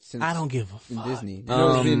music since I don't give a in fuck. Disney. You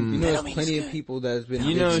know, there's mean plenty it's of people that's been.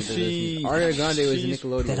 You know, listening to she- Disney. Ariana Grande was in she's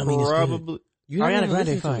Nickelodeon. That don't mean it's good. probably. You haven't Ariana even Grande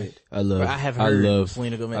listened to fine. it. I love. Bro, I have heard love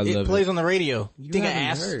Selena Gomez. I It love plays on the radio. You think I haven't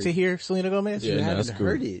asked heard. to hear Selena Gomez? Yeah, You no, haven't that's cool.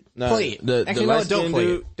 heard it. No, Play it. Actually, no, don't play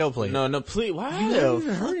it. Don't play it. No, please. Why? You haven't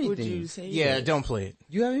even heard would anything. you say Yeah, that? don't play it.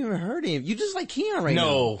 You haven't even heard him. You just like Keon right now.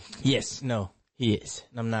 No. Yes, No. he is.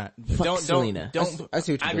 I'm not. Fuck Selena. Don't. I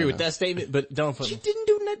see what you're I agree doing with now. that statement, but don't put She me. didn't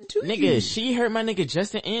do nothing to you. Nigga, she hurt my nigga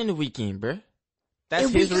Justin and the weekend, bruh. That's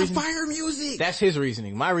And we his got reasoning. fire music. That's his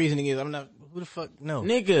reasoning. My reasoning is I'm not. Who the fuck? No.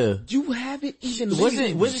 Nigga. You haven't even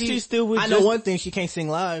Wasn't she still with I know Justin? one thing. She can't sing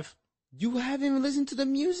live. You haven't even listened to the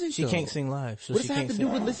music. She though. can't sing live. So What she does that can't have to do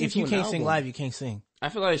sing. with listening If you to an can't sing album? live, you can't sing. I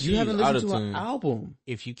feel like she's You haven't out listened of to an tune. album.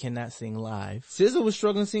 If you cannot sing live, SZA was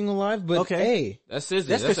struggling singing live, but Okay. hey, That's scissors.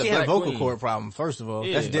 that's because a she had a black vocal queen. cord problem. First of all,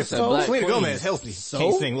 Yeah, that's that's different. a black Selena queen. Gomez healthy. So?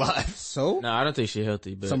 Can't sing live. so No, I don't think she's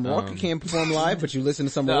healthy, but Summer Walker can't perform live, but you listen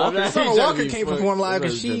to Summer No, I'm Walker. not- Summer He's trying Walker to be can't funny. perform live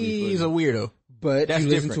because That's trying to be she's a funny. weirdo. But That's you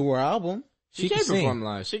listen different. to her album. She can can't perform sing.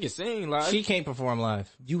 live. She can sing live. She can't perform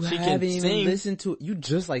live. You She can haven't even sing. listened to it. You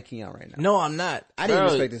just like Keon right now. No, I'm not. I didn't Bro,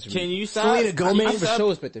 expect this from Can you. you stop? Selena Gomez? I for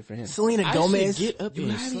sure expected for him. Selena I Gomez. should get up You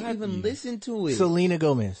and haven't slap even you. listened to it. Selena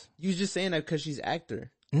Gomez. You just saying that because she's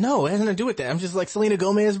actor. No, it has nothing to do with that. I'm just like Selena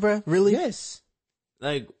Gomez, bruh. Really? Yes.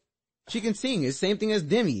 Like, She can sing. It's the same thing as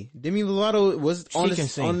Demi. Demi Lovato was She on, can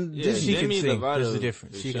sing. on yeah, Disney. She can Demi sing. Lovato There's a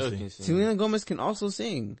difference. for She can sure sing. Selena Gomez can also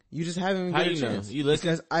sing. You just haven't How got a you know? chance. You listen?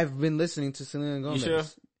 Because I've been listening to Selena Gomez. sure?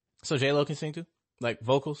 So J-Lo can sing too? Like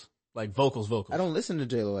vocals? Like vocals. I don't listen to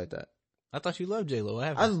J-Lo like that. I thought you loved J-Lo. What I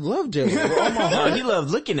happened? love J-Lo. With all my No, heart. he loved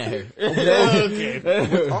looking at her.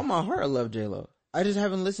 With all my heart, I love J-Lo. I just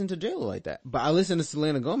haven't listened to J-Lo like that. But I listen to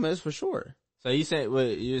Selena Gomez for sure. So you say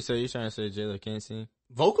what? You trying to say J-Lo can't sing?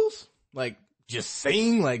 Vocals? Like just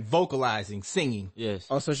sing? Like vocalizing, singing. Yes.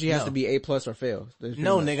 Oh, so she has No. to be A+ or fail.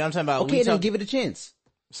 No, nigga, I'm talking about. Okay, then give it a chance.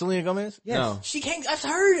 Selena Gomez? Yes. No. She can't. I've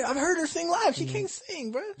heard her sing live. She can't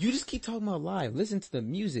sing, bruh. You just keep talking about live. Listen to the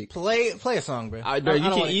music. Play a song, bruh. Bro, I you don't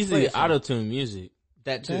can wanna- easily play a song. auto-tune music.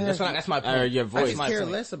 That too. That's my Or point. your I voice. just my care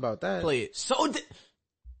point. less about that. Play it. So, Do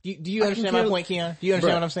you I understand can my care- point, Keon? Do you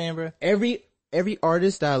understand Bruh. what I'm saying, bruh? Every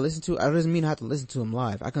artist that I listen to, I doesn't mean I have to listen to them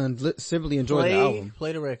live. I can simply enjoy the album.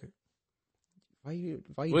 Play the record. Why you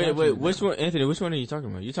wait, doubting me which now? one, Anthony? Which one are you talking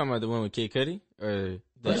about? You talking about the one with Kid Cudi, or I'm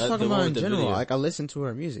the, just talking the one about in with the general. video? Like I listen to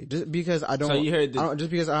her music. Just because I don't, So you heard the- I don't just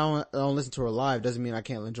because I don't listen to her live doesn't mean I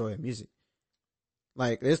can't enjoy her music.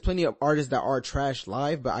 Like there's plenty of artists that are trash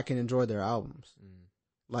live, but I can enjoy their albums.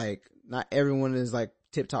 Like not everyone is like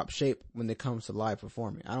tip top shape when it comes to live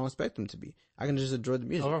performing. I don't expect them to be. I can just enjoy the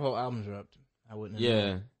music. Oh, her whole album dropped. I wouldn't. Have Yeah.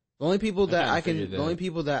 known. The only people that kinda I can, figured the only that.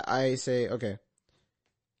 people that I say, okay,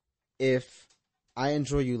 if I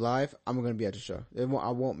enjoy you live, I'm going to be at the show. I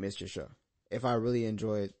won't miss your show. If I really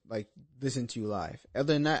enjoy it, like, listen to you live.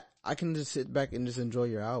 Other than that, I can just sit back and just enjoy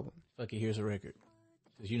your album. Fuck it. Here's a record.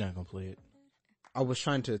 Cause you're not gonna play it. I was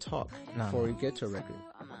trying to talk before we get to a record.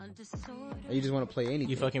 Or you just want to play anything.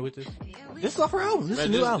 You fucking with this? This is off her album. This is a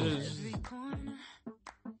new album.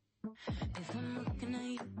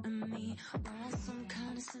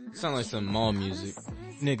 Sound like some mall music.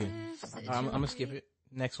 Nigga. I'm gonna skip it.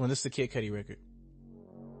 Next one. This is the Kid Cudi record.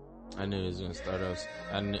 I knew it was gonna start off.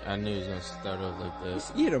 I knew it was gonna start off like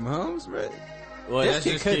that. Eat them, Holmes, right? Well, That's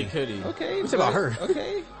that's Kid just Kid Cudi. Okay. What's about her?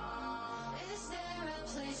 Okay.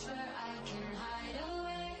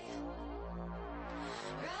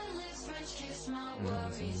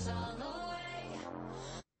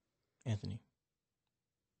 Anthony.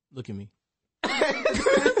 Look at me.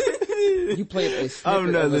 You played a snippet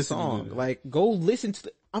I'm not of a listening song. to that. Like, go listen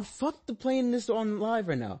to I'm fucked to playing this on live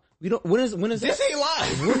right now. We don't, when is This that? ain't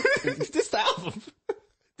live. This the album.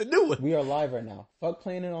 The new one. We are live right now. Fuck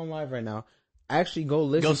playing it on live right now. Actually go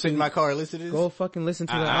listen Go sit in my car and listen to this. Go fucking listen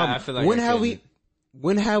to the album. I feel like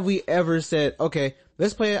when have we ever said, okay,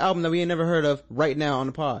 let's play an album that we ain't never heard of right now on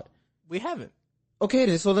the pod? We haven't. Okay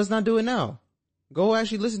then, so let's not do it now. Go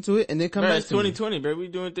actually listen to it and then come Bro, back it's to me. 2020, bro. We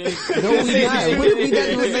doing things. No, we not. We not doing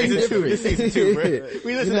nothing different. This season 2, bro.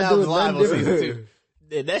 We listen to albums live on season 2.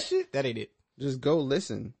 Yeah, that shit, that ain't it. Just go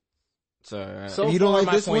listen. Sorry. So if you don't far, like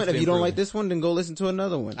my this one, point's if you been don't proven. like this one, then go listen to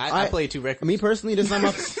another one. I played 2 records. Me personally, this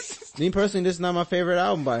is not my favorite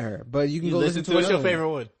album by her. But you can go listen to what's your another favorite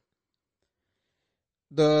one?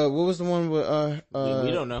 What was the one with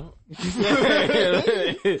we don't know.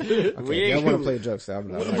 Okay, y'all want to play jokes?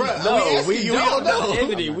 I'm not. No, we don't know.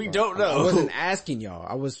 Anthony, we don't know. I wasn't asking y'all.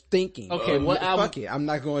 I was thinking. Okay, what album? Fuck it. I'm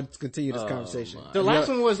not going to continue this conversation. The last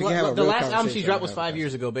one was, we can have a the real last album she conversation dropped was on 5 podcast.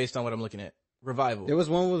 years ago based on what I'm looking at. Revival. There was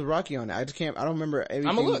one with Rocky on it. I don't remember everything.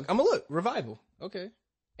 I'm gonna look. Revival. Okay.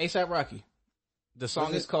 ASAP Rocky. The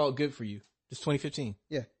song is called Good For You. It's 2015.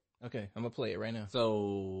 Yeah. Okay, I'm gonna play it right now.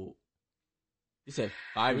 So, you said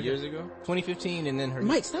 5 years ago? 2015 and then her...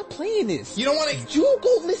 Mike, stop playing this. You don't want to... You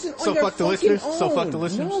go listen on So your fuck the fucking listeners? own. So fuck the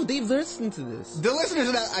listeners? No, they've listened to this. The listeners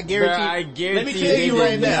are not... I guarantee... Bro, I guarantee Let me tell you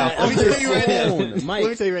right now. Let me tell you right now. Mike, Let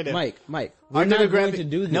me tell you right now. Mike, Our we're not going demographic... to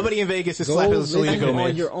do this. Nobody in Vegas is Go slapping listen Selena Gomez.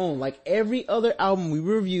 on your own. Like every other album we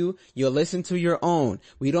review, you'll listen to your own.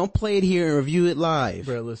 We don't play it here and review it live.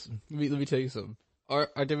 Bro, listen. Let me tell you something. Our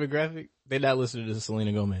demographic, they're not listening to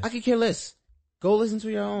Selena Gomez. I could care less. Go listen to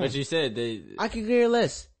your own. But you said they... I could care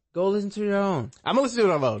less. Go listen to your own. I'm gonna listen to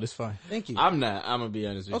it on my own. It's fine. Thank you. I'm not. I'm gonna be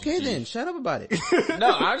honest with you. Okay then, shut up about it. No,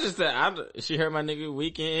 I just said, she heard my nigga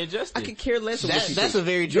Weekend Injustice. I could care less. What you That's think. a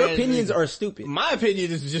very... Your opinions are stupid. My opinion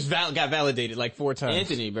is just got validated like 4 times.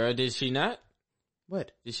 Anthony, bro, did she not?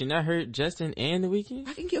 What? Did she not hurt Justin and The Weeknd?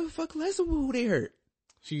 I can give a fuck less of who they hurt.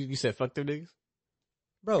 You said fuck them niggas?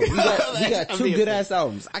 Bro, we got 2 good ass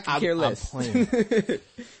albums. I can care less.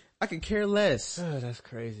 I could care less. Oh, that's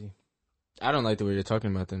crazy. I don't like the way you're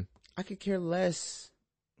talking about them. I could care less.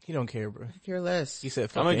 He don't care, bro. I could care less. He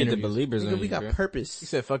said fuck I'm gonna the get the interviews. believers on We you, got bro. purpose. He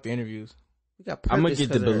said fuck the interviews. We got purpose. I'm gonna get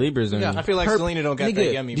the believers on you. I feel like Selena don't got Nigga,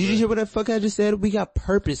 that yummy, did bro. you hear what the fuck I just said? We got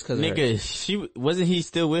purpose cause of her. Nigga, wasn't he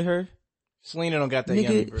still with her? Selena don't got that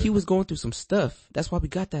yummy, Nigga, bro. he was going through some stuff. That's why we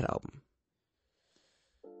got that album.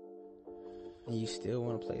 And you still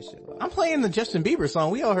want to play shit like I'm playing the Justin Bieber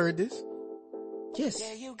song. We all heard this. yes.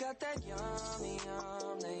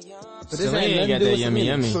 But Selena ain't ain't nothing got to do that with yummy Selena.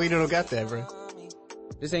 yummy. Selena don't got that, bro.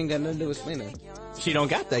 This ain't got nothing to do with Selena. She don't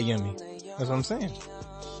got that yummy. That's what I'm saying.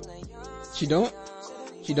 She don't?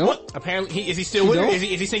 She don't? Apparently, is he still with her? don't?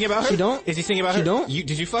 Is he singing about her? She don't? Is he singing about She her? don't?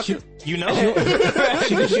 Did you fuck her? You know?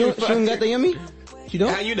 She don't got the yummy? She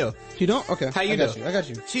don't? How you know? She don't? Okay. How you I got know? you. I got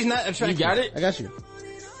you. She's not attractive. You got it? I got you.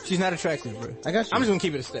 She's not attractive, bro. I got you. I'm just gonna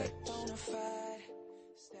keep it a stack.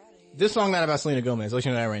 This song not about Selena Gomez. Let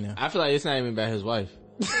you know that right now. I feel like it's not even about his wife.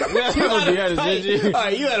 I'm gonna be honest with you.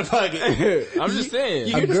 Alright, you out of pocket. I'm just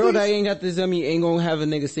saying. A girl that ain't got this yummy ain't gonna have a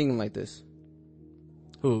nigga singing like this.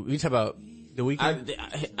 Who? You talk about The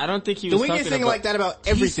Weeknd? I don't think he The was Weeknd talking sing about... like that about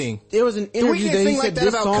everything. There was an interview Weeknd that he sing like said that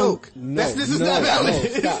this about song. Coke. No, This is not valid.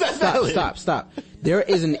 It's not valid. Stop. There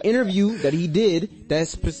is an interview that he did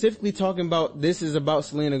that's specifically talking about this is about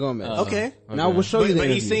Selena Gomez. Okay. And I will show you the But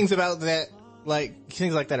he interview. sings about that, like, he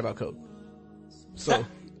sings like that about Coke. So,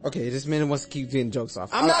 Okay, this man wants to keep getting jokes off.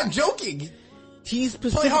 I'm not joking. He's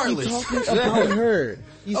specifically Heartless. talking about her.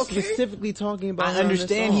 He's Okay. specifically talking about her I on this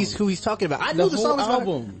understand song. who he's talking about. I The knew the whole song was about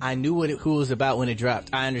album. I knew who it was about when it dropped.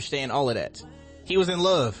 I understand all of that. He was in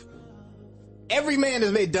love. Every man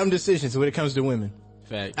has made dumb decisions when it comes to women.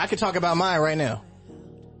 Fact. I could talk about mine right now.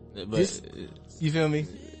 But, You feel me?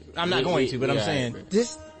 I'm not going to, but I'm saying.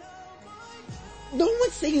 This. No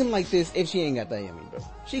one's singing like this if she ain't got that yummy, bro.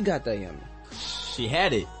 She got that yummy. she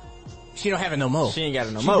had it. She don't have it no more. She ain't got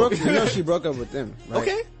it no She more. broke, she broke up with them, right?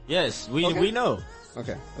 Okay. Yes, we Okay. we know.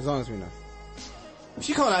 Okay, as long as we know.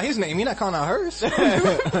 She calling out his name. He not calling out hers.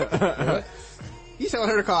 He's telling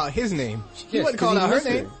her to call out his name. He Yes, wasn't 'cause calling he out her missed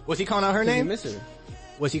name. her. Was he calling out her You name? miss her.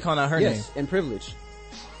 Was he calling out her Yes, name? and privilege.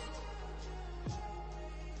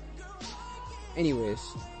 Anyways.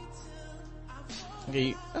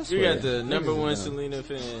 Okay, You got the number one Selena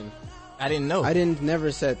fan. I didn't know. I didn't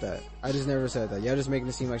never said that. I just never said that. Y'all just making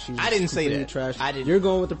it seem like she's I didn't say completely that. trash. I didn't. You're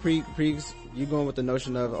going with the you're going with the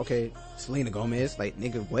notion of, okay, Selena Gomez, like,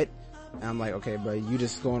 nigga, what? And I'm like, okay, bro, you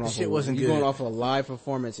just going off Shit of, wasn't you good. going off of a live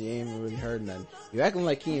performance. You ain't even really heard nothing. You acting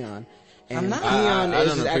like Keon. And I'm not. Keon I is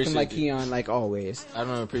don't just acting appreciate like it. Keon like always. I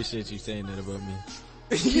don't appreciate you saying that about me.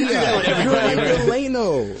 You do that with everybody, You're bro. like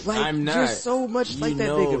Delano. Like, I'm not. You're so much like that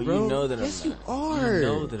nigga, bro. You know that yes, I'm you not. are. You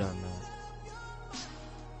know that I'm not.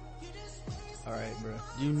 Alright, bro.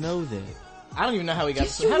 You know that. I don't even know how we got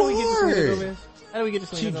Yes, to How do we get to Selena you are. Gomez? How do we get to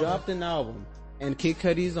She Selena Gomez? dropped an album. And Kid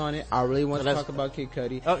Cudi's on it. I really want So to that's- talk about Kid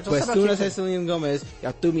Cudi. Oh, let's but as talk about soon Kid as I Cudi. said Selena Gomez,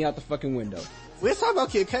 y'all threw me out the fucking window. Let's talk about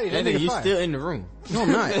Kid Cudi. That Nigga, nigga you fine. still in the room. No,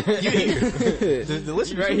 I'm not. You here. The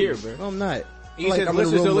listeners right here, bro. No, I'm not. You Like, said I'm the in a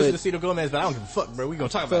listeners room still listen with- to Selena Gomez, but I don't give a fuck, bro. We gonna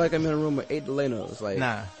talk I feel about like I'm in a room with 8 Delanos. Like, it.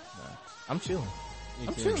 Nah. I'm chilling.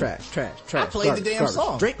 I'm chilling. trash. I played the damn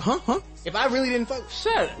song. Drake, huh? If I really didn't fuck,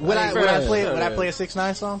 Shut would I bro, play shut would I up. play a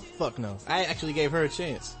 6ix9ine song? Fuck no. I actually gave her a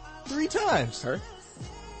chance 3 times. Her?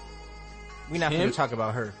 We not Him? gonna talk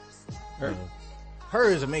about her. Her? Her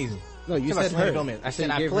is amazing. No, you Talk about said Selena her. Gomez. I You said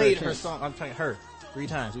you I gave played a her chance. song. I'm telling her 3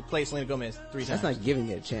 times. We played Selena Gomez 3 times. That's not giving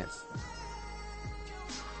it a chance.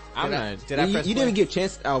 I'm Did I- not. Did I you press you play? didn't give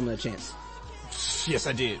Chance album a chance. Yes,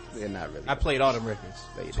 I did. Yeah, not really. I played all them records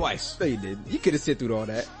No, you didn't. twice. No, you did. You could have sit through all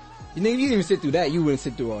that. You didn't even sit through that. You wouldn't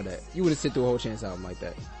sit through all that. You wouldn't sit through a whole Chance album like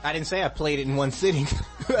that. I didn't say I played it in one sitting.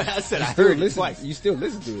 I said I Still heard it listen- twice. You still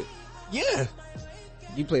listen to it. Yeah,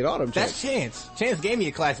 You played all them that's Chance. Chance. Chance gave me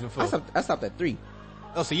a class before. I stopped at 3.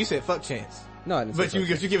 Oh, so you said fuck Chance. No, I didn't But say you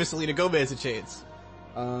fuck giving Selena Gomez a chance.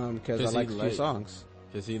 Cause I 'Cause he liked a few liked- songs.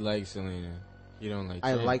 Cause he likes Selena. He don't like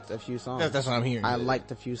I Chance. liked a few songs. That's what I'm hearing. I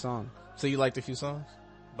liked a few songs. So you liked a few songs?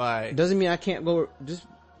 By Doesn't mean I can't go,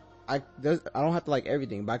 I don't have to like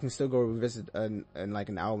everything, but I can still go revisit an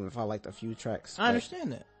album if I liked a few tracks. I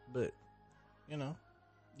understand that, but you know,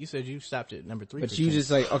 you said you stopped at number 3. But for you Chance.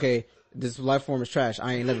 just like, okay, this life form is trash.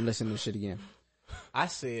 I ain't never listening to this shit again. I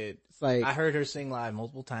said, It's like, I heard her sing live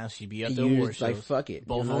multiple times. She'd be at the you award just shows. like, fuck it.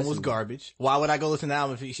 Both of You're not them was listening. garbage. Why would I go listen to the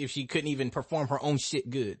album if she couldn't even perform her own shit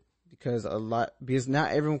good? Because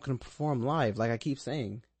not everyone can perform live, like I keep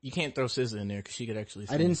saying. You can't throw SZA in there because she could actually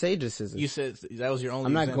sing. I didn't say just SZA. You said that was your only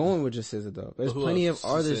I'm not example. going with just SZA though. There's But who plenty else? of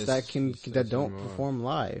artists that She says that don't more. perform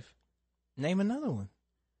live. Name another one.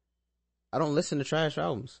 I don't listen to trash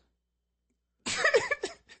albums.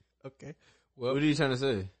 Okay. What are you trying to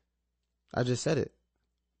say? I just said it.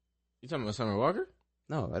 You talking about Summer Walker?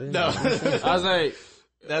 No, I didn't. No. I was like,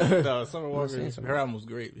 No, Summer I'm Walker, saying something. her album was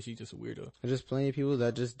great, but she's just a weirdo. There's just plenty of people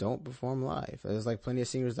that just don't perform live. There's like plenty of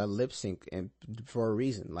singers that lip sync and for a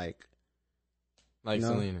reason. Like No.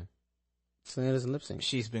 Selena. Selena doesn't lip sync.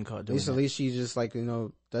 She's been caught At doing least that. she just like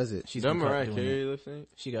does it. She's Don't been caught Mariah doing Carey that. lip sync?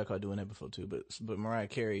 She got caught doing that before too, but Mariah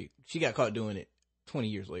Carey, she got caught doing it 20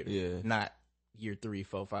 years later. Yeah. Not year 3,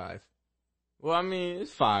 4, 5. Well, I mean,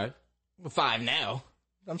 it's 5. 5 now.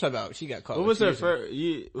 I'm talking about she got caught. What was her her first?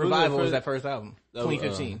 Revival was that first album. Oh,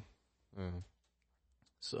 2015.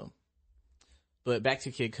 So, but back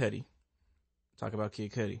to Kid Cudi. Talk about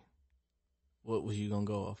Kid Cudi. What was you gonna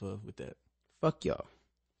go off of with that? Fuck y'all.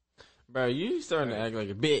 Bro, you starting to act like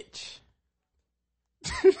a bitch.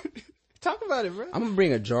 Talk about it, bro. I'm gonna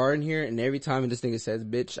bring a jar in here, and every time this nigga says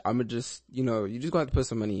bitch, I'm gonna just, you just gonna have to put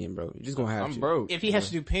some money in, bro. You just gonna have I'm to. broke. If he has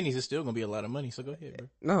to do pennies, it's still gonna be a lot of money. So go ahead, bro.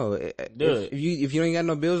 No, Do it. if you ain't got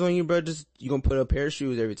no bills on you, bro, you gonna put a pair of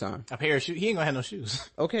shoes every time. A pair of shoes. He ain't gonna have no shoes.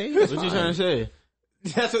 Okay, What you trying to say?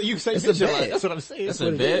 That's what you say. It's a bitch a lot. bet. That's what I'm saying. That's What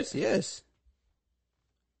a it bet? is, yes.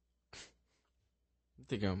 You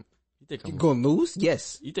think I'm You gonna lose?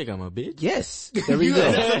 Yes. You think I'm a bitch? Yes. There we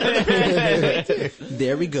go.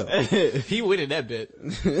 There we go. He winning that bet.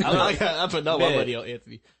 I put no Bet. money on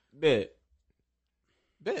Anthony. Bet.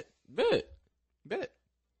 Bet. Bet. Bet.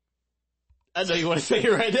 I know you want to say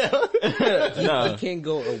it right now. No. You can't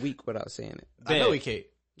go a week without saying it. I know he can't.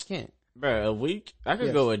 You can't. Bro, a week? I could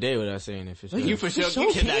Yes. go a day without saying it for sure. You for sure, sure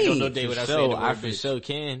you cannot go no can't. day without so saying the word I for bitch. sure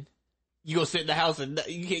can. You gonna sit in the house and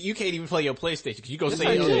you can't even play your PlayStation because you gonna Yes, say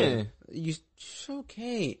I your name. can. You sure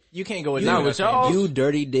can't. You can't go a day Nah, without with saying y'all- bitch. You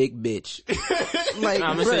dirty dick bitch. Like,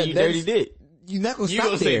 I'm gonna bruh, say you that's- dirty dick. You're not gonna You stop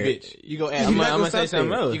gonna there. say bitch. You gonna add. I'm You're not gonna say stop something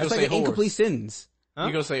there. else. You That's gonna like say an whore. incomplete sentence. Huh?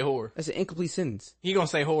 You gonna say whore. That's an incomplete sentence. He gonna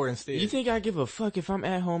say whore instead. You think I give a fuck if I'm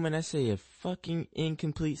at home and I say a fucking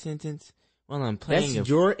incomplete sentence while I'm playing That's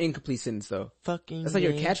a your incomplete sentence though. fucking That's like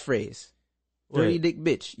your game? catchphrase. What? Dirty dick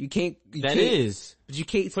bitch. You can't. That is. But you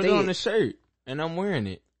can't Put say it on a shirt and I'm wearing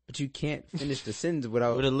it But you can't finish the sentence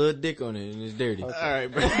without with a little dick on it and it's dirty. All right,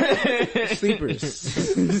 bro.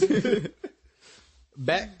 sleepers.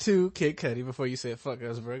 Back to Kid Cudi before you said fuck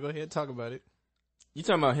us, bro. Go ahead, talk about it. You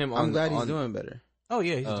talking about him on I'm glad he's on- doing better. Oh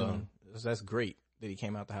yeah, he's doing. That's great that he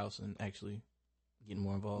came out the house and actually getting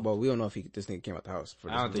more involved. Well, we don't know if this nigga came out the house. For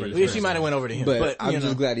I don't this think one. Well, she might have went over to him, But I'm you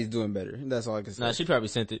just know. glad he's doing better. That's all I can say. Nah, she probably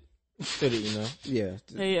sent it. Sent it, you know. Yeah.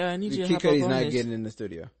 Hey, I need you to Kid hop up Cudi's on not this. getting in the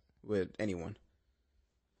studio with anyone.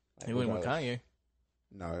 He went with regardless. Kanye.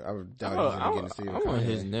 No, I would doubt he's gonna get in the studio. I want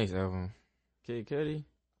his next album. Kid Cudi.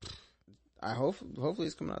 Hopefully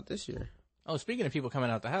it's coming out this year. Oh, speaking of people coming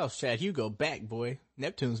out the house, Chad Hugo back, boy.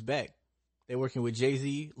 Neptune's back. They're working with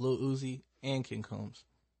Jay-Z, Lil Uzi, and King Combs.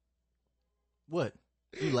 What?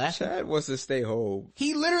 You laughing? Chad wants to stay home.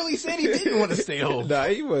 He literally said he didn't want to stay home. Nah,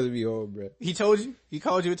 he wants to be home, bro. He told you? He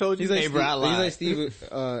called you and told you? He's like, hey, bro, I lied. He's like Steve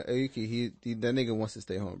Aoki. That nigga wants to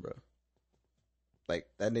stay home, bro. Like,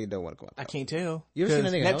 that nigga don't want to come out. I can't tell. You ever seen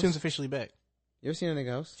that nigga Neptune's house? officially back. You ever seen that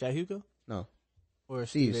nigga house? Chad Hugo? No. Or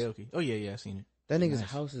Steve Steve's. Aoki? Oh, yeah, I seen it. That nigga's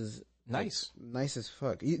house is nice. Like, nice as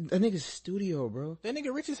fuck. That nigga's studio, bro. That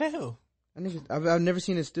nigga rich as hell. That nigga, I've never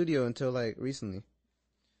seen his studio until like recently.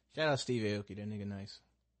 Shout out Steve Aoki. That nigga nice.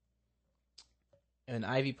 And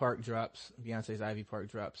Ivy Park drops. Beyonce's Ivy Park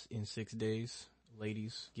drops in 6 days.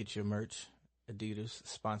 Ladies, get your merch. Adidas,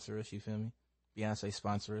 sponsor us, you feel me? Beyonce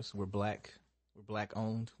sponsor us. We're black. We're black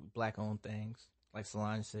owned. We black owned things. Like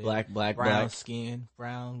Solange said. Black, brown skin,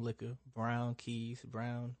 brown liquor, brown keys,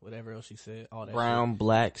 brown, whatever else she said. All that brown, shit.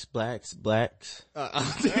 blacks. That's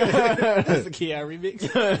the Keon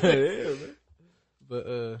remix. Yeah, man.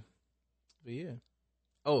 But yeah.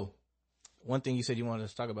 Oh, one thing you said you wanted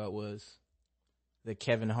us to talk about was the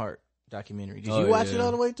Kevin Hart documentary. Did you watch it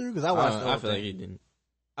all the way through? Because I watched it. I feel like he didn't.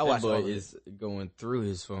 I watched that it. boy is going through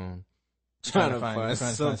his phone. Trying to find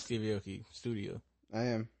Steve Aoki studio. I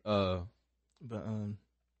am. But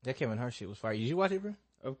that Kevin Hart shit was fire. Did you watch it, bro?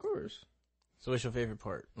 Of course. So what's your favorite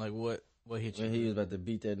part? Like what hit you? When he was about to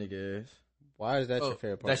beat that nigga ass. Why is that your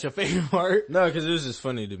favorite part? That's your favorite part? No, because it was just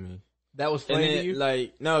funny to me. That was funny to you?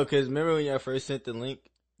 Like, no, because remember when y'all first sent the link?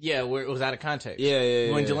 Yeah, where it was out of context.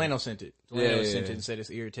 Yeah. When Delano sent it. Delano sent yeah. it and said it's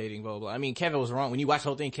irritating, blah, blah, blah. I mean, Kevin was wrong. When you watch the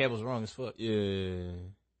whole thing, Kevin was wrong as fuck. Yeah.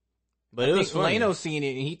 But it was funny. Delano seen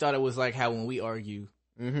it and he thought it was like how when we argue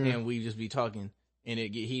and we just be talking and it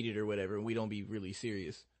get heated or whatever and we don't be really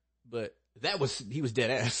serious. But he was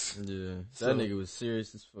dead ass. Yeah. That nigga was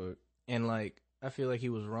serious as fuck. And like, I feel like he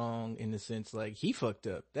was wrong in the sense like he fucked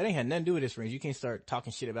up. That ain't had nothing to do with his friends. You can't start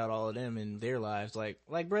talking shit about all of them and their lives. Like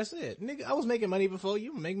Brett said, nigga, I was making money before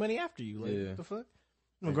you. Make money after you. Like, what the fuck?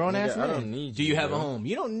 I'm a grown ass man. I don't need do you have a home?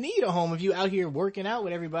 You don't need a home if you out here working out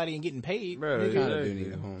with everybody and getting paid. Bro, you kind of do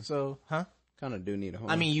need a home. So, Kind of do need a home.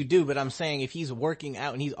 I mean, you do, but I'm saying if he's working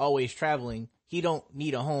out and he's always traveling, he don't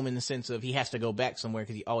need a home in the sense of he has to go back somewhere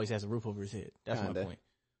because he always has a roof over his head. That's my point.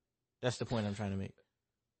 That's the point I'm trying to make.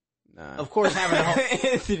 Nah. Of course, having a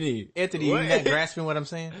home. Anthony, what? you're not grasping what I'm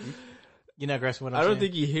saying? You're not grasping what I'm saying? I don't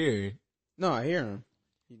think you hear. No, I hear him.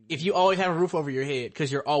 If you always have a roof over your head because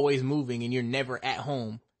you're always moving and you're never at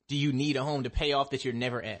home, do you need a home to pay off that you're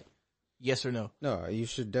never at? Yes or no? No, you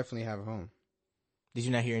should definitely have a home. Did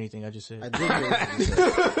you not hear anything I just said? I did hear what you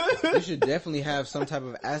said. You should definitely have some type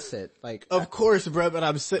of asset. Like, of course, bro,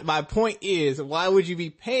 but my point is, why would you be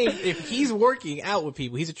paying if he's working out with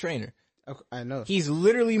people? He's a trainer. I know. He's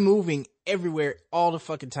literally moving everywhere all the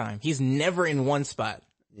fucking time. He's never in one spot.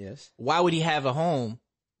 Yes. Why would he have a home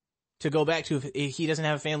to go back to if he doesn't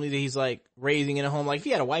have a family that he's like raising in a home? Like if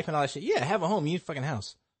he had a wife and all that shit, yeah, have a home. You need a fucking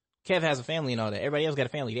house. Kev has a family and all that. Everybody else got a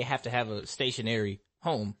family. They have to have a stationary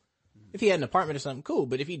home. If he had an apartment or something, cool.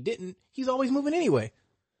 But if he didn't, he's always moving anyway.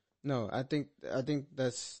 No, I think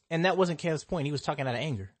that's... And that wasn't Kev's point. He was talking out of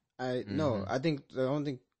anger. No, I think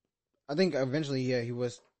eventually, yeah, he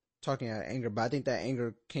was talking out of anger, but I think that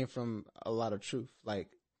anger came from a lot of truth. Like,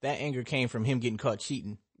 that anger came from him getting caught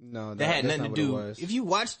cheating. No, that had nothing to do. If you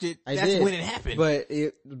watched it, that's when it happened. But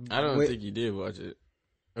I don't think you did watch it.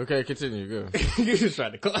 Okay, continue. Go. You just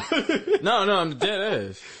tried to call. No, I'm dead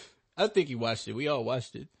ass. I think you watched it. We all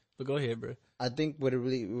watched it. But go ahead, bro. I think what it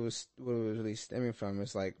was really stemming from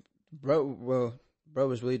is like, bro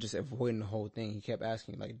was really just avoiding the whole thing. He kept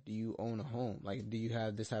asking, like, do you own a home? Like, do you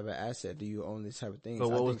have this type of asset? Do you own this type of thing?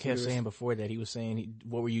 But what was Kev saying before that? He was saying,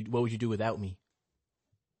 what would you do without me?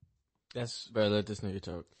 Bro, let this nigga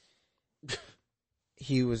talk.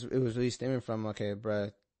 It was really stemming from, okay,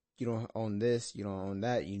 bro, you don't own this, you don't own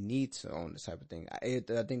that, you need to own this type of thing. I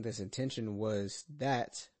think this intention was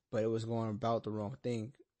that, but it was going about the wrong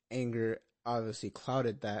thing. Anger obviously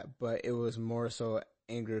clouded that, but it was more so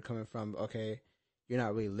anger coming from, okay, you're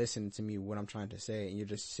not really listening to me, what I'm trying to say, and you're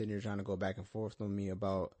just sitting here trying to go back and forth with me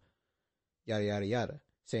about yada, yada, yada.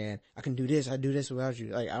 Saying, I can do this, I do this without you.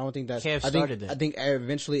 Like, I don't think that's... Kev started that. I think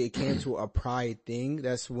eventually it came to a pride thing.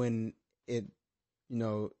 That's when it,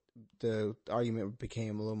 the argument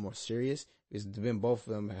became a little more serious. Because then both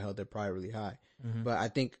of them held their pride really high. Mm-hmm. But I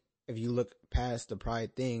think if you look past the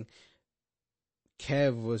pride thing,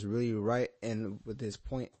 Kev was really right and with his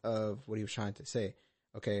point of what he was trying to say.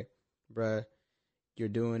 Okay, bruh, you're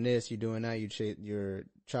doing this, you're doing that, you're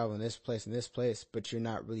traveling this place and this place, but you're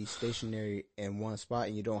not really stationary in one spot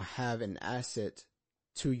and you don't have an asset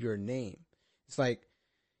to your name. It's like,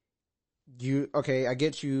 I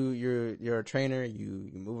get you're a trainer, you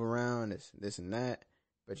move around, this and that,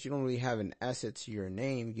 but you don't really have an asset to your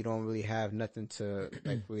name. You don't really have nothing to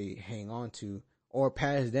like really hang on to or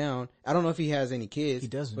pass down. I don't know if he has any kids. He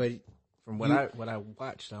doesn't. But from what I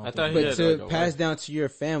watched, I thought he but had to pass down to your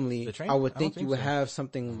family, trainer? I would I think don't you think would so. have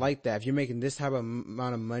something like that. If you're making this type of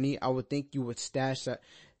amount of money, I would think you would stash that.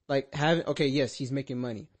 Like yes, he's making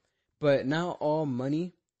money, but not all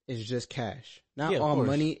money is just cash. Not all course.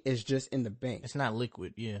 money is just in the bank. It's not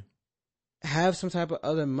liquid. Yeah. Have some type of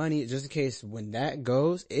other money just in case when that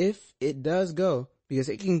goes, if it does go, because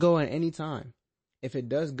it can go at any time. If it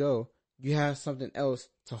does go, you have something else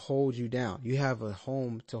to hold you down. You have a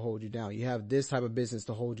home to hold you down. You have this type of business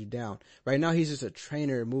to hold you down. Right now, he's just a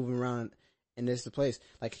trainer moving around in this place.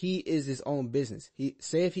 Like, he is his own business.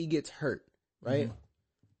 Say if he gets hurt, right?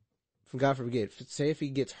 Mm-hmm. God forbid, say if he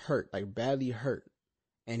gets hurt, like badly hurt,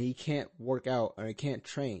 and he can't work out or he can't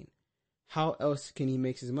train, how else can he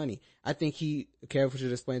make his money? I think Kev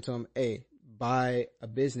should explain to him, hey, buy a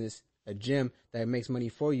business, a gym that makes money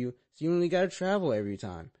for you, so you only got to travel every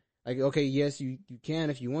time. Like, okay, yes, you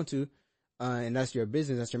can if you want to, and that's your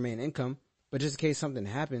business, that's your main income, but just in case something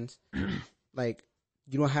happens, like,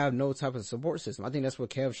 you don't have no type of support system. I think that's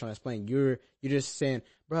what Kev's trying to explain. You're just saying,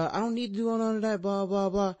 bro, I don't need to do none of that, blah, blah,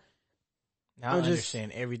 blah. Now I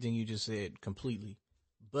understand everything you just said completely,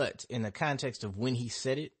 but in the context of when he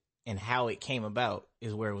said it and how it came about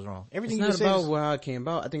is where it was wrong. Everything it's you not just about how it came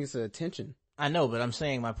about. I think it's the attention. I know, but I'm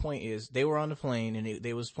saying my point is they were on the plane and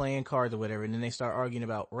they was playing cards or whatever, and then they start arguing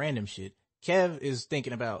about random shit. Kev is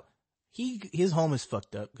thinking about his home is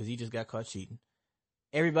fucked up because he just got caught cheating.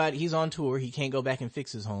 He's on tour. He can't go back and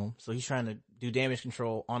fix his home, so he's trying to do damage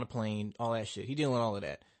control on a plane, all that shit. He dealing with all of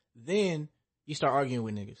that. Then you start arguing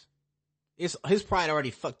with niggas. His pride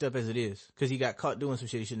already fucked up as it is because he got caught doing some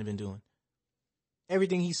shit he shouldn't have been doing.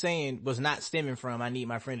 Everything he's saying was not stemming from I need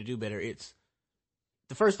my friend to do better. It's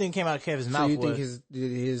the first thing came out of Kevin's mouth. So you think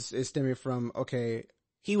his is stemming from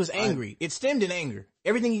he was angry. It stemmed in anger.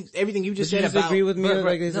 Everything you just said you about agree with me? Bro,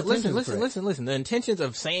 like his listen. The intentions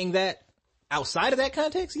of saying that outside of that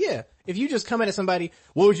context, yeah. If you just come at somebody,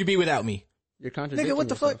 what would you be without me? You're contradicting Nigga, what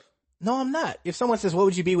the yourself. fuck? No, I'm not. If someone says, what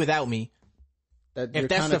would you be without me? If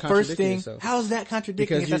that's the first thing, how's that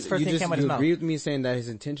contradicting because if that's the first thing that came out of his mouth? You agree with me saying that his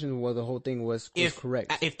intention was the whole thing was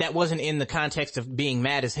correct. If that wasn't in the context of being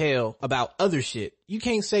mad as hell about other shit, you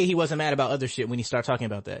can't say he wasn't mad about other shit when you start talking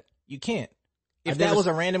about that. You can't. If that was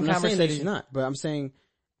a random conversation. I'm not saying that he's not, but I'm saying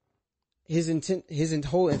his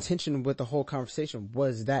whole intention with the whole conversation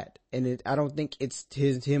was that. And I don't think it's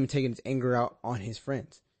him taking his anger out on his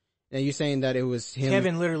friends. Now you're saying that it was him.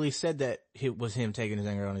 Kevin literally said that it was him taking his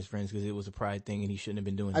anger on his friends because it was a pride thing and he shouldn't have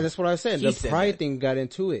been doing it. That's what I said. The pride thing got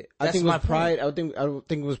into it. I think it was pride. I don't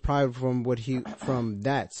think it was pride from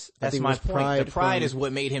that. That's my point. The pride is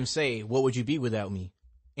what made him say, "What would you be without me?"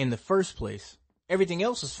 In the first place, everything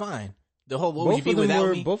else is fine. The whole "What would you be without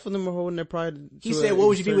me?" Both of them were holding their pride. He said, "What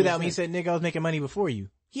would you be without me?" He said, "Nigga, I was making money before you."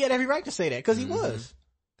 He had every right to say that because he was.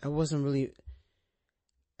 That wasn't really.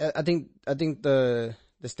 I think the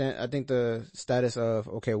status of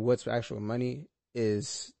what's actual money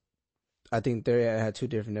is, I think they had two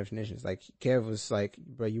different definitions. Like Kev was like,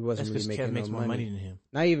 bro, you wasn't really making Kev makes no more money than him.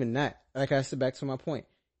 Not even that. Like I said, back to my point,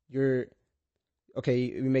 you're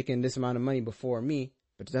making this amount of money before me,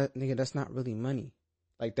 but that's not really money.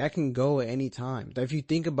 Like that can go at any time. If you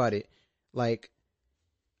think about it, like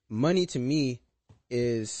money to me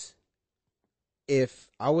is,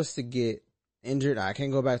 if I was to get injured, I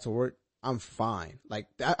can't go back to work, I'm fine. Like,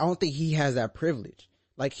 I don't think he has that privilege.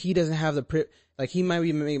 Like, he doesn't have the like, he might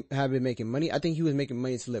have been making money. I think he was making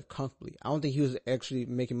money to live comfortably. I don't think he was actually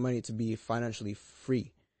making money to be financially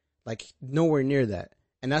free. Like, nowhere near that.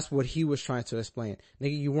 And that's what he was trying to explain.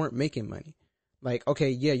 Nigga, you weren't making money. Like,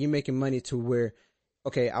 okay, yeah, you're making money to where,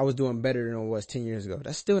 okay, I was doing better than I was 10 years ago.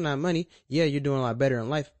 That's still not money. Yeah, you're doing a lot better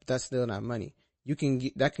in life, but that's still not money.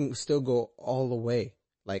 That can still go all the way.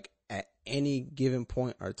 Like, at any given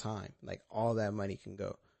point or time, like all that money can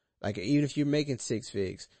go. Like even if you're making 6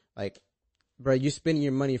 figs, like, bro, you're spending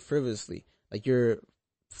your money frivolously. Like you're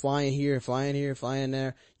flying here, flying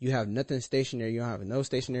there. You have nothing stationary. You don't have no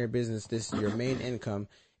stationary business. This is your main income.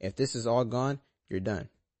 If this is all gone, you're done.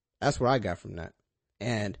 That's what I got from that.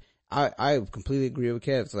 And I completely agree with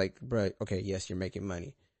Kev. It's like, bro, okay, yes, you're making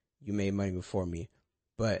money. You made money before me,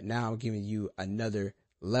 but now I'm giving you another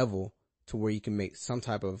level to where you can make some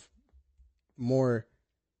type of more,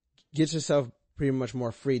 get yourself pretty much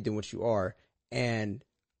more free than what you are, and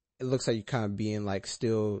it looks like you're kind of being like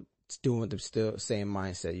still doing the still same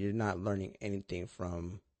mindset. You're not learning anything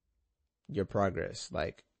from your progress.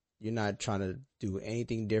 Like, you're not trying to do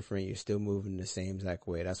anything different. You're still moving the same exact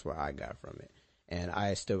way. That's what I got from it. And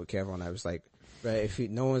I stood with Kev on. I was like, right, if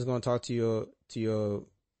no one's going to talk to your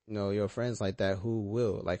your friends like that, who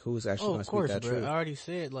will? Like, who's actually going to speak that truth? I already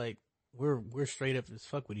said, like, we're straight up as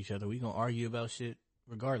fuck with each other. We gonna argue about shit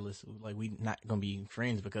regardless. Like, we not gonna be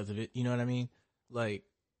friends because of it. You know what I mean? Like,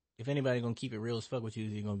 if anybody gonna keep it real as fuck with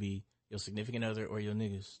you, it's gonna be your significant other or your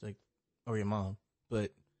niggas, like, or your mom.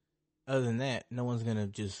 But other than that, no one's gonna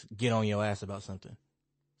just get on your ass about something.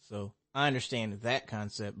 So I understand that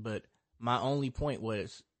concept, but my only point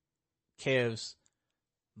was Kev's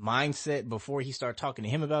mindset before he started talking to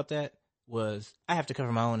him about that was, I have to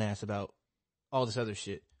cover my own ass about all this other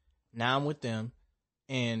shit. Now I'm with them,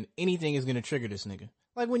 and anything is gonna trigger this nigga.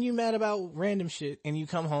 Like when you mad about random shit and you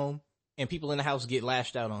come home and people in the house get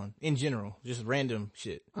lashed out on, in general, just random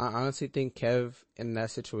shit. I honestly think Kev, in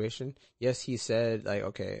that situation, yes, he said, like,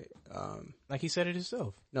 okay, like he said it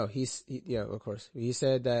himself. No, yeah, of course. He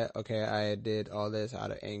said that, okay, I did all this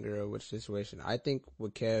out of anger or which situation. I think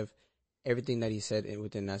with Kev, everything that he said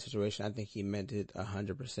within that situation, I think he meant it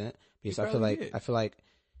 100%. Because I feel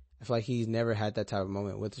like he's never had that type of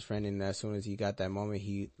moment with his friend, and as soon as he got that moment,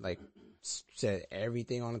 he like said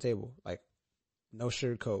everything on the table, like no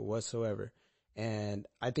sugarcoat whatsoever. And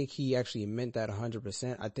I think he actually meant that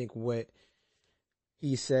 100%. I think what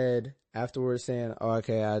he said afterwards, saying, "Oh,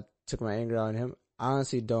 okay, I took my anger out on him," I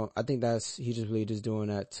honestly don't. I think he just really just doing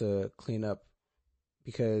that to clean up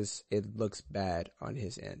because it looks bad on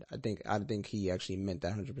his end. I think he actually meant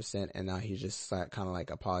that 100%, and now he's just kind of like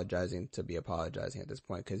apologizing to be apologizing at this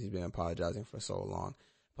point because he's been apologizing for so long,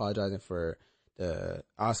 apologizing for the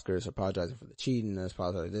Oscars, apologizing for the cheating,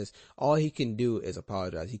 apologizing for this. All he can do is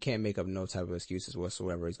apologize. He can't make up no type of excuses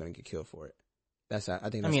whatsoever. He's going to get killed for it. I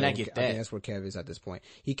think that's where Kev is at this point.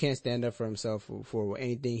 He can't stand up for himself for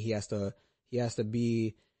anything. He has to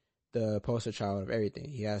be the poster child of everything.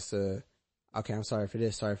 He has to, okay, I'm sorry for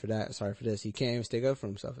this, sorry for that, sorry for this. He can't even stick up for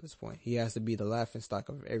himself at this point. He has to be the laughing stock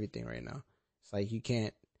of everything right now. It's like he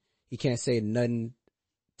can't say nothing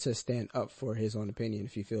to stand up for his own opinion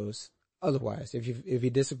if he feels otherwise. If he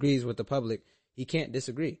disagrees with the public, he can't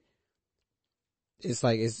disagree. It's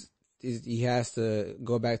like he has to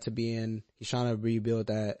go back to being, he's trying to rebuild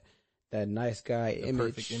that nice guy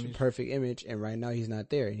perfect image, and right now he's not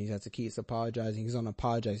there, and he has to keep apologizing. He's on an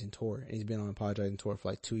apologizing tour, and he's been on an apologizing tour for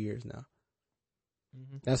like 2 years now.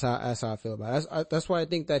 Mm-hmm. That's how I feel about it. That's why I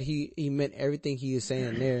think that he meant everything he is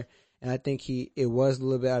saying there, and I think it was a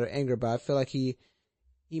little bit out of anger, but I feel like he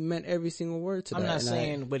meant every single word to that. I'm not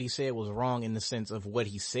saying what he said was wrong in the sense of what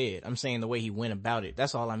he said. I'm saying the way he went about it.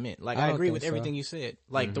 That's all I meant. Like, I agree with everything you said.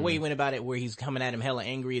 Like, the way he went about it, where he's coming at him hella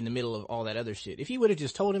angry in the middle of all that other shit. If he would have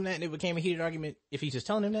just told him that and it became a heated argument, if he's just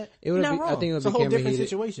telling him that, he's not wrong. I think it's a whole different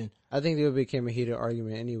situation. I think it became a heated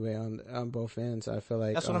argument anyway on both ends. I feel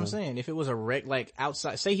like that's what I'm saying. If it was like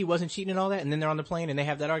outside, say he wasn't cheating and all that, and then they're on the plane and they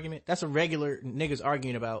have that argument, that's a regular niggas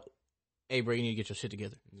arguing about, hey bro, you need to get your shit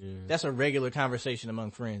together. Yeah. That's a regular conversation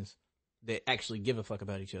among friends that actually give a fuck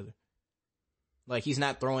about each other. Like, he's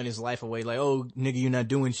not throwing his life away like, oh, nigga, you're not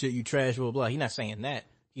doing shit, you trash, blah, blah. He's not saying that.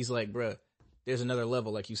 He's like, bruh, there's another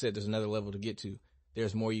level. Like you said, there's another level to get to.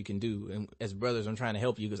 There's more you can do. And as brothers, I'm trying to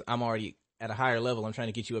help you because I'm already at a higher level. I'm trying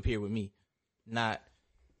to get you up here with me. Not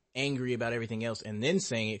angry about everything else and then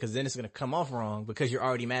saying it, because then it's going to come off wrong because you're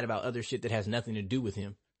already mad about other shit that has nothing to do with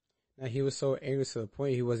him. Now, he was so angry to the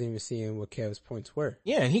point he wasn't even seeing what Kev's points were.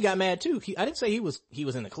 Yeah, and he got mad too. I didn't say he was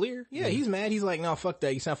in the clear. Yeah, he's mad. He's like, no, fuck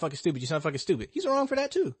that. You sound fucking stupid. You sound fucking stupid. He's wrong for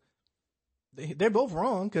that too. They're both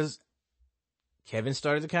wrong because Kevin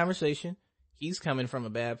started the conversation. He's coming from a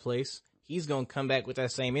bad place. He's going to come back with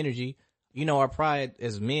that same energy. You know, our pride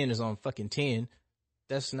as men is on fucking 10.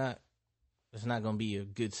 That's not going to be a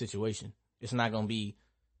good situation. It's not going to be,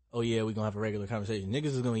 oh yeah, we're going to have a regular conversation. Niggas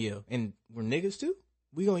is going to yell. And we're niggas too.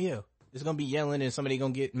 We gonna yell. It's gonna be yelling and somebody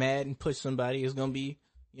gonna get mad and push somebody. It's gonna be,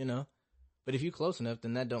 but if you close enough,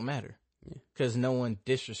 then that don't matter. Cause no one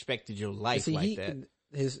disrespected your life like that.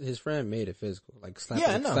 His friend made it physical, like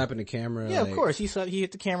slapping the camera. Yeah, of course. He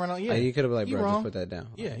hit the camera. Yeah, he could have like, bro, just put that down.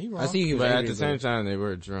 Yeah, he wrong. I see he was but angry, at the same time, they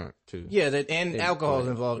were drunk too. Yeah, and alcohol's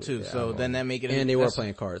involved too. So then that make it. And they were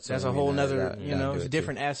playing cards. That's a whole nother, it's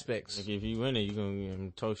different aspects. Like if you win it, you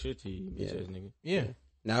gonna talk shit to you, bitch ass nigga. Yeah.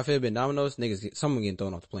 Now if it had been dominoes, someone getting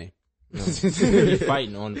thrown off the plane. No. They're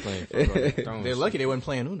fighting on the plane. They're lucky they wasn't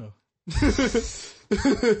playing Uno.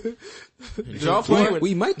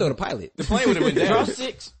 We might throw the pilot. The plane would have been down. Draw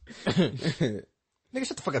 6. Nigga,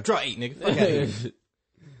 shut the fuck up. Draw 8, nigga. Fuck out of here.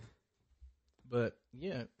 But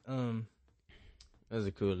yeah, that was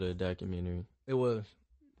a cool little documentary. it was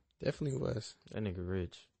Definitely was. That nigga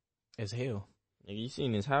rich. as hell. Nigga, you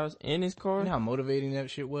seen his house and his car? You know how motivating that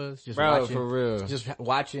shit was? Just Bro, watching, for real. just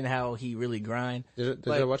watching how he really grind. Did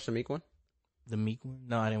Like- you watch the Meek one? The Meek one?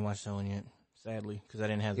 No, I didn't watch that one yet. Sadly, because I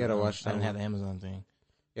didn't have. You gotta watch I that didn't have one. the Amazon thing.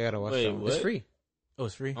 You gotta watch Wait, that one. what? It's free. Oh,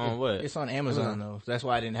 it's free. On what? It's on Amazon though. That's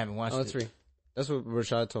why I haven't watched it. Oh, it's free. That's what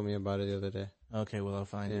Rashad told me about it the other day. Okay, well I'll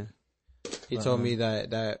find it. He told me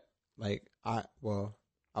that like I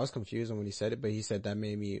was confused on when he said it, but he said that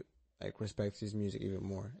made me like respect his music even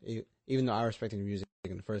more. Even though I respected his music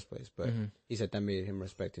in the first place, but he said that made him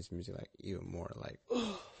respect his music like even more. Like,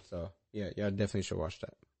 so yeah, y'all definitely should watch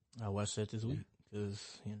that. I'll watch that this week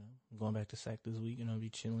because I'm going back to SAC this week and I'll be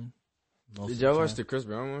chilling. Did y'all watch the Chris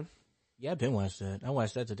Brown one? Yeah, I've been watched that. I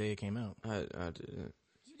watched that the day it came out. I didn't.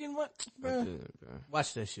 You didn't watch, I bro? didn't, bro.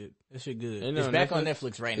 Watch that shit. That shit good. Ain't It's no back on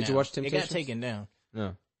Netflix? Netflix right now. Did you watch It got Temptations? taken down.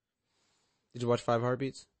 No. Did you watch 5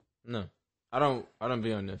 Heartbeats? No. I don't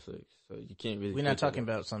be on Netflix, so you can't really. We're not talking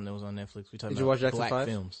about something that was on Netflix. We're talking Did you about watch Jackson black 5?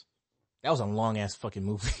 films. That was a long ass fucking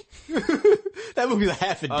movie. That movie was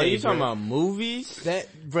half a day. Oh, you talking bro. about movies? That,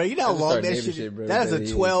 bro? You know how I just long started that naming shit? bro. That is a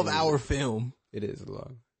Yeah, 12-hour film. It is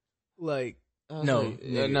long. Like, No,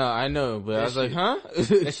 I know, but I was like, huh?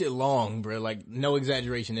 that shit long, bro. Like, no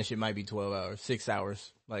exaggeration. That shit might be 12 hours, 6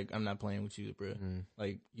 hours. Like, I'm not playing with you, bro.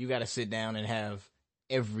 Like, you gotta sit down and have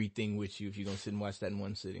everything with you if you're gonna sit and watch that in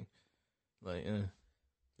one sitting. Like,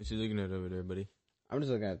 What you looking at over there, buddy? I'm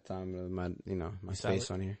just looking at the time of my We space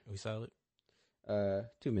solid? on here. Are we solid?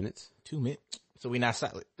 2 minutes. 2 minutes. So we not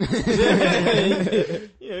solid.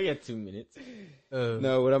 Yeah, we got 2 minutes.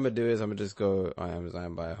 No, what I'm gonna do is I'm gonna just go on Amazon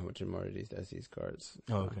and buy a bunch more of these SD's cards.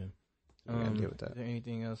 Oh, okay. I gotta deal with that. Is there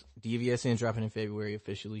anything else? DVSN dropping in February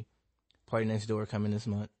officially. Party Next Door coming this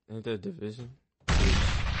month. Ain't that Division?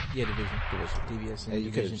 Yeah, Division. DVSN. Hey,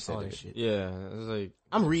 you could've Division, said all that Division. shit. Yeah, it was like,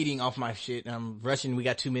 I'm reading off my shit and I'm rushing. We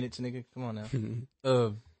got 2 minutes, nigga. Come on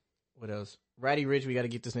now. What else? Roddy Ricch, we got to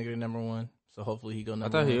get this nigga to number 1. So hopefully he go I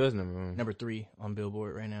number thought 1. he was number 1. Number 3 on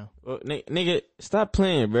Billboard right now. Well, nigga, stop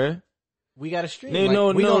playing, bruh. We got a stream. Nigga, Like, no.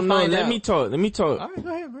 Let me talk. All right, go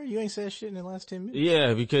ahead, bro. You ain't said shit in the last 10 minutes.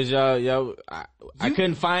 Yeah, because y'all, I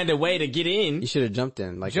couldn't find a way to get in. You should have jumped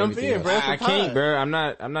in. Like Jump everything in, else. bro. I can't, bro. I'm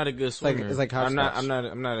not a good swimmer. it's like hopscotch. I'm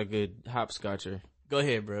not a good hopscotcher. Go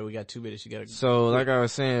ahead, bro. We got 2 minutes. You got to. So, like I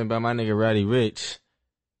was saying about my nigga Roddy Ricch,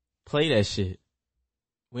 play that shit.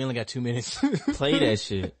 We only got 2 minutes. Play that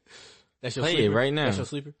shit. That's your Play sleeper? it right now. That's your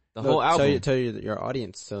sleeper? The whole album. Tell your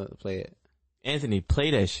audience to play it. Anthony,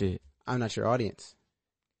 play that shit. I'm not your audience.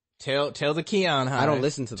 Tell the Keon how I don't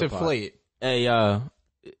listen to the pod. play it. Hey,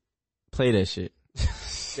 play that shit.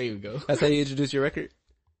 There you go. That's how you introduce your record?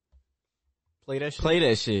 Play that shit. Play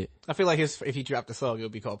that shit. I feel like if he dropped the song, it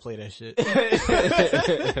would be called Play That Shit.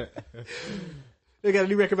 They got a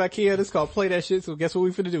new record by Keon. It's called Play That Shit. So guess what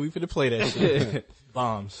we finna do? We finna play that shit.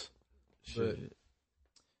 Bombs. Shit.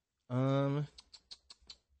 But,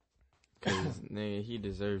 Cause nigga, he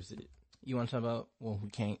deserves it. you want to talk about? Well, we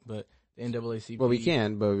can't. But the NAACP. Well, we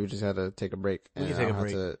can, but we just had to take a break. We can and take I a don't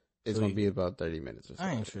break. have to- it's So gonna be about 30 minutes or so.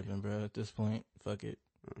 I ain't tripping, bro. At this point, fuck it.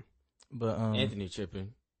 But Anthony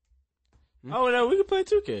tripping. Oh no, we can play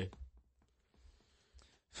 2K.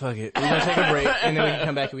 fuck it. We're gonna take a break, and then we can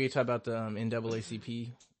come back and we can talk about the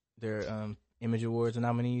NAACP, their Image Awards and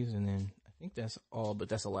nominees, and then I think that's all. But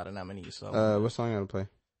that's a lot of nominees. So What song you gonna play?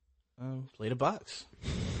 play the box.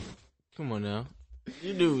 Come on now.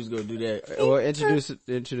 You knew who's gonna do that. Well, introduce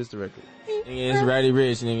the record. Nigga, it's Roddy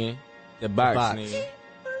Ricch, nigga. The box, box. nigga.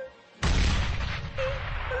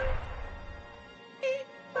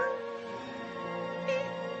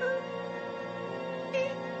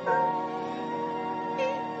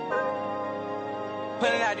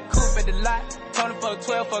 Pulling out the coupe at the lot. Tony fuck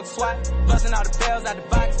 12, fuck SWAT. Busting all the bells out the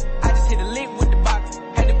box. I just hit a lick with the box.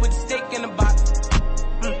 Had to put the stick in the box.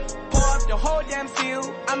 Pour up the whole damn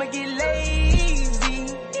field. I'ma get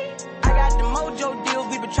lazy. I got the mojo deals.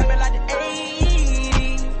 We been trapping like the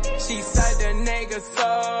 80s. She said the nigga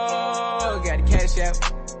so. Got the cash out.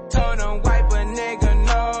 Told him wipe a nigga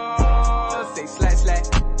no. Say slash.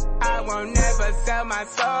 I won't never sell my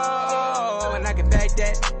soul. And I can back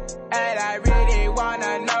that. And I really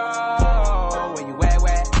wanna know where you at,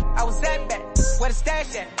 where? I was at back, where the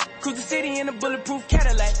stash at? Cruise the city in a bulletproof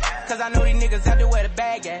Cadillac. Cause I know these niggas out there where the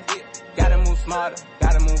bag at. Gotta move smarter,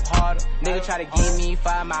 gotta move harder. Nigga try to give me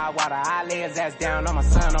 5 mile water. I lay his ass down on my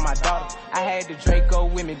son, on my daughter. I had the Draco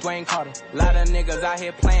with me, Dwayne Carter. Lot of niggas out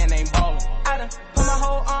here playing, ain't ballin'. I done put my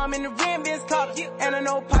whole arm in the rim, Vince Carter. And I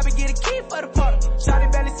know Poppy get a key for the Potter.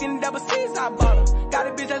 Shawty barely seen the double C's, I bought her. Got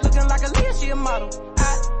a bitch that's looking like a Leah, she a model.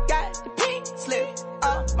 I got the pink slip.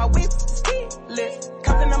 my whip is keyless.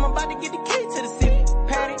 Compton, I'm about to get the key to the city.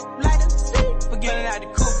 Patty, light up, sleep. Forgetting out the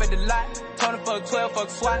coupe at the lot. Told him fuck 12, fuck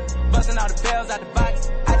SWAT. Busting all the bells out the box.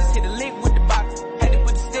 I just hit a lick with the box. Had to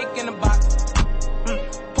put the stick in the box.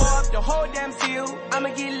 Pour up the whole damn seal. I'ma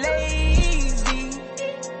get lazy.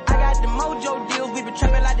 I got the mojo deals. We been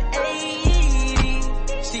trapping like the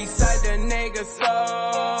 80s. She said the nigga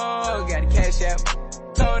so. Got the cash out.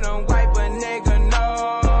 Told him wipe a nigga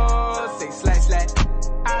no. Say slash slash.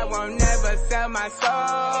 I won't never sell my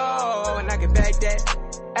soul. And I can back that.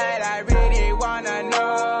 And I really wanna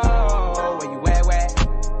know where you at, where?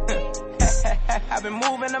 I've been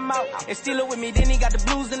moving them out and steal it with me, then he got the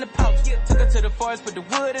blues in the pouch. Took her to the forest, put the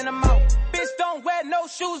wood in the mouth. Bitch, don't wear no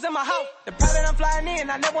shoes in my house. The private I'm flying in,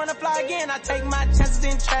 I never wanna fly again. I take my chances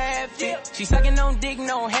in traffic. She sucking on dick,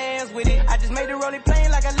 no hands with it. I just made her roll it plain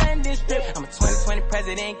like a landing strip. I'm a 2020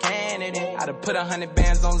 president candidate. I done put 100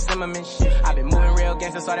 bands on Zimmerman shit. I been moving real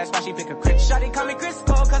gangster, so that's why she pick a crit. Shawty call me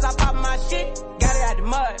Crisco, cause I pop my shit. Got it out the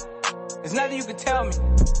mud. There's nothing you can tell me.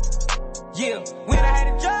 Yeah, when I had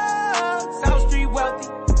a job, South Street wealthy.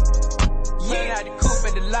 Yeah, I had the coupe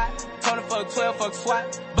at the lot. Told him fuck 12, fuck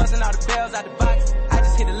SWAT. Busting all the bells out the box. I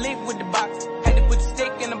just hit a lick with the box. Had to put the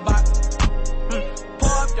stick in the box. Pour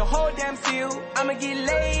up the whole damn seal. I'ma get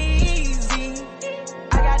lazy.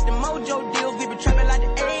 I got the mojo deals. We been trapping like the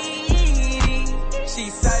 80s. She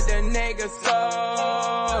said the nigga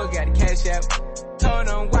so. Got the cash out. Told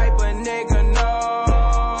him wipe a nigga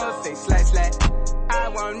no. Say slash slash. I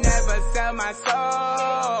won't never sell my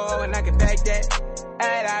soul. And I can back that.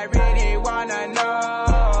 And I really wanna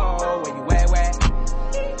know where you at, where?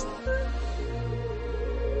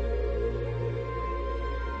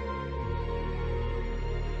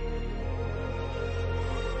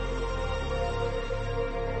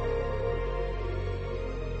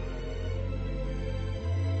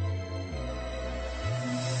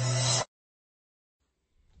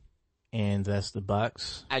 And that's the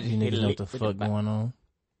box. I just you niggas know what the with fuck the going on.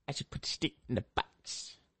 I should put the stick in the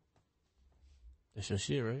box. That's your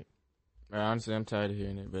shit, right? Honestly, I'm tired of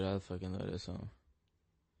hearing it, but I fucking love that song.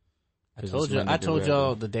 I told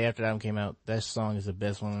y'all the day after the album came out, that song is the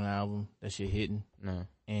best one on the album. That shit hitting. No.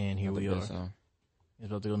 And here we are. Song. It's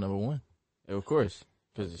about to go number one. Yeah, of course.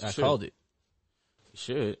 Cause I called it. It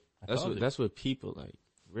should. That's what people like.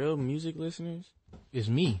 Real music listeners. It's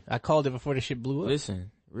me. I called it before the shit blew up.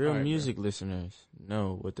 Listen, real music listeners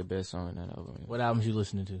know what the best song on that album is. What albums you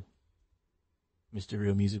listening to? Mr.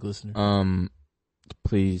 Real Music Listener.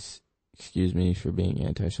 Please excuse me for being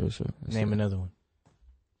antisocial. Name another one.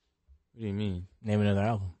 What do you mean? Name another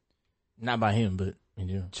album. Not by him, but in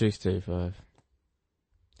general. Chicks 35.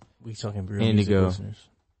 We talking real music listeners.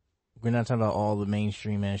 We're not talking about all the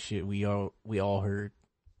mainstream ass shit we all heard.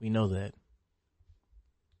 We know that.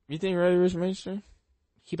 You think Roddy Ricch mainstream?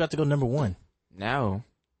 He about to go number one. Now.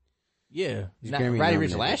 Yeah. Roddy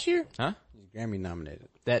Ricch last year? Huh? He's Grammy nominated.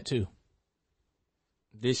 That too.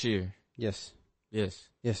 This year. Yes. Yes.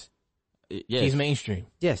 Yes. Yes. He's mainstream.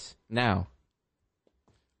 Yes. Now.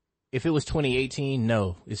 If it was 2018,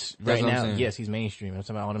 no. It's right now. Yes, he's mainstream. I'm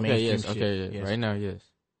talking about all the mainstream shit. Okay, yes. Right now, yes.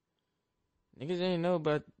 Niggas ain't know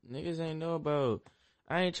about.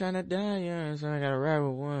 I ain't trying to die young, so I gotta ride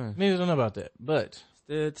with one. Niggas don't know about that, but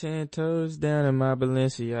still 10 toes down in my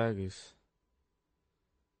Balenciagas.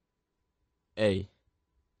 Hey,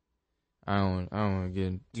 I don't want to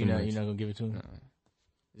get too much. You're not gonna give it to him. Nah.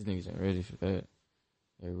 These niggas ain't ready for that.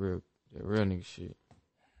 They're real nigga shit.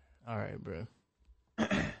 All right, bro.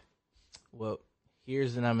 Well,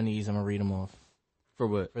 here's the nominees. I'm gonna read them off. For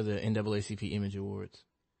what? For the NAACP Image Awards.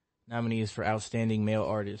 Nominees for Outstanding Male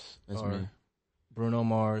Artists are me. Bruno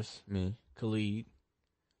Mars, me, Khalid,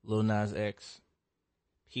 Lil Nas X,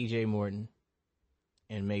 PJ Morton,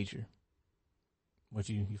 and Major. What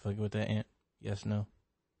you fucking with that, Ant? Yes, no?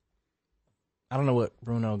 I don't know what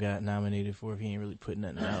Bruno got nominated for if he ain't really put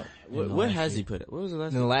nothing out. What has he put out? What was the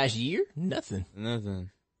last? In the last year? Nothing. The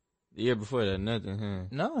year before that, nothing, huh?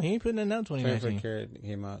 No, he ain't putting nothing out 2019. Carrot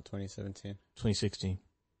came out 2017. 2016.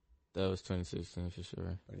 That was 2016 for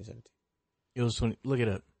sure. 2017. It was 20. Look it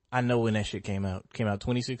up. I know when that shit came out. Came out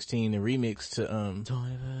 2016. The remix to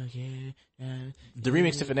the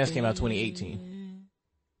remix to Finesse came out 2018.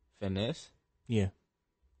 Finesse? Yeah.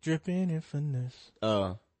 Dripping in finesse.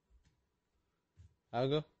 How it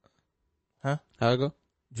go? Huh? How it go?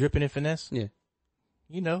 Dripping in finesse? Yeah.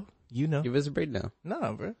 You know. Give us a breakdown.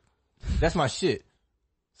 No, bro. That's my shit.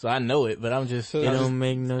 So I know it, but I'm just. It don't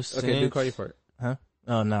make no sense. Okay, do Cardi part. Huh?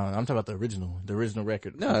 Oh, no. I'm talking about the original one. The original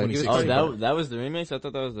record. No, that was the remix? I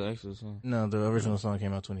thought that was the actual song. No, the original song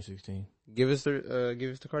came out 2016. Give us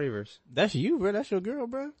the Cardi verse. That's you, bro. That's your girl,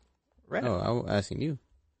 bro. Rap. Oh, I was asking you.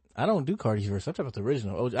 I don't do Cardi's verse. I'm talking about the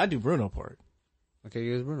original. Oh, I do Bruno part. Okay,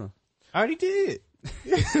 here's Bruno. I already did.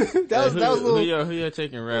 that was a little. Who you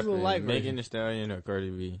taking rapping? light Megan Thee Stallion or Cardi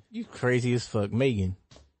B? You crazy as fuck, Megan.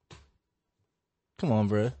 Come on,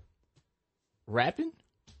 bruh. Rapping?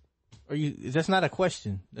 Are you? That's not a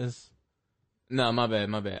question. That's No, my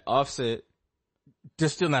bad. Offset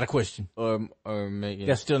That's still not a question. or Megan.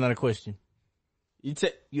 That's still not a question.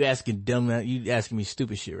 You asking dumb. You asking me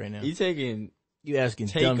stupid shit right now. You taking You asking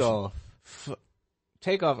Take dumb Off.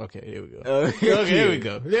 Take Off. Okay, there we go. Okay, Okay,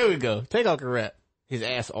 there we go. Take Off can rap his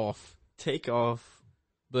ass off. Take Off.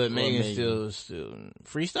 But Megan Megan. still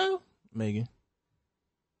freestyle. Megan.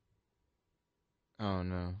 I don't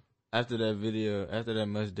know. After that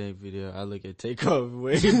Mustang video, I look at Take Off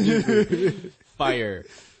way different. Fire.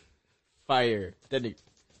 That nigga.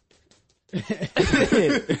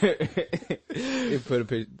 They put a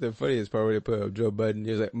picture, the funniest part where they put up Joe Budden.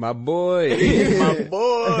 He was like, my boy. My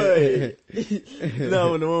boy.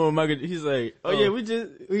 No, the one with Michael, he's like, yeah, we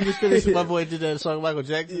just finished. My boy did that song Michael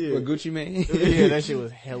Jackson. With Gucci Mane. Yeah, that shit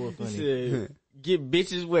was hella funny. said, get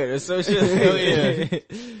bitches wet or some shit. Hell yeah.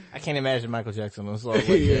 I can't imagine Michael Jackson on a song like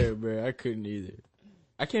that. Yeah, bro, I couldn't either.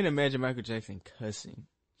 I can't imagine Michael Jackson cussing.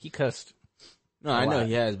 He cussed. No, I know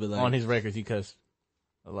he has, but like on his records, he cussed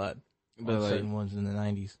a lot. But on like certain ones in the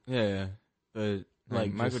 90s. Yeah, but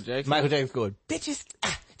like Michael Jackson. Michael Jackson's going, bitches,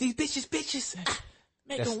 these bitches,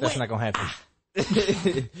 make them wet. That's not gonna happen.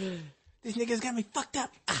 These niggas got me fucked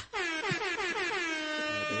up. And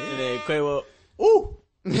then Quavo, ooh.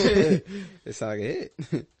 It sounded like a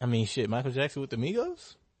hit. I mean, shit, Michael Jackson with the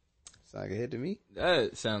Migos? Sound like a hit to me.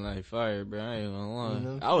 That sound like fire, bro. I ain't gonna lie. You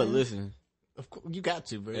know I would listen. Of course, you got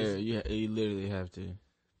to, bro. Yeah, you literally have to.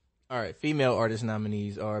 All right, female artist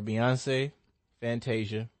nominees are Beyonce,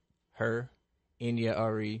 Fantasia, her, India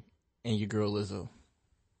Ari, and your girl Lizzo.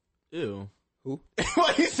 Ew. Who?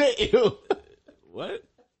 Why you say ew? What?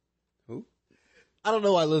 Who? I don't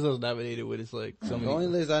know why Lizzo's nominated with it's like so many. The only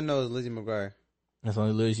Liz I know is Lizzie McGuire. That's the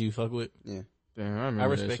only Liz you fuck with? Yeah. Damn, I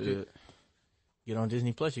respect it. Get on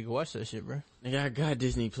Disney Plus, you can watch that shit, bro. Nigga, I got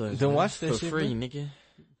Disney Plus. Then watch that for shit, free, bro. nigga.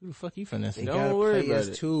 Who the fuck you finessing? They Don't gotta worry pay about us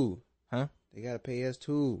it. too. Huh? They gotta pay us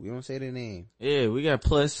too. We don't say their name. Yeah, we got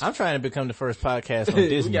Plus. I'm trying to become the first podcast on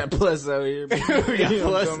Disney. We got Plus out here. We got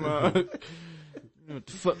Plus. What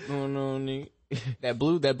the fuck going on, nigga? That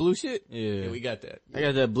blue shit? Yeah. We got that. I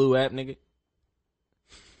got that blue app, nigga.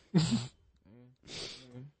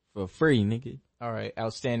 For free, nigga. All right,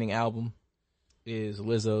 outstanding album is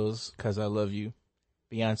Lizzo's "Cause I Love You,"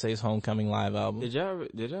 Beyonce's Homecoming live album. Did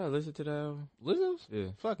y'all listen to that album? Lizzo's? Yeah.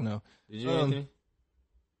 Fuck no. Did you, Anthony?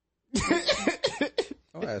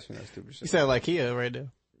 Don't ask me that stupid shit. You sound like Keon right now.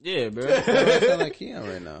 Yeah, bro. I sound like Keon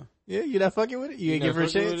right now. Yeah, you not fucking with it? You You didn't give not her a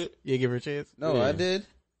fucking chance? with it? You didn't give her a chance? No, Yeah. I did.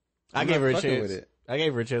 I I'm gave not her a fucking chance. with it. I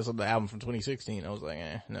gave her a chance on the album from 2016. I was like,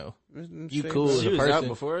 no. You Straight cool up. as She a was person. out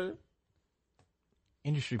before.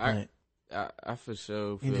 Industry plant. I for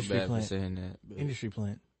sure feel Industry bad plant. for saying that. But Industry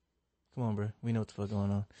plant. Come on, bro. We know what the fuck going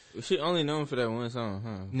on. she only known for that one song,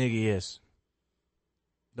 huh? Nigga, yes.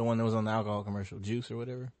 The one that was on the alcohol commercial, Juice or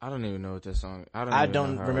whatever. I don't even know what that song. I I don't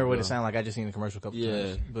even know how remember what it goes. sounded like. I just seen the commercial a couple Yeah.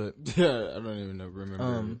 times. But Yeah, I don't even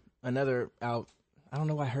remember. another out. I don't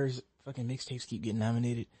know why hers fucking mixtapes keep getting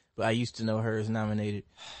nominated, but I used to know hers nominated.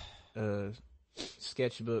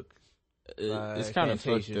 Sketchbook. by It's kind of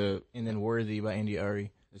fucked Fantasia, up. and then Worthy by India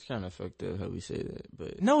Ari. It's kind of fucked up how we say that,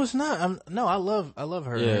 but No, it's not. I love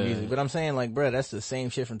her Yeah. music, but I'm saying like, bruh, that's the same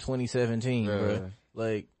shit from 2017, Bruh. bruh.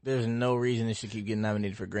 Like, there's no reason it should keep getting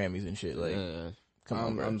nominated for Grammys and shit. Like, yeah. come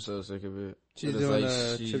on, bro. I'm so sick of it. She's But it's doing like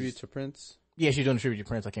a she's- tribute to Prince. Yeah, she's doing a tribute to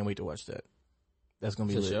Prince. I can't wait to watch that. That's gonna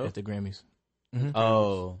be It's a lit show? at the Grammys. Mm-hmm.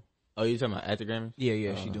 Oh, you talking about at the Grammy?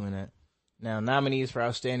 Yeah, she's doing that. Now, nominees for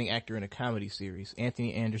Outstanding Actor in a Comedy Series: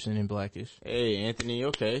 Anthony Anderson in Blackish. Hey, Anthony,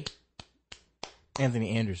 okay.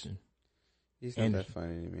 Anthony Anderson. He's not Anderson. that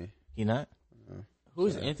funny to me. He not?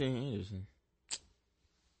 Who's Yeah. Anthony Anderson?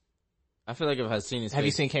 I feel like if I've seen his Have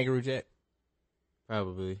you face, seen Kangaroo Jack?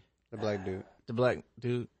 probably. The black dude. The black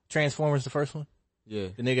dude. Transformers, the first one. Yeah.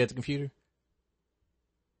 The nigga at the computer.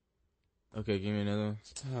 Okay, give me another one.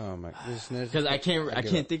 Oh my! Because I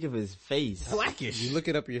can't think of his face. Blackish. You look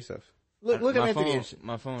it up yourself. Look at my Anthony phone, Anderson.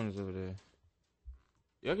 My phone is over there.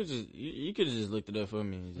 Y'all could just you could have just looked it up for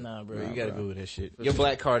me. Nah, bro, Nah, you gotta bro. Google that shit. Your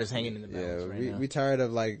black card is hanging in the Yeah, balance right we now. we tired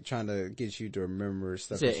of like trying to get you to remember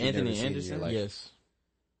stuff. You said that you've Anthony never seen in your Anderson? life. Yes.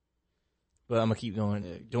 But I'm gonna keep going.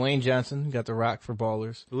 Yeah. Dwayne Johnson got The Rock for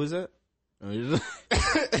Ballers. Who is that? Oh, You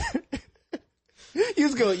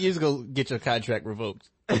just go get your contract revoked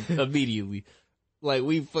immediately. Like,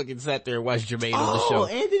 we fucking sat there and watched Jermaine on the show.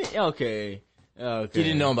 Anthony. Okay. You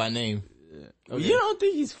didn't know him by name. Yeah. Okay. You don't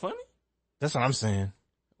think he's funny? That's what I'm saying.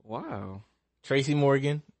 Wow. Tracy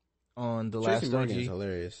Morgan on The Last Tracy Morgan OG. is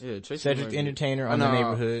hilarious. Yeah, Tracy Cedric Morgan. the Entertainer on The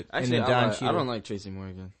Neighborhood. Actually, and then Don Cheadle. I don't like Tracy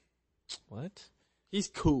Morgan. What? He's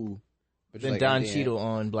cool. But Then like Don Cheadle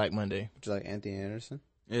on Black Monday. Would you like Anthony Anderson?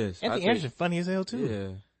 Yes. Anthony Anderson funny as hell too. Yeah.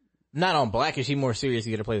 Not on Blackish, he more serious.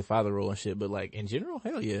 He got to play the father role and shit. But like in general,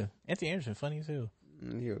 hell yeah, Anthony Anderson funny as hell.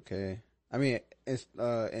 He okay. I mean, it's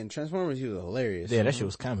in Transformers he was hilarious. Yeah, that shit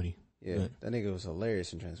was comedy. Yeah, but that nigga was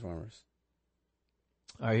hilarious in Transformers.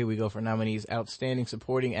 All right, here we go for nominees: Outstanding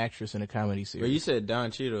Supporting Actress in a Comedy Series. Well, you said Don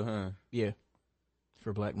Cheadle, huh? Yeah,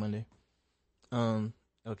 for Black Monday.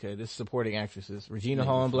 Okay, this is supporting actresses: Regina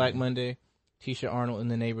Hall in Black Monday, Tisha Arnold in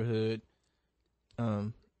The Neighborhood.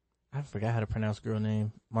 I forgot how to pronounce girl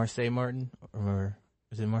name. Marseille Martin, or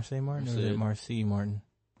is it Marseille Martin or is it Marcy Martin?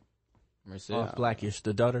 Marseille. Off Blackish,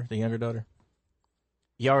 the younger daughter.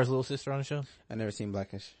 Yara's little sister on the show. I never seen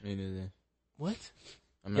Blackish. Me neither. What?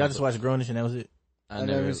 Y'all just watched Grownish and that was it? I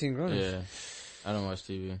never seen Grownish. Yeah, I don't watch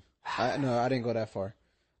TV. No, I didn't go that far.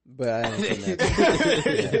 But I haven't seen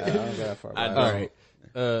that. Yeah, I don't go that far. All right.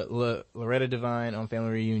 Loretta Devine on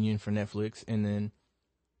Family Reunion for Netflix, and then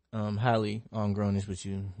Holly on Grownish with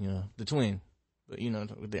you know, the twin. But you know,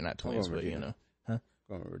 they're not twins, but Regina. you know. Huh?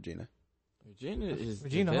 Going with Regina.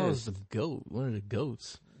 Regina Hall is the goat, one of the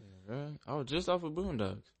goats. Yeah, right? I was just off of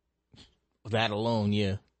Boondocks. That alone,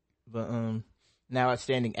 yeah. But now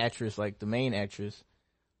outstanding actress, like the main actress,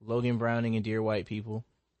 Logan Browning in Dear White People,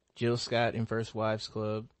 Jill Scott in First Wives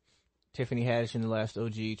Club, Tiffany Haddish in The Last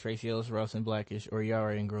OG, Tracee Ellis Ross in Blackish, or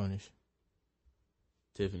Yara in Grownish.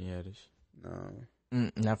 Tiffany Haddish.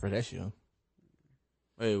 No. Not for that show.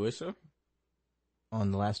 Wait, what show?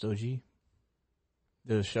 On The Last OG.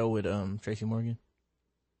 The show with Tracy Morgan.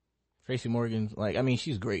 Tracy Morgan's like, I mean,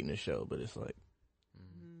 she's great in the show, but it's like,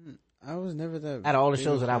 I was never that. out of all the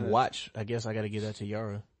shows that I've watched, I guess I got to give that to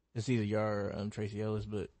Yara. It's either Yara or Tracee Ellis,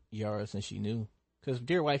 but Yara since she knew. Because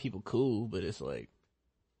Dear White People cool, but it's like,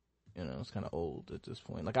 you know, it's kind of old at this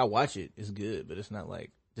point. Like I watch it, it's good, but it's not like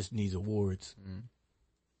this needs awards.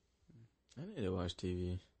 I need to watch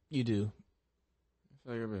TV. You do. I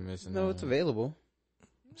feel like I've been missing. No, it's available.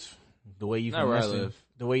 The way you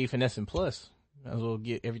finessing Plus, might as well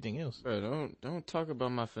get everything else. Bro, don't talk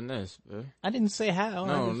about my finesse, bro. I didn't say how.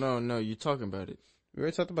 No, you talking about it. We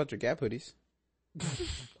already talked about your Gap hoodies.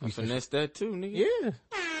 I finesse that too, nigga. Yeah.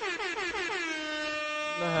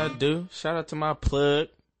 You know how I do. Shout out to my plug.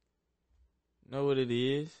 Know what it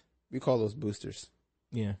is. We call those boosters.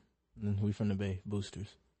 Yeah. We from the Bay. Boosters.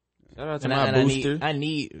 Shout out to my booster. I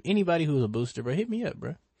need anybody who's a booster, bro. Hit me up,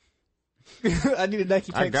 bro. I need a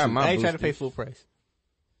Nike I got tracksuit. my I ain't trying to boosters. pay full price.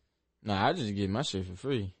 Nah, I just get my shit for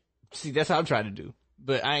free. See, that's how I'm trying to do.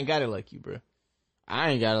 But I ain't got it like you, bro.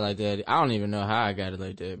 I ain't got it like that. I don't even know how I got it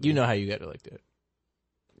like that. Bro. You know how you got it like that.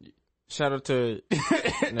 Shout out to...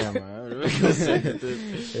 Never mind.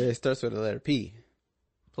 It starts with the letter P.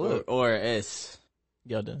 Or S.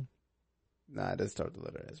 Y'all done? Nah, it does start with the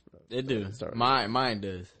letter S, bro. It do. Mine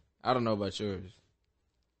does. I don't know about yours.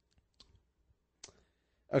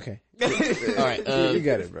 Okay. All right. You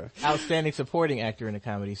got it, bro. Outstanding supporting actor in a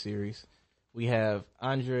comedy series. We have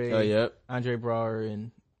Andre Braugher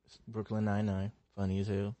in Brooklyn Nine-Nine. Funny as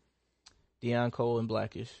hell. Deion Cole in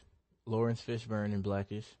Blackish. Lawrence Fishburne in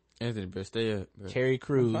Blackish. Anthony, bro, stay up. Bro. Terry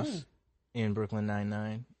Crews in Brooklyn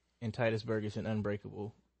Nine-Nine. And Titus Burgess in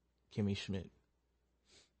Unbreakable. Kimmy Schmidt.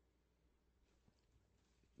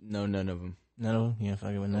 No, none of them. None of them? You ain't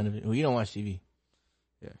fucking with none of it? Well, you don't watch TV.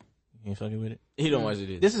 Yeah. You ain't fucking with it? He don't watch it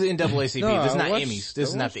either. This is NAACP. No, this is not watch- Emmys. This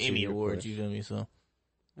I is not watch the Emmy TV, of Awards. course. You feel me? So,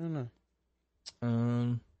 I don't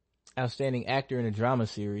know. Outstanding actor in a drama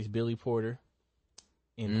series, Billy Porter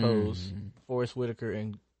in Pose, Forrest Whitaker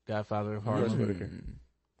in Godfather of Harlem. Forrest Whitaker.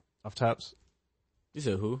 Off tops, You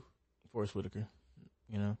said who? Forrest Whitaker.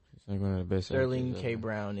 You know, He's like one of the best. Sterling actors K. ever.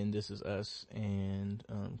 Brown in This Is Us, and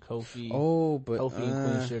Kofi. Oh, but Kofi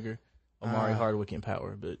and Queen Sugar, Omari Hardwick in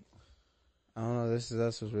Power. But I don't know. This Is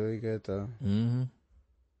Us was really good though.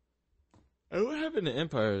 Hey, what happened to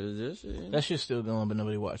Empire? Is this shit? that shit's still going, but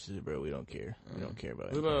nobody watches it, bro. We don't care. We don't care about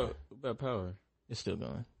it. What about Power? It's still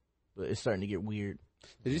going, but it's starting to get weird.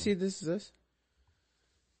 Did you see This Is Us?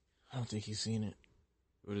 I don't think he's seen it.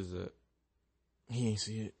 What is that? He ain't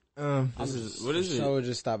see it. What is it? So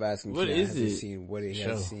just stop asking. What Keon, is has he it? seen what he Show.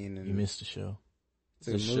 has seen? And You missed the show. It's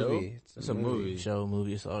a movie. It's a movie. Show,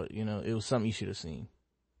 movie. It's all, you know, it was something you should have seen.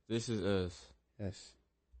 This Is Us. Yes.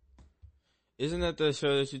 Isn't that the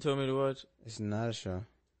show that you told me to watch? It's not a show.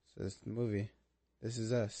 It's a movie. This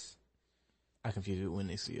Is Us. I confused it with When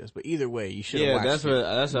They See Us. But either way, you should have watched that's it.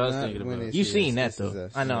 that's what I was thinking about. You seen that though.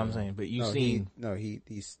 I know what I'm saying, but you seen.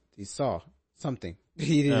 He saw something.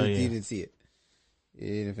 He didn't see it. He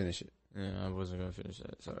didn't finish it. Yeah, I wasn't going to finish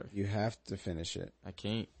that. Sorry. You have to finish it. I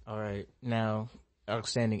can't. All right. Now,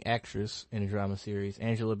 outstanding actress in a drama series,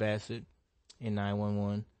 Angela Bassett in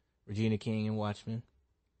 911, Regina King in Watchmen,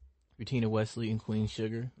 Bettina Wesley in Queen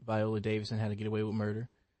Sugar, Viola Davis in How to Get Away with Murder,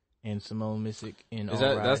 and Simone Missick in All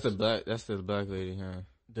Rise. That's the black lady, huh?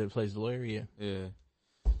 That plays the lawyer, yeah. Yeah.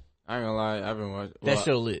 I ain't gonna lie, I've been watching. That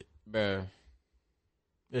show lit. Bruh.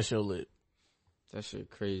 That show lit. That shit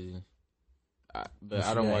crazy. But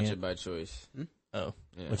I don't watch it by choice. Oh.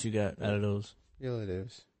 Yeah. What you got out of those? Viola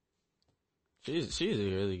Davis. She's a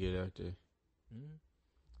really good actor.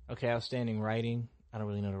 Okay, outstanding writing. I don't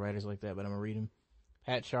really know the writers like that, but I'm gonna read them.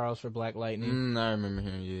 Pat Charles for Black Lightning. I remember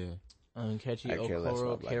him, yeah. Nkechi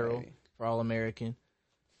Okoro Carroll for All American.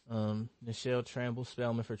 Nichelle Tramble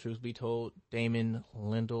Spellman for Truth Be Told. Damon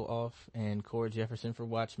Lindelof and Cora Jefferson for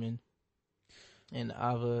Watchmen. And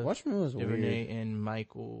Ava Watchmen was DuVernay weird. and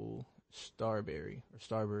Michael Starbury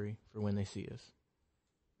for When They See Us.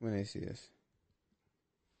 When They See Us.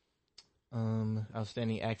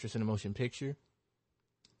 Outstanding actress in a motion picture.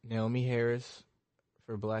 Naomi Harris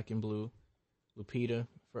for Black and Blue. Lupita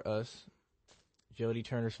for Us. Jodie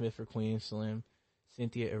Turner-Smith for Queen and Slim.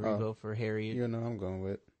 Cynthia Erivo for Harriet. You know who I'm going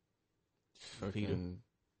with. Lupita.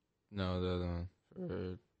 No, the other one.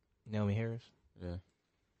 For Naomi Harris. Yeah.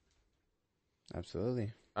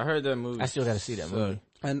 Absolutely. I heard that movie. I still got to see that movie.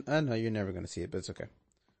 I know you're never going to see it, but it's okay.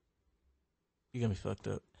 You're going to be fucked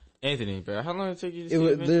up. Anthony, bro, how long did it take you to see it?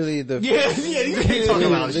 Was literally the you can't talk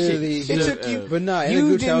about shit. It took you, but not in you a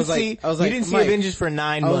group chat. didn't I was like, you didn't see Mike, Avengers for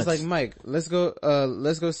 9 months. I was like, Mike, let's go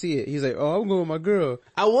see it. He's like, oh, I'm going with my girl.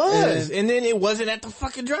 I was, and then it wasn't at the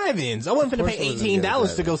fucking drive-ins. I wasn't finna pay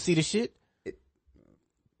 $18 to go see the shit.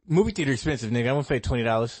 Movie theater expensive, nigga. I wouldn't pay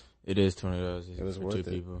 $20. It is $20. It was for worth 2 it.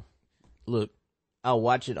 people. Look, I'll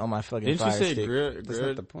watch it on my fucking Didn't Fire you say Stick. Grudge? That's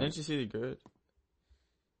not the point. Didn't you see the Grudge?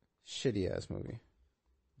 Shitty ass movie.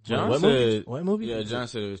 John what said, movie? What movie? Yeah, John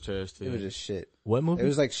said it was trash too. It was just shit. What movie? It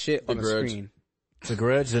was like shit on the screen. The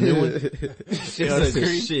Grudge, the new one. Shit on the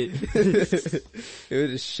screen. Shit. It was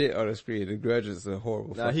just shit on the screen. The Grudge is a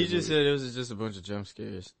horrible. Nah, he just movie. said it was just a bunch of jump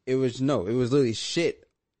scares. It was literally shit.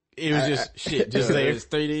 It was just shit. Just there. It was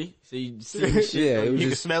 3D, so you see shit. Yeah, it was You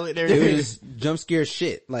just can smell it there. It was just jump scare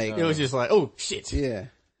shit. Like it was just like, oh shit. Yeah.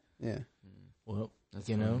 Well, That's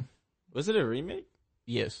you know. Was it a remake?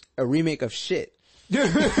 Yes. A remake of shit. Bro, I'm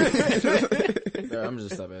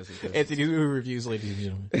just stop asking questions. Anthony, movie reviews, ladies and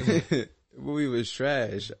gentlemen. The movie was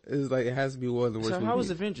trash. It was like, it has to be one of the worst movies. So how was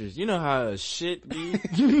Avengers? You know how shit be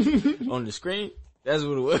on the screen? That's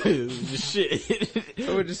what it was. It was just shit.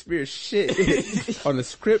 I would just spear shit on the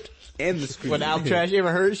script and the screen. Without trash, you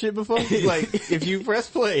ever heard shit before? Like, if you press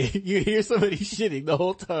play, you hear somebody shitting the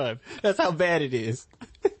whole time. That's how bad it is.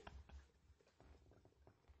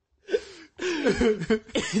 There's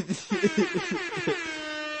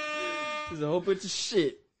a whole bunch of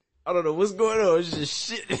shit. I don't know what's going on. It's just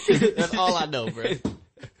shit. That's all I know, bro.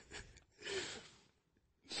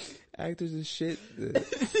 Actors is shit.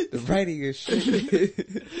 The writing is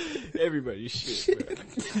shit. Everybody's shit, bro.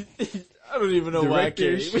 I don't even know why I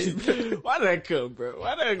came. Why did I come, bro?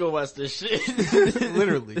 Why did I go watch this shit?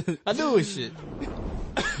 Literally. I knew it was shit.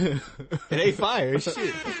 It ain't fire, it's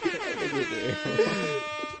shit.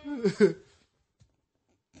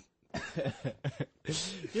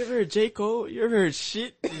 You ever heard J. Cole? You ever heard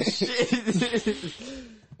shit? Shit.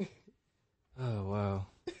 Oh, wow.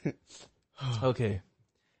 Okay.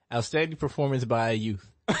 Outstanding performance by a youth.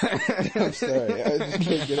 I'm sorry. I just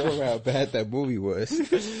can't get over how bad that movie was.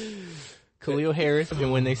 Khalil Harris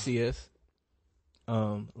in When They See Us.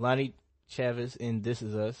 Lonnie Chavez in This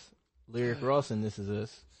Is Us. Lyric Ross in This Is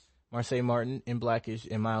Us. Marseille Martin in Blackish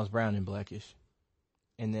and Miles Brown in Blackish.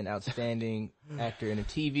 And then outstanding actor in a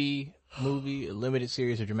TV, movie, a limited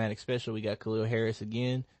series, or dramatic special. We got Khalil Harris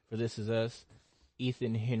again for This Is Us.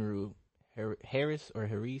 Ethan Henry Harris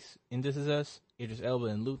in This Is Us. Idris Elba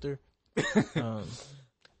and Luther.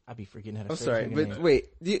 I be forgetting how to say I'm sorry, his but name. wait.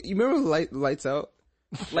 Do you remember Lights Out?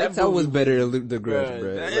 Lights Out was better than The Grudge,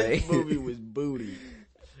 bro. That movie was booty.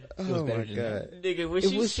 Oh my god. Nigga, when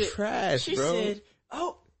It was trash, she bro. said,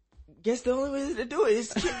 oh, guess the only way to do it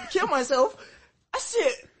is kill myself. I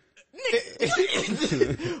said,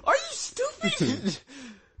 nigga, are you stupid?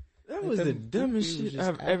 That was the dumbest shit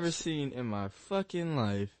I've ever seen in my fucking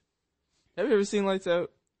life. Have you ever seen Lights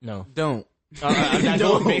Out? No. Don't. I'm not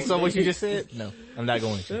going based on what you just said? No, I'm not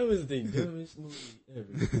going to. That was the dumbest movie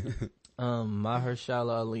ever.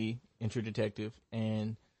 Mahershala Ali in True Detective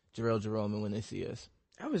and Jarrell Jerome and When They See Us.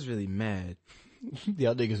 I was really mad.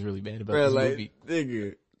 Y'all niggas really mad about Bro, this like,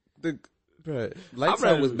 movie. nigga. Lights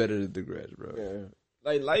Out was better than The Grudge, bro. Yeah.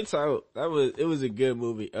 Like, Lights Out, it was a good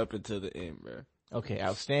movie up until the end, bro. Okay,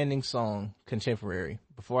 outstanding song, contemporary.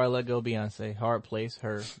 Before I Let Go, Beyonce. Hard Place,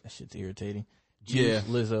 Her. That shit's irritating. Juice, Yeah.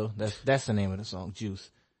 Lizzo. That's the name of the song, Juice.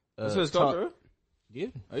 That's what it's called, bro? Yeah.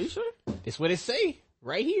 Are you sure? It's what it say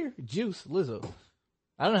right here. Juice, Lizzo.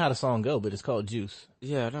 I don't know how the song go, but it's called Juice.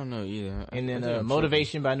 Yeah, I don't know either. And then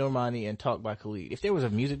Motivation by Normani and Talk by Khalid. If there was a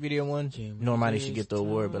music video one, Normani should get the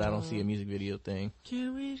award, but I don't see a music video thing.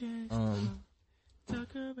 Can we just talk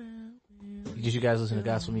about Did you guys listen to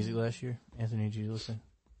gospel music last year? Anthony, did you listen?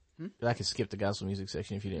 I could skip the gospel music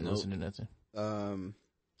section if you didn't listen to nothing.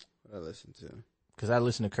 What I listened to? Because I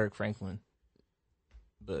listened to Kirk Franklin,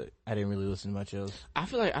 but I didn't really listen to much else. I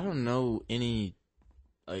feel like I don't know any,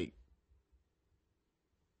 like,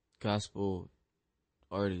 gospel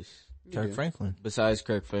artists. Kirk Franklin. Besides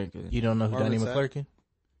Kirk Franklin. You don't know who Marvin Donnie Sapp? McClurkin?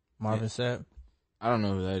 Marvin Sapp? I don't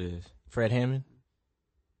know who that is. Fred Hammond?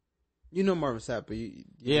 You know Marvin Sapp, but you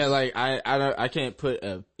Yeah, like, I can't put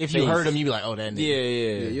a If you face. heard him, you'd be like, oh, that nigga.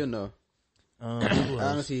 Yeah. yeah, you'll know. Who else?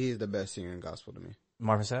 Honestly, he's the best singer in gospel to me.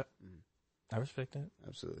 Marvin Sapp? I respect that.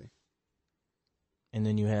 Absolutely. And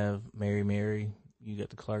then you have Mary Mary. You got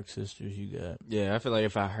the Clark sisters. You got... Yeah, I feel like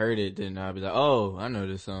if I heard it, then I'd be like, oh, I know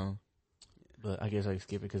this song. But I guess I can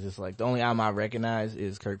skip it because it's like the only album I recognize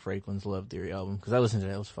is Kirk Franklin's Love Theory album because I listened to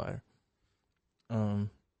that. It was fire.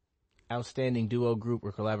 Outstanding duo group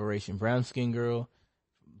or collaboration: Brown Skin Girl,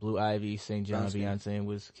 Blue Ivy, St. John, Beyonce and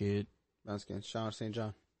Wizkid. Brown Skin, Sean St.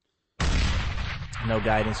 John. No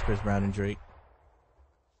Guidance, Chris Brown and Drake.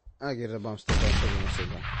 I get it, but I'm still going to put it in St.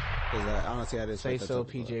 John. Because honestly, I didn't Say that So,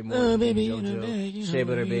 type of PJ vibe. Morton, Baby JoJo, Shea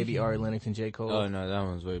Butter Baby, Ari Lennox and J. Cole. Oh, no, that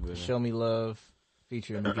one's way better. Show Me Love,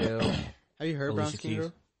 featuring Miguel. Have you heard Brown Alicia Skin Keys.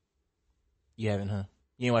 Girl? You haven't, huh?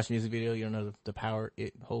 You ain't watched the music video? You don't know the power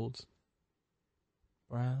it holds?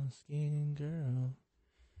 Brown Skin Girl.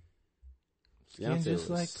 Skin Beyonce just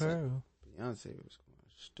was like sick. pearl. Beyonce was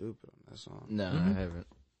going stupid on that song. No, I haven't.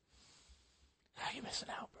 You're missing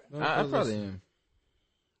out, bro. I probably am.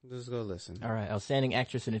 Just go listen. All right, outstanding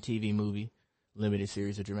actress in a TV movie, limited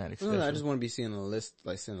series or dramatic special. I just want to be seeing a list,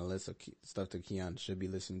 like seeing a list of stuff that Keon should be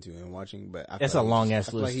listening to and watching. But I That's feel a like long ass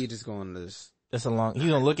I feel list. like he just going to this. That's a long. He's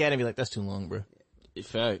gonna look at it and be like, "That's too long, bro."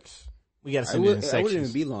 Facts. We gotta I send it in wouldn't sections.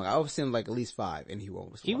 even be long. I would send like at least 5, and he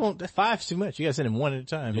won't. He won't. That 5's too much. You gotta send him one at a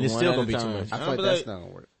time, and it's One still at gonna a be too time. much. I feel I'll like be that's like- not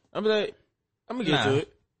gonna work. I'm like, I'm gonna get to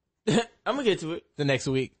it. I'm gonna get to it. The next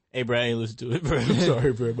week, hey, bro, I ain't listen to it, bro. I'm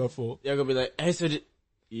sorry, bro. My fault. Y'all gonna be like, hey, so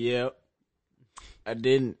yep. I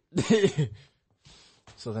didn't.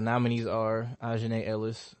 So the nominees are Ajahnay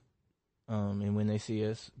Ellis, and When They See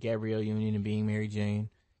Us, Gabrielle Union and Being Mary Jane,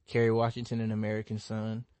 Kerry Washington and American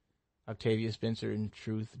Son, Octavia Spencer and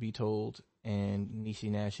Truth Be Told, and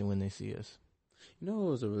Niecy Nash and When They See Us. You know,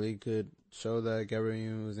 it was a really good show that Gabrielle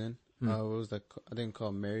Union was in. What was that? I think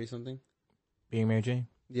called Mary something. Being Mary Jane?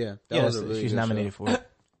 Yeah, Yeah, was a really she's good nominated show. for it.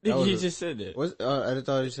 You just said that. I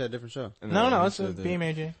thought you said a different show. No, he it's said that. Being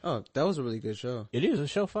Mary Jane. Oh, that was a really good show. It is a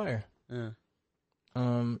show fire. Yeah.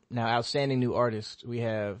 Now outstanding new artists, we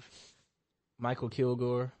have Michael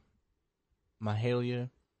Kilgore, Mahalia,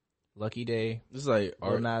 Lucky Day, This is like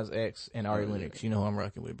Lil Nas X, and Ari Oh, Lennox. You know who I'm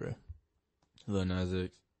rocking with, bro. Lil Nas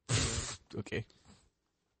X. Okay.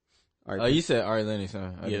 All Oh, right, you said Ari Lennox,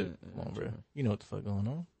 huh? I Yeah, didn't- come on, bro. You know what the fuck going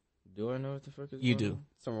on. Do I know what the fuck is You going do. on?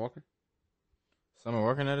 Summer Walker. Someone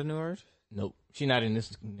working at a new artist? Nope. She's not in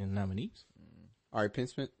this in the nominees. All right,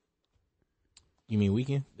 Pinsmith. You mean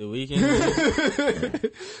Weekend? The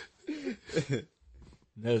Weeknd?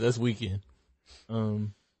 No, that's Weekend.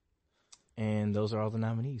 And those are all the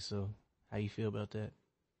nominees. So, how you feel about that?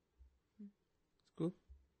 It's cool.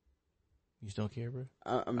 You just don't care, bro?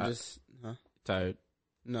 I'm just, Tired.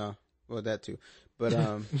 no, well that too, but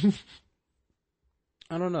I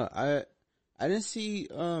don't know. I didn't see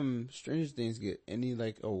Stranger Things get any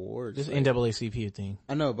like awards. This like, NAACP thing,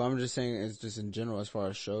 I know, but I'm just saying it's just in general as far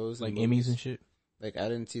as shows, like and movies. Emmys and shit. Like I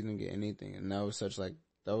didn't see them get anything, and that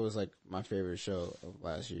was like my favorite show of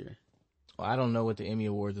last year. Well, I don't know what the Emmy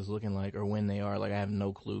Awards is looking like or when they are. Like, I have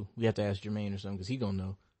no clue. We have to ask Jermaine or something because he gonna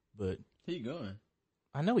know. But He going.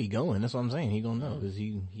 I know he going. That's what I'm saying. He gonna know because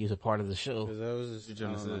he is a part of the show. Because that was just, I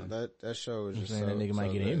don't know, that show was I'm just saying so, that nigga might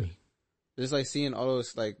so get an good. Emmy. Just like seeing all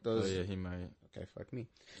those Oh, yeah, he might. Okay, fuck me.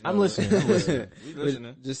 I'm listening. I'm listening. We But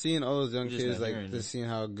listening. just seeing all those young We just kids, not like, hearing just it. seeing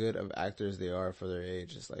how good of actors they are for their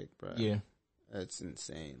age, it's like, bro, Yeah. that's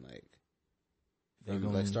insane. Like, They from,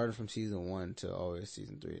 gonna- like starting from season 1 to always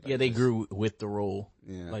season 3. Like, Yeah, they just- grew with the role.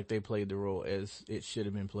 Yeah, Like, they played the role as it should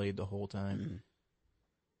have been played the whole time.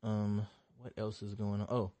 What else is going on?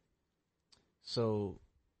 Oh, so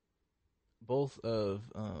both of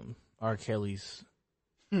R. Kelly's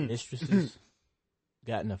mistresses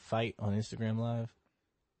got in a fight on Instagram Live.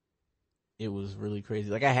 It was really crazy.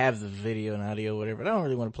 Like, I have the video and audio, whatever, but I don't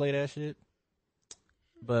really want to play that shit.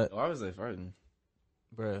 But why was they fighting,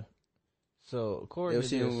 bruh? So according to this,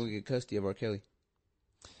 this, will get custody of R. Kelly.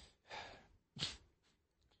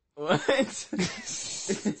 What?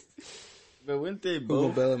 But wouldn't they Who will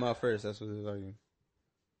both bail him out first? That's what they're arguing.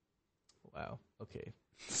 wow. Okay.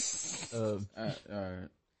 Alright.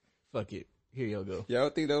 Fuck it. Here y'all go. Y'all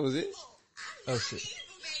think that was it? Oh shit.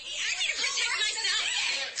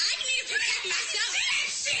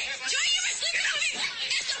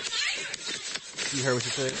 You heard what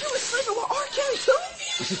you said? You was sleeping with R. Kelly too?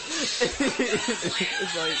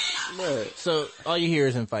 It's like, what? So all you hear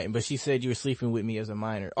is him fighting, but she said you were sleeping with me as a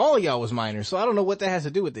minor. All of y'all was minors, so I don't know what that has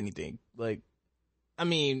to do with anything. Like, I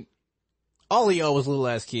mean, all of y'all was little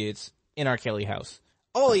ass kids in R. Kelly house.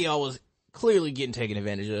 All of y'all was clearly getting taken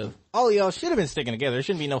advantage of. All of y'all should have been sticking together. There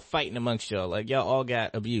shouldn't be no fighting amongst y'all. Like, y'all all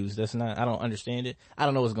got abused. I don't understand it. I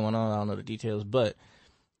don't know what's going on. I don't know the details, but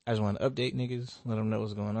I just want to update niggas, let them know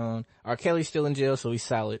what's going on. R. Kelly's still in jail, so he's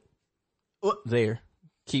solid. There.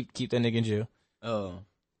 Keep that nigga in jail. Oh.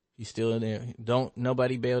 He's still in there. Don't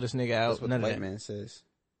nobody bail this nigga out. That's what None the of white that. man says.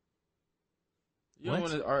 You don't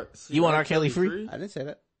want You want R. Kelly free? I didn't say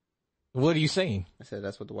that. What are you saying? I said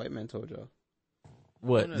that's what the white man told y'all.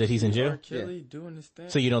 What? That he's in jail? R. Kelly doing his thing.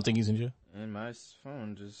 So you don't think he's in jail? And my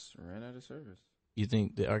phone just ran out of service. You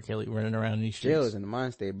think that R. Kelly running around in these streets? Jail is in the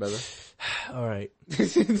mind state, brother. All right.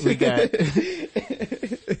 We got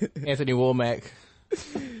Anthony Womack.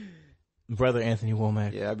 Brother Anthony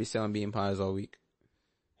Womack. Yeah, I'll be selling bean pies all week.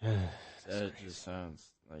 That just sounds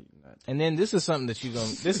like not. And then this is something that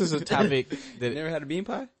this is a topic that. You never had a bean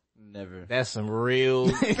pie? Never. That's some real.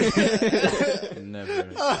 Never.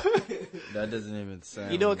 That doesn't even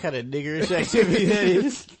sound. You know what kind of niggerish activity that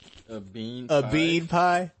is? A bean A pie? bean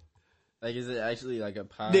pie? Like, is it actually like a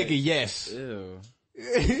pie? Nigga, yes. Ew.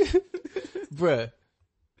 Bruh.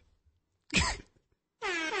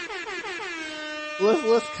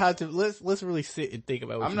 Let's really sit and think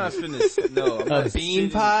about what I'm not a bean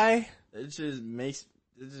pie? It just makes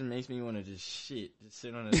me want to just shit. Just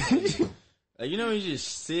sit on the toilet. Like, you know when you just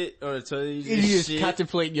sit on the toilet, you just shit,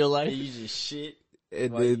 contemplating your life. and you just shit.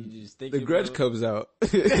 And you then just think the grudge about it. comes out.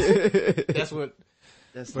 That's what.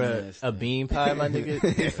 That's Bruh, nasty. a bean pie, my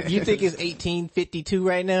nigga. You think it's 1852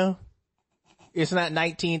 right now? It's not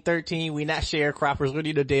 1913. We not sharecroppers. We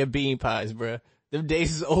need no damn bean pies, bruh. Them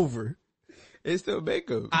days is over. They still make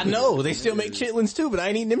them. I know. They still make chitlins too, but I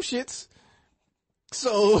ain't eating them shits.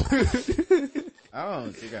 So. I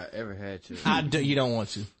don't think I ever had chitlins. You don't want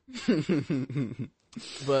to.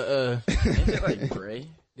 But, Ain't it like gray?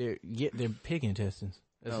 they're pig intestines.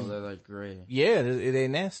 No, they're like gray. Yeah, they're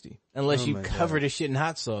nasty. Unless you my cover God. the shit in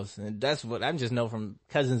hot sauce. And that's what I just know from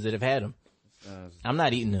cousins that have had them. I'm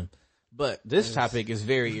not eating them. But this topic is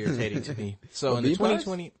very irritating to me. So in the bean pies?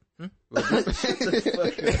 2020...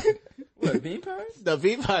 What, bean pies? The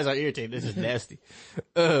bean pies are irritating. This is nasty.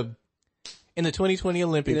 In the 2020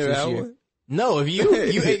 Olympics You never this had year... one? No, if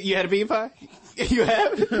you had a bean pie? You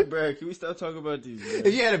have? Bro, can we stop talking about these? Bro?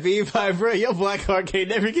 If you had a bean pie, bro, your black card can't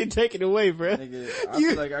never get taken away, bro. Nigga, I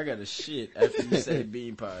feel like I got a shit after you say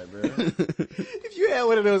bean pie, bro. If you had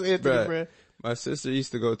one of those, Anthony, Bruh. bro. My sister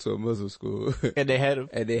used to go to a Muslim school. And they had them.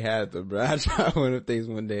 And they had them, bro. I tried one of the things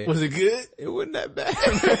one day. Was it good? It wasn't that bad.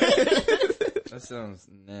 That sounds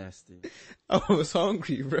nasty. I was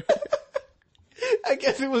hungry, bro. I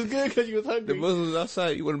guess it was good because you was The hungry. Muslims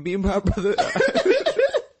outside, you want to be my brother?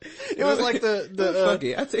 It was like Fuck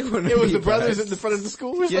it, I take one of it was the bean brothers pies. in the front of the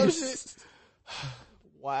school or some Yes. shit.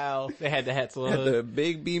 Wow. They had the hats Had on. the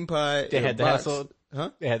big bean pie. They in a had the box. hats on. Huh?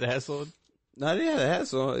 They had the hats on. No, they had the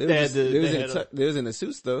hats on. It They was, had the- they was they in had the they was in the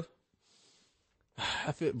suits though.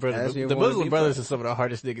 I feel, brother, Ask me the one Muslim bean brothers pie. are some of the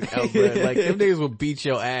hardest niggas out, bro. Like, them niggas will beat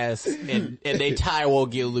your ass and they tie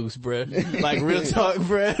won't get loose, bro. Like, real talk,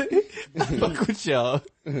 bro. I fuck with y'all.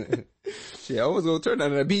 Shit, I was gonna turn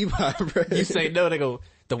down that bean pie, bro. You say no, they go,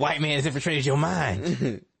 the white man has infiltrated your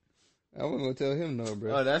mind. I wasn't gonna tell him no,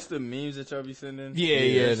 bro. Oh, that's the memes that y'all be sending?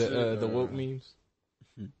 Yeah, that the shit? woke memes.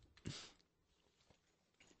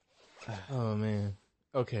 Oh man.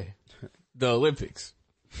 Okay. The Olympics.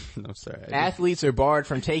 I'm sorry. Athletes are barred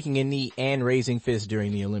from taking a knee and raising fists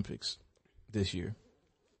during the Olympics this year.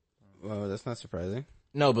 Well, that's not surprising.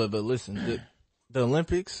 No, but listen, the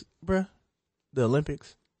Olympics, bruh, the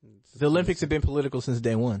Olympics have been political since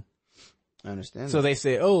day one. I understand. So they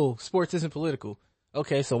say, oh, sports isn't political.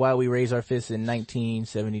 Okay, so why we raise our fists in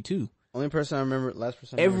 1972? Only person I remember, last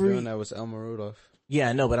person I remember doing that was Elmer Rudolph. Yeah,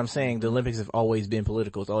 I know, but I'm saying the Olympics have always been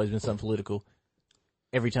political. It's always been something political.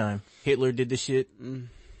 Every time. Hitler did this shit.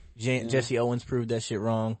 Jesse Owens proved that shit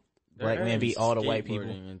wrong. Black man beat all the white people.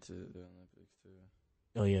 Into the Olympics too.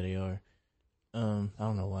 Oh yeah, they are. I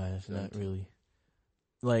don't know why it's not really.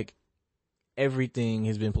 Like, everything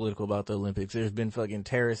has been political about the Olympics. There's been fucking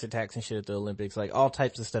terrorist attacks and shit at the Olympics. Like, all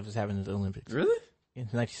types of stuff has happened at the Olympics. Really? In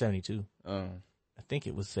 1972. Oh. I think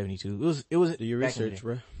it was 72. It was. Do your research,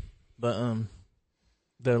 bro. But,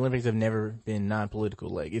 the Olympics have never been non-political.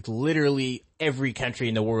 Like, it's literally every country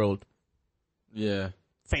in the world. Yeah.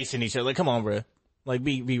 Facing each other. Like, come on, bro. Like,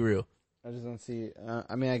 be real. I just don't see,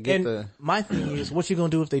 I mean, I get my thing is, what you gonna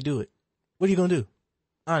do if they do it? What are you gonna do?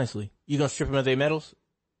 Honestly. You gonna strip them of their medals?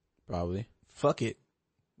 Probably. Fuck it.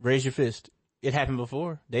 Raise your fist. It happened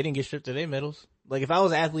before. They didn't get stripped of their medals. Like, if I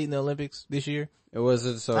was an athlete in the Olympics this year, it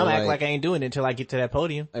wasn't so. I'm act like I ain't doing it until I get to that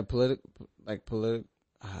podium. Like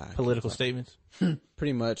political statements.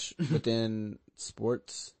 Pretty much within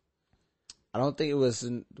sports. I don't think it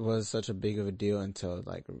was such a big of a deal until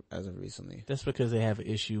like as of recently. That's because they have an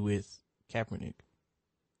issue with Kaepernick.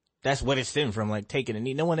 That's what it stemmed from, like taking a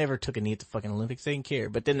knee. No one ever took a knee at the fucking Olympics. They didn't care.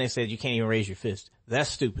 But then they said you can't even raise your fist. That's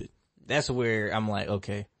stupid. That's where I'm like,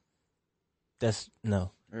 okay.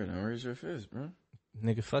 No. Hey, don't raise your fist, bro.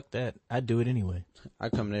 Nigga, fuck that. I'd do it anyway. I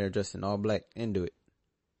come there dressed in all black and do it.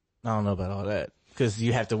 I don't know about all that. Cause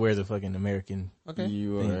you have to wear the fucking American. Okay.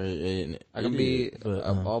 You are. I can be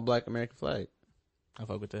an all black American flag. I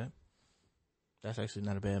fuck with that. That's actually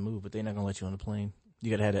not a bad move, but they're not gonna let you on the plane.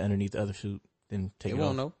 You gotta have it underneath the other suit, then take it off. They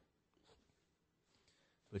won't know.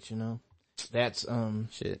 But you know, that's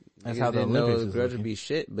shit. That's Niggas how the didn't Olympics know is grudge would be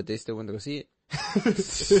shit, but they still went to go see it.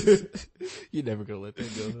 You're never gonna let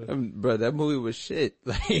that go. Bro, that movie was shit.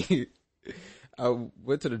 Like, I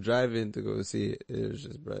went to the drive-in to go see it. It was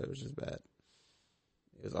just bad.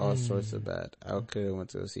 It was all sorts of bad. I could have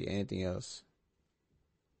went to go see anything else.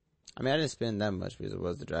 I mean, I didn't spend that much because it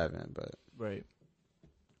was the drive-in, but right.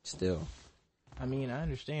 Still, I mean, I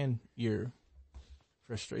understand your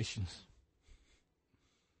frustrations.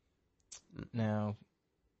 Now,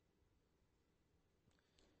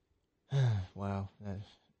 wow,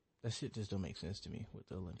 that shit just don't make sense to me with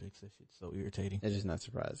the Olympics. That shit's so irritating. It's just not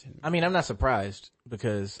surprising. I mean, I'm not surprised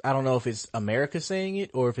because I don't know if it's America saying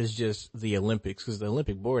it or if it's just the Olympics, because the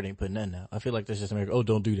Olympic board ain't putting nothing out. I feel like that's just America. Oh,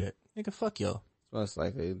 don't do that. Nigga, fuck y'all. It's most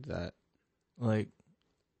likely that. Like,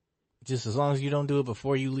 just as long as you don't do it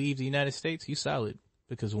before you leave the United States, you solid.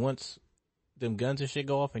 Because once them guns and shit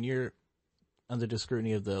go off and you're under the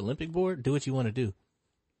scrutiny of the Olympic board, do what you want to do.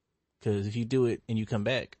 Because if you do it and you come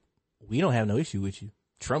back, we don't have no issue with you.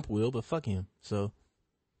 Trump will, but fuck him. So,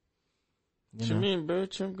 what you mean, bro?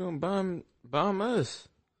 Trump gonna bomb us?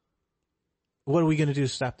 What are we gonna do to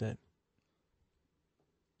stop that?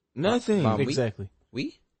 Nothing. Exactly.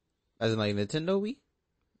 We? As in like Nintendo we?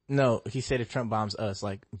 No, he said if Trump bombs us,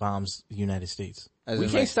 like bombs the United States. As we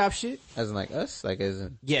can't like, stop shit. As in like us? Like as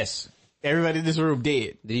in? Yes. Everybody in this room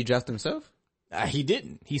dead. Did he draft himself? He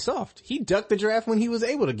didn't. He soft. He ducked the draft when he was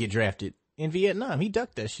able to get drafted in Vietnam. He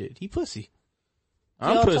ducked that shit. He pussy.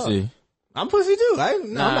 I'm pussy. I'm pussy too.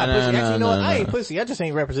 I'm not pussy. Actually, you know what? I ain't pussy. I just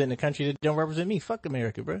ain't representing the country that don't represent me. Fuck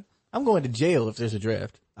America, bro. I'm going to jail if there's a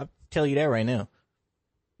draft. I'll tell you that right now.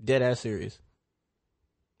 Dead ass serious.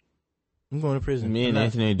 I'm going to prison. Me and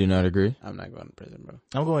Anthony do not agree. I'm not going to prison, bro.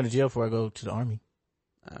 I'm going to jail before I go to the army.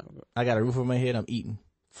 I got a roof over my head. I'm eating.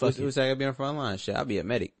 Fuck it. Who's I gotta be on front line? Shit, I'll be a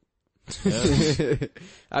medic. Yeah.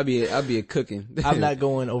 I'll be a cooking. I'm not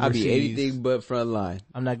going overseas. I'll be anything but front line.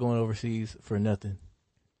 I'm not going overseas for nothing.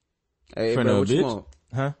 Hey, for bro, no what bitch? you want?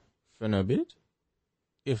 Huh? For no bitch?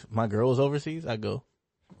 If my girl is overseas, I go.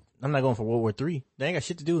 I'm not going for World War III. They ain't got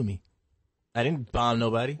shit to do with me. I didn't bomb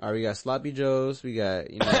nobody. All right, we got sloppy joes. We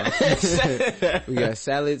got, we got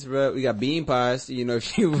salads, bro. We got bean pies.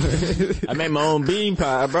 If you. I made my own bean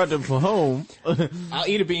pie. I brought them from home. I'll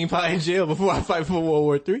eat a bean pie in jail before I fight for World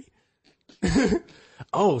War III.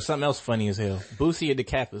 Oh, something else funny as hell. Boosie and the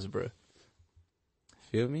Kappas, bro.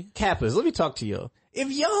 Feel me? Kappas, let me talk to y'all.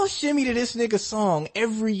 If y'all shimmy to this nigga's song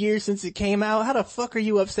every year since it came out, how the fuck are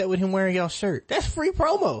you upset with him wearing y'all shirt? That's free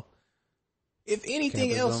promo. If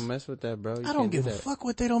anything else, don't mess with that, bro. I don't give a fuck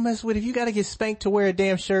what they don't mess with. If you gotta get spanked to wear a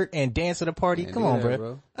damn shirt and dance at a party, come on,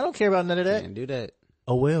 bro. I don't care about none of that. Can't do that.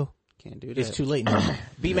 Oh well. Can't do that. It's too late now.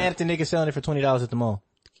 Be mad at the nigga selling it for $20 at the mall.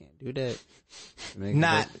 Can't do that.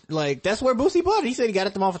 Not like that's where Boosie bought it. He said he got it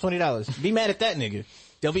at the mall for $20. Be mad at that nigga.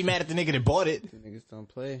 Don't be mad at the nigga that bought it. The niggas don't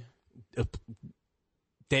play.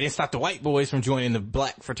 They didn't stop the white boys from joining the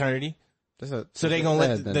black fraternity. So they gonna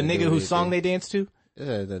let the nigga whose song they dance to? It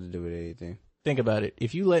has nothing to do with anything. Think about it.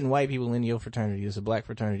 If you letting white people in your fraternity, it's a black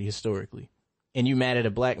fraternity historically, and you mad at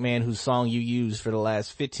a black man whose song you used for the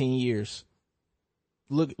last 15 years,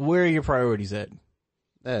 look, where are your priorities at?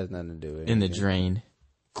 That has nothing to do with In the anything. drain.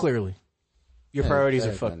 Clearly. Your priorities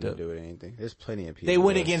are fucked up. To do with anything. There's plenty of people. They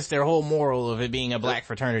went against their whole moral of it being a black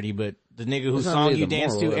fraternity, but the nigga whose song you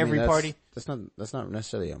dance to every party. That's not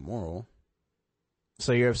necessarily immoral.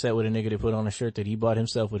 So you're upset with a nigga that put on a shirt that he bought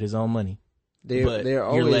himself with his own money. They're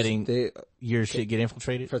always, you're letting your shit get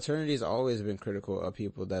infiltrated. Fraternity's always been critical of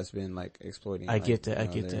people that's been like exploiting. I get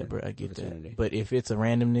that, bro. I get that. But if it's a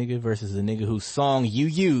random nigga versus a nigga whose song you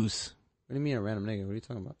use. What do you mean a random nigga? What are you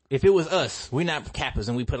talking about? If it was us, we're not Kappas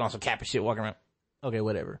and we put on some Kappa shit walking around. Okay,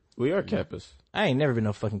 whatever. We are Kappas. I ain't never been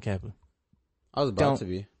no fucking Kappa. I was about to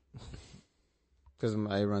be. Cause it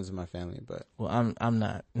runs in my family, but. Well, I'm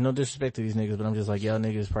not. No disrespect to these niggas, but I'm just like, y'all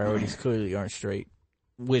niggas' priorities clearly aren't straight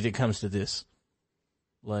when it comes to this.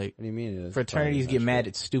 Like, what do you mean? Fraternities get mad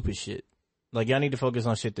at stupid shit. Like, y'all need to focus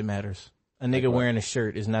on shit that matters. A nigga wearing a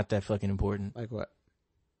shirt is not that fucking important. Like what?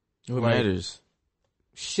 What matters?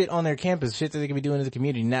 Shit on their campus, shit that they can be doing in the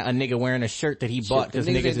community, not a nigga wearing a shirt that he bought because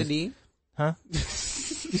niggas the D? Huh?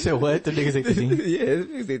 You said what? The niggas ate the D? Yeah,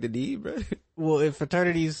 niggas ate the D, bro. Well, if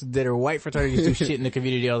fraternities that are white fraternities do shit in the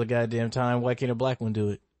community all the goddamn time, why can't a black one do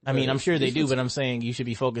it? I mean, I'm sure they do, but I'm saying you should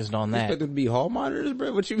be focused on that. You expect them to be hall monitors,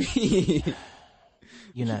 bro? What you mean?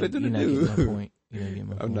 You're not getting my point.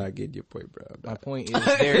 I'm not getting your point, bro. My point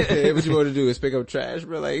is what you want to do is pick up trash,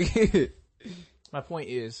 bro? Like, my point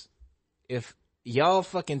is, if y'all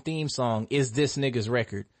fucking theme song is this nigga's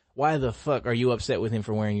record, why the fuck are you upset with him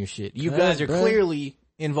for wearing your shit? You guys are clearly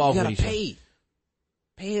involved with each other.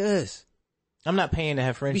 Pay us. I'm not paying to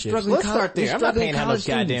have friendships. Let's start there. I'm not paying to have those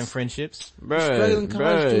goddamn friendships.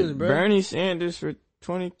 Bruh, Bernie Sanders for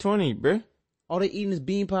 2020, bruh. All they eating is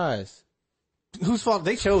bean pies. Whose fault?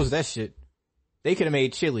 They chose that shit. They could have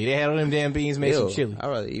made chili. They had all them damn beans, made some chili. I'd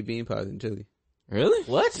rather eat bean pies than chili. Really?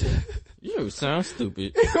 What? You sound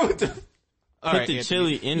stupid. What the? All right, the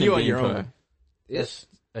chili in the bean pie. Yes.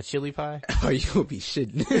 A chili pie? Oh, you gonna be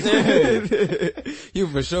shitting. You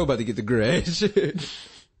for sure about to get the grudge. It's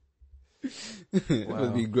supposed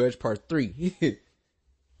to be grudge part 3.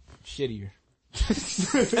 Shittier.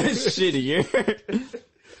 Shittier.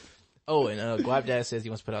 Oh, and Guap Dad says he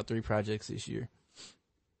wants to put out 3 projects this year.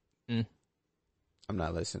 I'm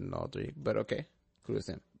not listening to all 3, but okay. Kudos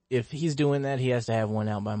to him. If he's doing that, he has to have one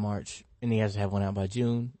out by March, and he has to have one out by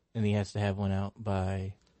June, and he has to have one out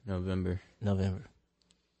by November.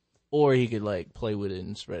 Or he could like play with it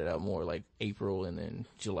and spread it out more, like April and then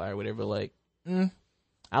July or whatever. Like, I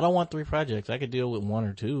don't want 3 projects. I could deal with 1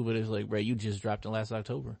 or 2, but it's like, bro, you just dropped it last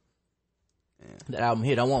October. Yeah. That album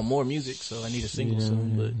hit. I want more music, so I need a single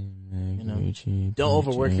soon. But you know, don't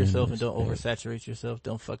overwork yourself and don't oversaturate yourself.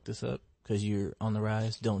 Don't fuck this up because you're on the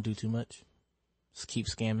rise. Don't do too much. Just keep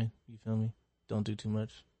scamming. You feel me? Don't do too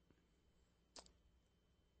much.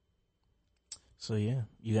 So yeah,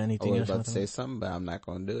 you got anything else? I was about to say something, but I'm not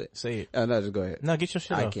gonna do it. Say it. Oh, no, just go ahead. No, get your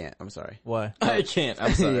shit off. I can't. I'm sorry. Why? I can't.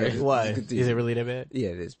 I'm sorry. Why? Is it really that bad? Yeah,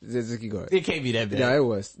 it is. Just keep going. It can't be that bad. No, it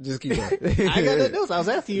was. Just keep going. I got nothing else. I was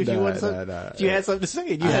asking you if you wanted something. If you had something to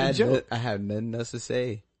say. You had a joke. I have nothing else to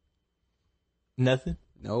say. Nothing?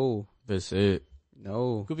 No. That's it.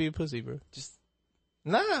 No. Could be a pussy, bro. Just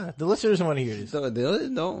nah. The listeners want to hear this.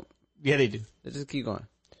 Don't. Yeah, they do. Just keep going.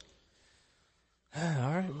 All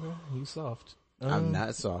right, bro. You soft. I'm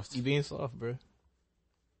not soft. You being soft, bro.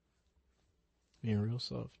 Being real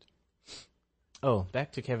soft. Oh,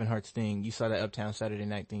 back to Kevin Hart's thing. You saw that Uptown Saturday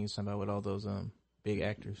Night thing you was talking about with all those big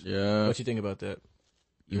actors. Yeah. What you think about that?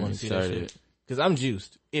 You want to see that shit? Because I'm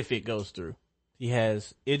juiced if it goes through. He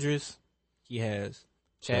has Idris, he has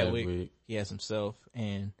Chadwick, he has himself,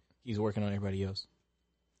 and he's working on everybody else.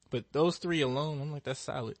 But those 3 alone, I'm like, that's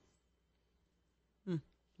solid.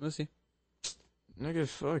 We'll see. Nigga,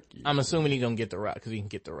 fuck you. I'm assuming he gonna get The Rock because he can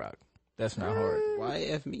get The Rock. That's not hard. Why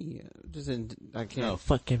F me? I can't. No,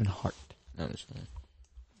 fuck Kevin Hart. No, I'm just kidding.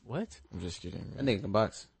 What? I'm just kidding. That nigga can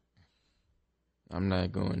box. I'm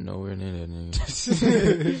not going nowhere near that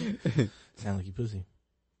nigga. Sound like you pussy.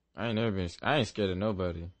 I ain't scared of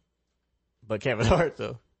nobody. But Kevin Hart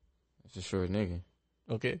though. That's a short nigga.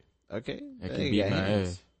 Okay. I can beat my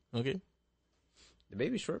ass. Okay. The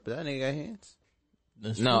baby's short, but that nigga got hands.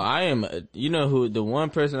 No, I am. You know who? The one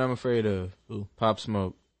person I'm afraid of. Who? Pop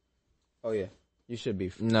Smoke. Oh yeah, you should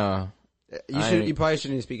be. No, you probably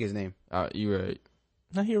shouldn't even speak his name. You right.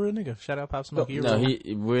 No, he a real nigga. Shout out Pop Smoke.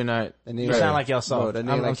 We're not. You sound like y'all saw.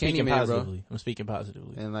 I'm speaking man, positively. Bro. I'm speaking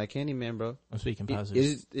positively. And like Candyman, bro. I'm speaking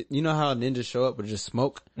positively. You know how ninjas show up with just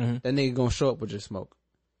smoke? Mm-hmm. That nigga gonna show up with just smoke.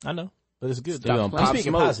 I know. But it's good. Still I'm gonna pop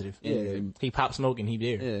speaking smoke. positive. Yeah. He pop smoke and he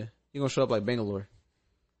there. Yeah. You're gonna show up like Bangalore.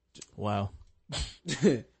 Wow.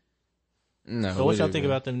 No. So what y'all think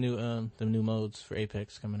about them new modes for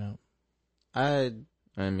Apex coming out? I'm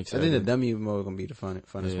I excited. think the dummy mode gonna be the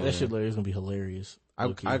funnest one. That shit is gonna be hilarious. I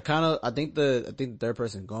think the third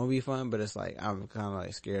person gonna be fun, but it's like I'm kind of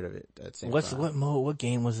like scared of it at the same time. What mode? What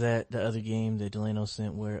game was that? The other game that Delano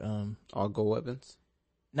sent where all gold weapons.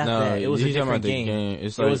 Not that. It was a different game.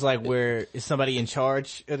 It was like where is somebody in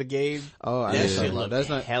charge of the game? Oh, that shit looked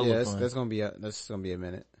hella fun. That's gonna be a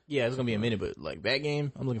minute. Yeah, it's gonna be a minute, but like that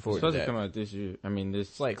game, I'm looking forward to that. It's supposed to come out this year. I mean,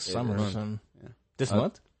 it's like summer or something. Yeah. This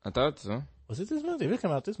month? I thought so. Was it this month? If it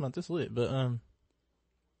come out this month, it's lit. But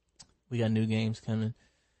we got new games coming,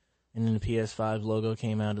 and then the PS5 logo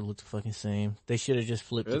came out. It looked the fucking same. They should have just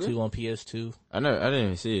flipped the 2 on PS2. I know. I didn't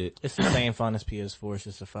even see it. It's the same font as PS4. It's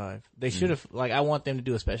just a 5. They should have I want them to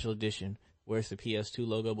do a special edition where it's the PS2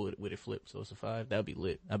 logo, but with it flipped, so it's a 5. That would be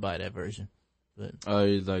lit. I buy that version. But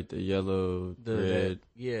you like the yellow, red.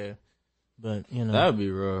 Yeah. But, you know. That would be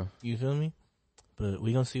raw. You feel me? But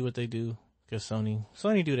we gonna see what they do. Cause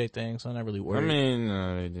Sony do their thing, so I'm not really worried. I mean,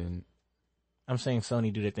 no, they didn't. I'm saying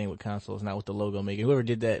Sony do their thing with consoles, not with the logo making. Whoever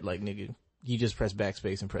did that, like, nigga, you just press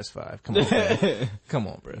backspace and press 5. Come on, bro. Come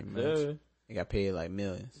on, bro. Yeah. They got paid like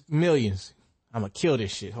millions. Millions. I'm gonna kill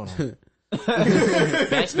this shit. Hold on.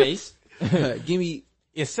 Backspace. Give me,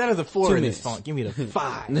 instead of the 4 in this minutes. font, give me the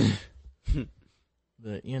 5.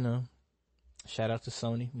 But, you know, shout out to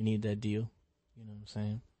Sony. We need that deal. You know what I'm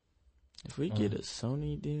saying? If we get a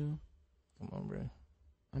Sony deal, come on, bro.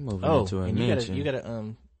 I'm moving into a mansion. You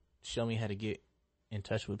gotta show me how to get in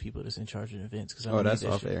touch with people that's in charge of events. That's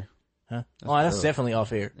off air. Huh? That's definitely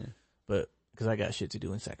off air. Yeah. But because I got shit to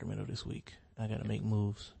do in Sacramento this week, I gotta make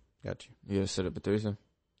moves. Got you. You gotta set up a threesome.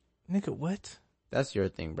 Nigga, what? That's your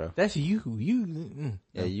thing, bro. That's you.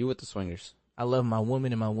 Yeah, you with the swingers. I love my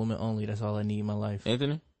woman and my woman only. That's all I need in my life.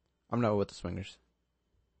 Anthony? I'm not with the swingers.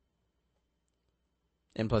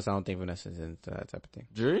 And plus, I don't think Vanessa's into that type of thing.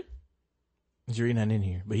 Jury not in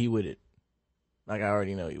here, but he with it. Like, I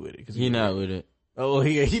already know he with it. He not with it. Oh,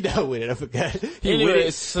 he not with it. I forgot. He Anyway, with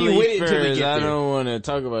it. Sleepers, He with it until we get there. I don't want to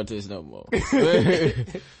talk about this no more.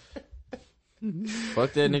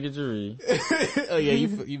 Fuck that nigga Jury. Oh yeah,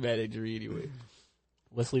 you mad at Jury anyway.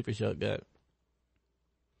 What sleeper y'all got?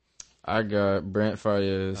 I got Brent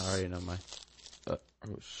Fires. I already know mine. Oh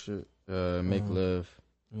shit. Make Love.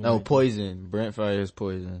 No, Poison. Brent Fires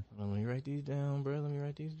Poison. Let me write these down, bro. Let me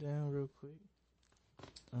write these down real quick.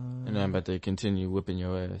 And I'm about to continue whipping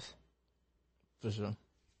your ass. For sure.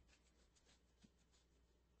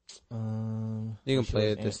 You can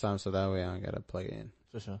play it this time, so that way I don't gotta plug it in.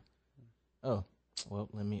 For sure. Oh, well,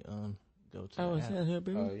 let me go to. I was out here,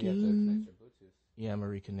 baby. Oh, you have to connect your Bluetooth. Yeah, I'm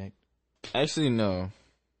gonna reconnect. Actually, no.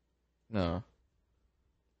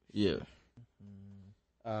 Yeah.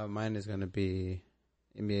 Mine is gonna be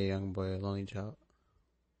NBA YoungBoy, Lonely Child.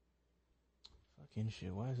 Fucking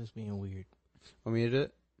shit. Why is this being weird? Want me to do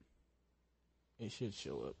it? It should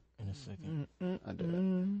show up in a second. I'll do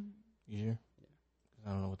it. You sure? Yeah. I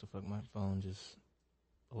don't know what the fuck. My phone just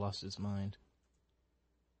lost its mind.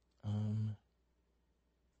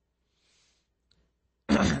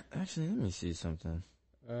 Actually, let me see something.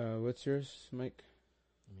 What's yours, Mike?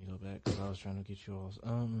 Let me go back because I was trying to get yours.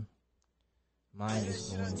 Mine is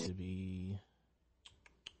going to be.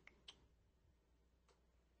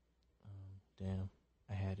 Damn,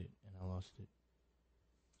 I had it and I lost it.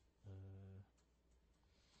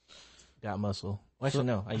 Got Muscle. Well, actually,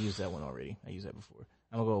 no, I used that one already. I used that before.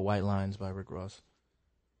 I'm gonna go with White Lines by Rick Ross.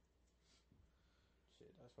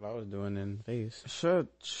 Shit, that's what I was doing in Vegas. Shut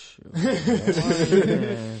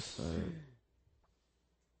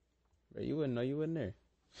Bro, you wouldn't know you wasn't there.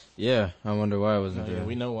 Yeah, I wonder why I wasn't there. Yeah,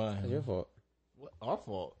 we know why. It's your fault. What? Our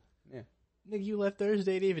fault? Yeah. Nigga, you left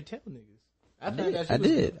Thursday. Didn't even tell niggas.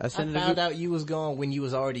 I found out you was gone when you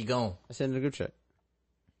was already gone. I sent in a group chat.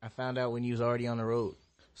 I found out when you was already on the road.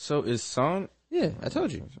 So is Son? Yeah, I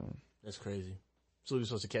told you. That's crazy. So we were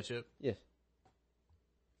supposed to catch up? Yes.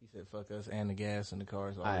 He said, fuck us and the gas and the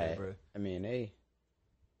cars all day, bro. I mean, hey.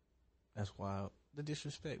 That's wild. The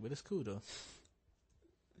disrespect, but it's cool, though.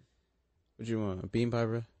 What you want, a bean pie,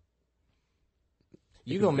 bro?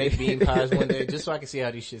 You gonna make bean pies one day just so I can see how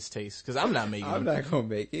these shits taste? Because I'm not making them. I'm not gonna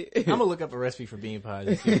make it. I'm gonna look up a recipe for bean pies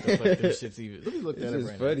and see what the fuck them shits even. Let me look that up right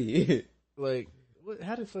now. This is funny. Like, what,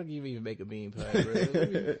 how the fuck you even make a bean pie, bro?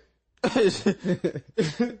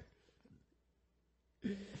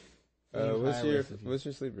 What's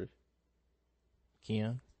your sleeper?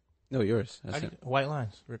 Keon? No, yours. White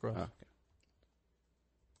Lines, Rick Ross. Oh,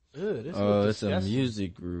 okay. Ugh, this It's a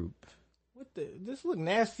music group. This look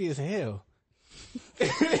nasty as hell.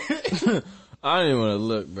 I don't even want to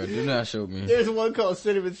look, bro. Do not show me. There's one called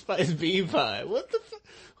cinnamon spice bean pie. What the fuck?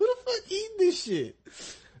 Who the fuck eating this shit?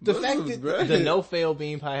 The fact that the no fail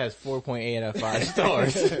bean pie has 4.8 out of 5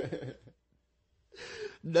 stars.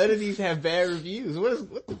 None of these have bad reviews. What the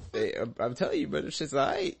fuck? Hey, I'm telling you, bro, this shit's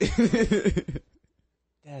alright.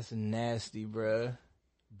 That's nasty, bruh.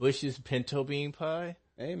 Bush's pinto bean pie.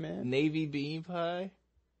 Hey, man. Navy bean pie.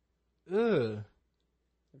 Ugh.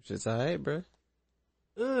 Shit's alright, bro.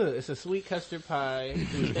 Ugh. It's a sweet custard pie.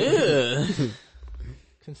 Ugh.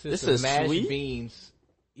 Consists of mashed beans.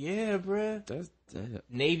 Yeah, bruh. That's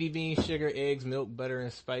Navy beans, sugar, eggs, milk, butter,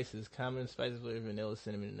 and spices. Common spices, flavor, vanilla,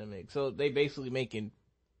 cinnamon, and nutmeg. So they basically making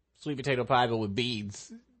sweet potato pie, but with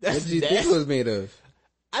beans. What did you think it was made of?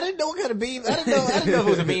 I didn't know what kind of beans. I didn't know if it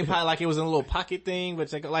was a bean pie, like it was in a little pocket thing,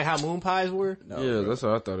 but it's like how moon pies were. No, yeah, bro. that's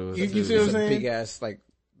what I thought it was. You see what I'm saying? Big ass, like,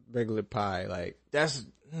 regular pie, like, That's,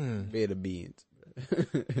 made of beans.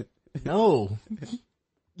 No.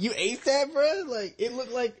 You ate that, bro? Like, it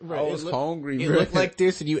looked like, bro. I was hungry, bro. It looked like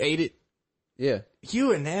this and you ate it? Yeah.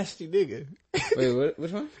 You a nasty nigga. Wait,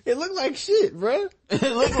 which one? It looked like shit, bro. It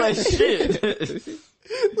looked like shit.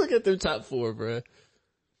 Look at them top 4, bro.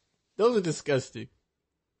 Those are disgusting.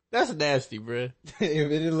 That's nasty, bro. It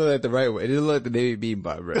didn't look like the right way. It didn't look like the Navy bean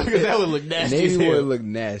pie, bro. That would look nasty. Navy would look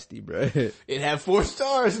nasty, bro. It had 4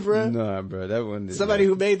 stars, bro. Nah, bro, that one. Somebody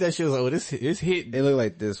who made that shit was like, "Oh, this hit." It looked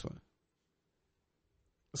like this one.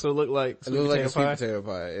 So it looked like a sweet potato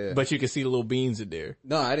pie. Yeah. But you can see the little beans in there.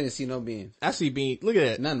 No, I didn't see no beans. I see beans. Look at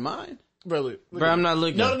that. Not mine, bro. Look bro, I'm not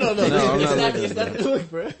looking. No. It's not. Look,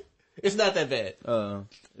 bro. It's not that bad. No,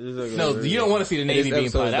 you don't want to see the Navy bean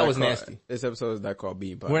pie. That was nasty. This episode is not called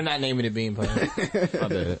bean pie. We're not naming it bean pie. My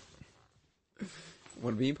bad.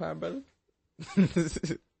 Want a bean pie, brother?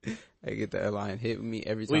 I get the airline hit with me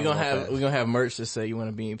every time. We're gonna have merch to say you want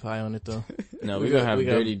a bean pie on it though. No, we're gonna have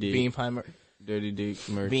Dirty Dick. Bean pie merch. Dirty Dick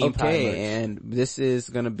merch. Bean pie merch. And this is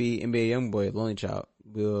gonna be NBA Youngboy, Lonely Child.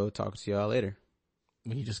 We'll talk to y'all later.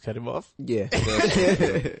 When you just cut him off? Yeah.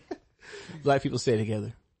 Black people stay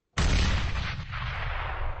together.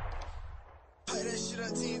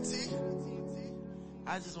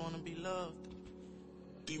 I just wanna be loved.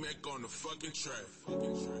 D-Mac on the fucking track.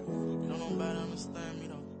 Don't nobody understand me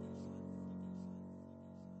though.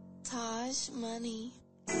 Taj Money.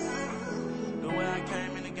 The way I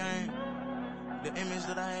came in the game, the image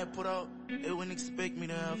that I had put out, they wouldn't expect me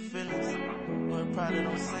to have feelings. Well, it probably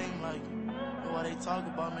don't seem like it. But why they talk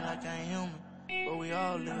about me like I ain't human? But we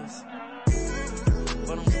all live.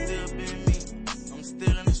 But I'm still being me. I'm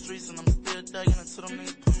still in the streets and I'm still thugging until them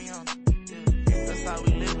niggas put me on. Yeah, that's how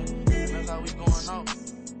we living. That's how we going out.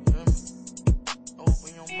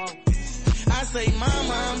 Open your mouth. I say,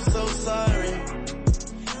 Mama, I'm so sorry.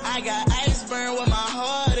 I got ice burn with my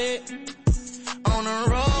heart at. On the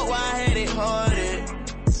road, why I had it hearted.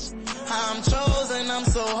 I'm chosen, I'm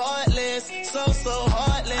so heartless. So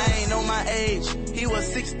heartless. I ain't know my age. He was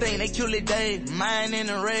 16, they killed it Dave. Mine in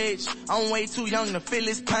a rage. I'm way too young to feel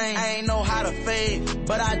his pain. I ain't know how to fade,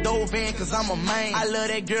 but I dove in cause I'm a man. I love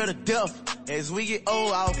that girl to death. As we get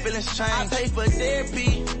old, our feelings change. I pay for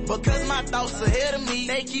therapy because my thoughts ahead of me.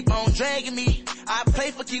 They keep on dragging me. I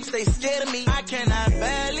play for keeps, they scared of me. I can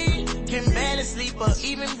barely sleep or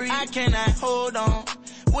even breathe. I cannot hold on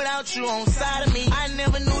without you on side of me. I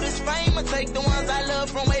never knew this fame would take the ones I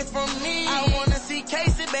love away from me. I wanna see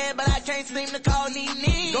Casey bad, but I can't seem to call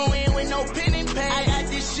Nene. Go in with no pen and pad. I got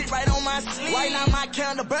this shit right on my sleeve. Right now my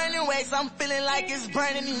candle burning wax. I'm feeling like it's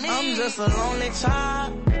burning me. I'm just a lonely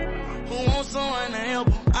child who wants someone to help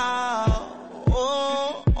him out.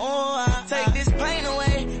 I take this pain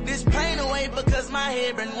away because my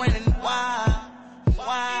head been winning. Why?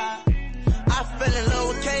 I fell in love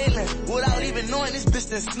with Kaylin without even knowing this bitch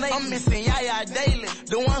that snake. I'm missing Yaya daily,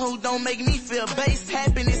 the one who don't make me feel base.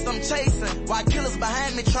 Happiness I'm chasing, while killers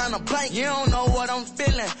behind me trying to blank. You don't know what I'm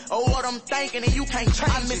feeling or what I'm thinking, and you can't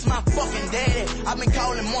change. I miss my fucking daddy. I've been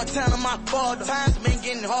calling Montana my father. Times been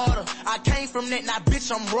getting harder. I came from that, now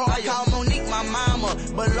bitch I'm raw. I call Monique my mama,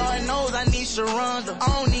 but Lord knows I need Sharonda. I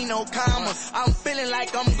don't need no commas. I'm feeling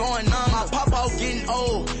like I'm going on. My papa getting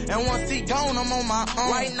old, and once he gone, I'm on my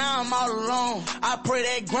own. Right now I'm all alone. I pray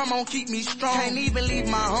that grandma keep me strong. Can't even leave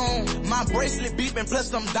my home. My bracelet beeping,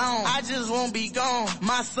 plus I'm down. I just won't be gone.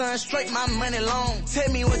 My son straight, my money long.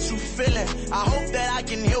 Tell me what you feeling. I hope that I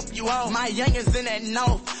can help you out. My youngins in that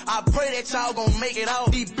north. I pray that y'all gon' make it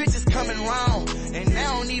out. These bitches coming round, and they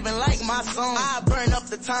don't even like my song. I burn up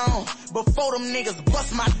the town before them niggas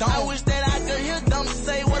bust my dome. I wish that I could hear them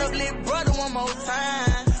say what up, lit brother, one more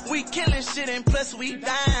time. We killing shit and plus we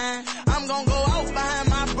dying. I'm gon' go out behind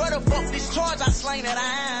my brother, fuck this press charge, I slang that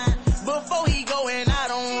iron. Before he go and I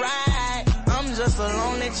don't ride. I'm just a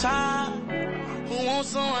lonely child who wants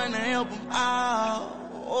someone to help him out.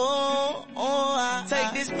 I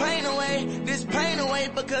take this pain away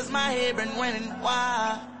because my head been running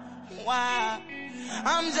wild.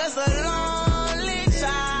 I'm just a lonely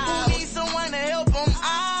child who needs someone to help him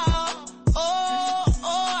out.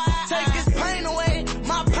 I take this pain away,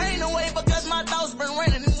 my pain away because my thoughts been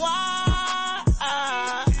running wild.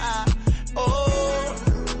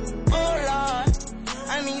 Lord,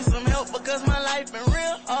 I need some help because my life been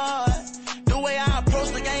real hard. The way I approach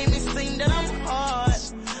the game, it seems that I'm hard.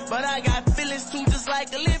 But I got feelings too, just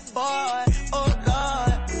like a little boy. Oh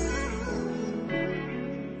Lord,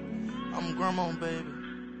 I'm grandma, baby.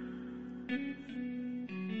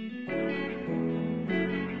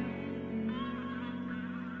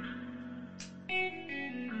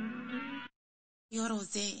 Yo,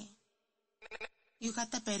 Rosé, you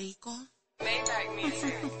got the perico? Maybach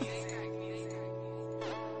music.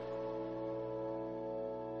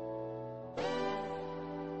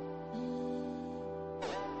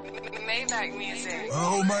 Maybach music. I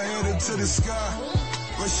hold my head up to the sky,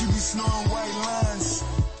 but she be snoring white lines.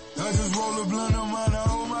 I just roll a blunt of mine, I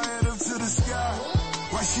hold my head up to the sky,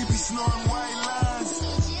 why she be snoring white lines.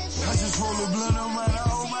 I just roll a blunt of mine, I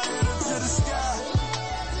hold my head up to the sky,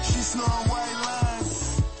 she snoring white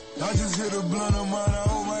lines. I just hit a blunt of mine, I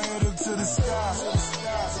hold my head up to the sky.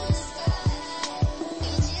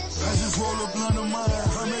 I just roll a blunt of mine,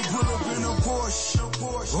 I may pull up in a Porsche,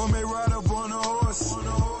 or may ride up on a horse.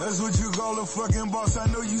 That's what you call a fucking boss. I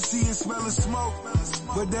know you see and smell the smoke,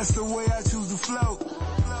 but that's the way I choose to float.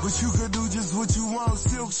 But you could do just what you want,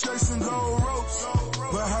 silk shirts and gold ropes.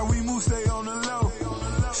 But how we move, stay on the low.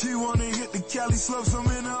 She wanna hit the Cali slopes, I'm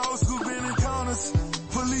in the old school bending corners.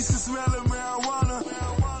 Police can smell the marijuana,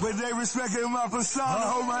 but they respected my persona. I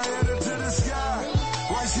hold my head up to the sky,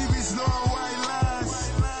 why she be snoring white lines.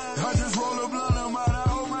 I just roll a blunt of mine, I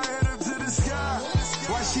hold my head up to the sky,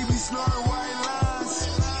 why she be snoring white lines.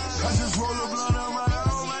 I just roll a blunt of mine, I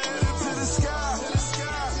hold my head up to the sky.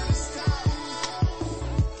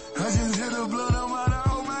 I just hit a blunt of mine, I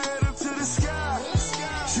hold my head up to the sky.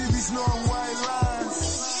 She be snoring white lines.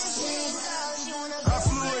 I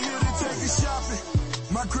flew her here to take her shopping.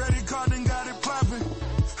 My credit card done got it popping.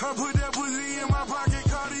 I put that pussy in my pocket,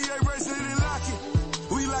 Cartier bracelet and lock it.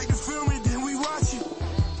 We like to film it, then we watch it.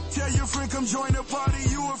 Tell your friend come join the party,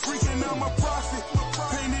 you a freak and I'm a prophet.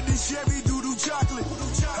 Painted the Chevy doodoo chocolate.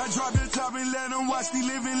 I drop the top and let them watch me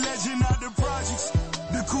living legend out the projects.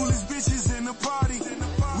 The coolest bitches in the party.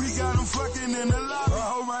 We got them fucking in the lobby. I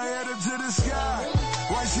hold my head up to the sky,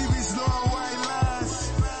 why she be snoring white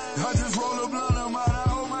lines. I just roll a blunt of mine, I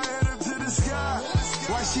hold my head up to the sky,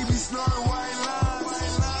 why she be snoring white lines.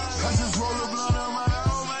 I just roll a blunt of mine, I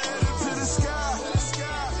hold my head up to the sky.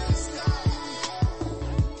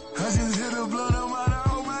 I just hit a blunt of mine, I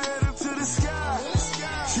hold my head up to the sky.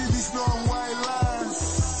 She be snoring white lines.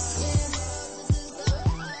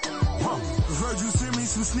 Heard you send me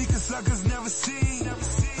some sneakers suckers never seen.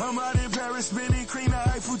 I'm out in Paris spinning cream, the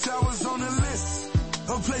Eiffel Tower's on the list.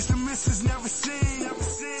 A place the missus never seen.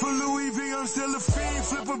 For Louis V, I'm still a fiend.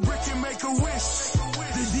 Flip a brick and make a wish.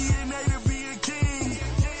 The DNA to be a king.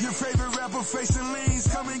 Your favorite rapper facing leans.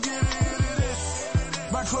 Come and get a hit of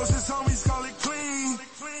this. My closest homies call it clean.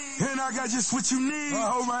 And I got just what you need.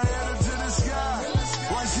 I hold my head up to the sky,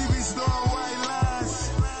 why she be snoring white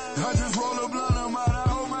lines. I just roll a blunt of mine, I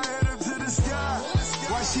hold my head up to the sky,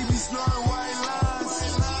 why she be snoring white lines.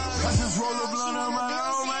 I just roll a blunt of mine, I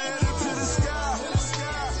hold my head up to the sky.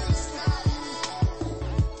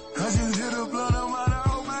 I just hit a blunt of mine, I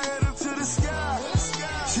hold my head up to the sky.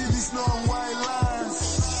 She be snoring white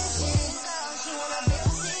lines.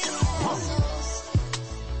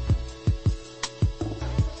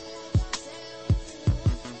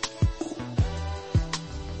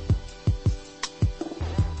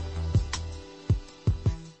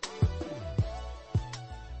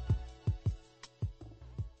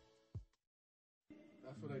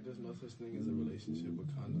 I feel like there's no such thing as a relationship with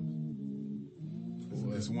condoms.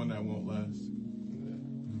 It's one that won't last. Yeah.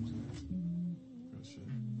 Real shit.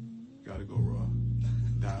 Gotta go raw.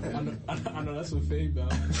 I know that's what Fade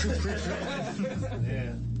about.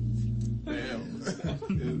 Yeah. Damn.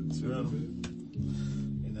 It's real.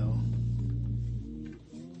 You know,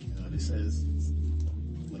 they says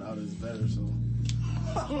without is better, so.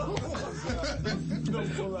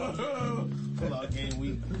 Don't pull out game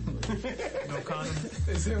week. No condom.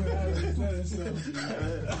 They say without is better, so.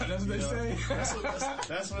 That's what they say.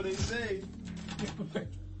 That's what they say.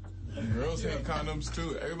 Girls hate condoms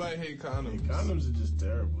too. Everybody hate condoms. Condoms are just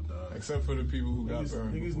terrible, dog. Except for the people who got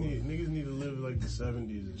burned. Niggas need to live like the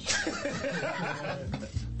 70s and shit.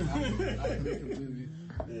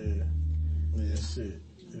 Yeah, shit.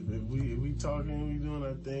 If we talking, we doing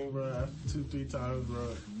our thing, bro. After 2-3 times,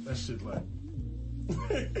 bro, that shit like.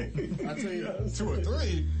 I tell you, 2 or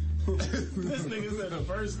 3. This nigga said the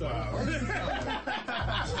first time.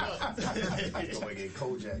 Go and get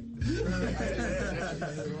Kojak.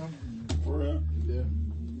 For real? Yeah.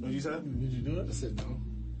 What you said? Did you do it? I said no.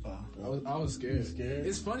 I was scared. Scared?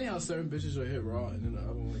 It's funny how certain bitches will hit raw and then the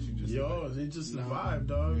other ones you just. It's just the vibe,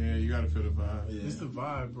 dog. Yeah, you gotta feel the vibe. Yeah. It's the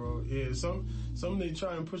vibe, bro. Yeah, some they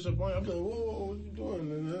try and push up on you. I'm like, whoa, what you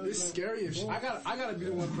doing? And it's scary. I gotta be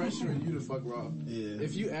the one pressuring you to fuck raw. Yeah.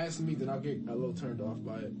 If you ask me, then I'll get a little turned off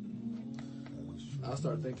by it. I'll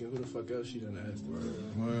start thinking, who the fuck else she done asked?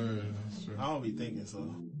 Word. That's true. I don't be thinking so.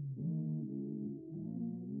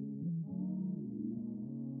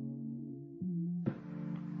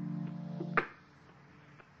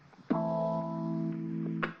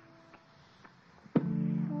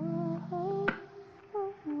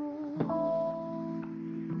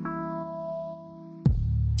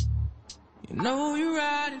 You know you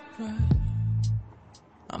ride it right.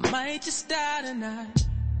 I might just die tonight,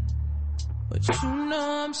 but you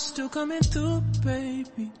know I'm still coming through,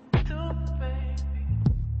 baby.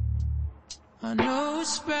 I know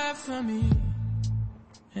it's bad for me,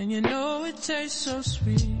 and you know it tastes so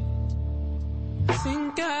sweet. I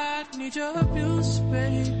think I need your abuse,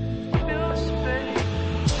 baby.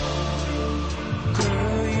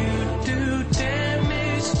 Girl, you do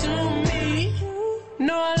damage to me.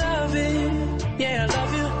 No, I love it. Yeah, I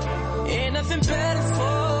love you. Ain't nothing better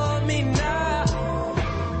for me now.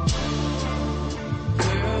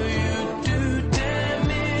 Girl, you do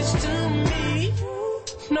damage to me.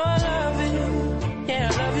 No, I love it. Yeah,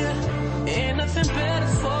 I love you. Ain't nothing better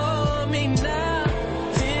for me now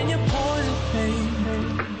than your poison, baby.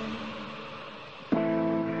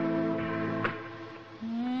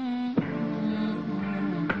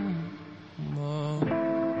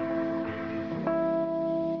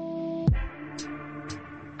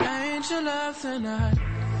 Your love and I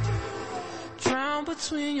drown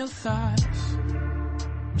between your thighs.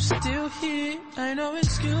 I'm still here, ain't no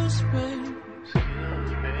excuse, babe.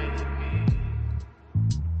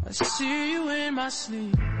 I see you in my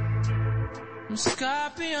sleep. I'm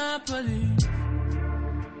scarred beyond belief.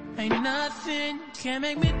 Ain't nothing can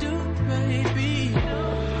make me do, baby.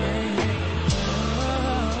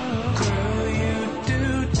 Girl, you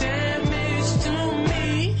do damage to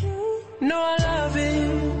me. No, I love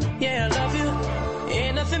it. Yeah, I love you.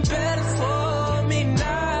 Ain't nothing better for me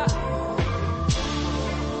now.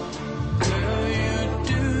 Girl, you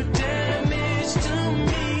do damage to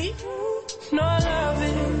me. No, I love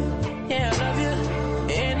it. Yeah, I love you.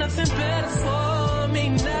 Ain't nothing better for me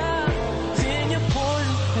now than your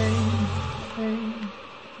poison, babe.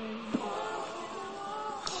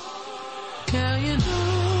 Girl, you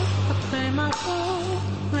know I play my role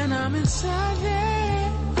when I'm inside there.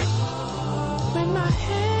 When my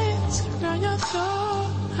hands around your throat,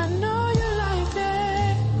 I know you like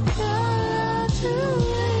that. I'll do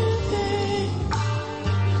anything.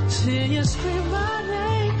 See you scream my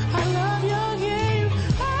name. I love your game.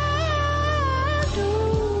 I do.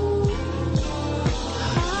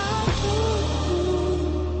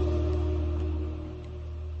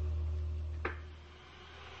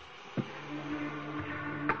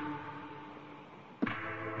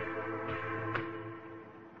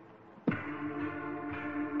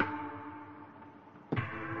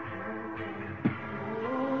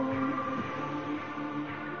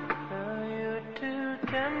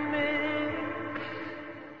 Damage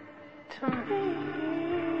to me.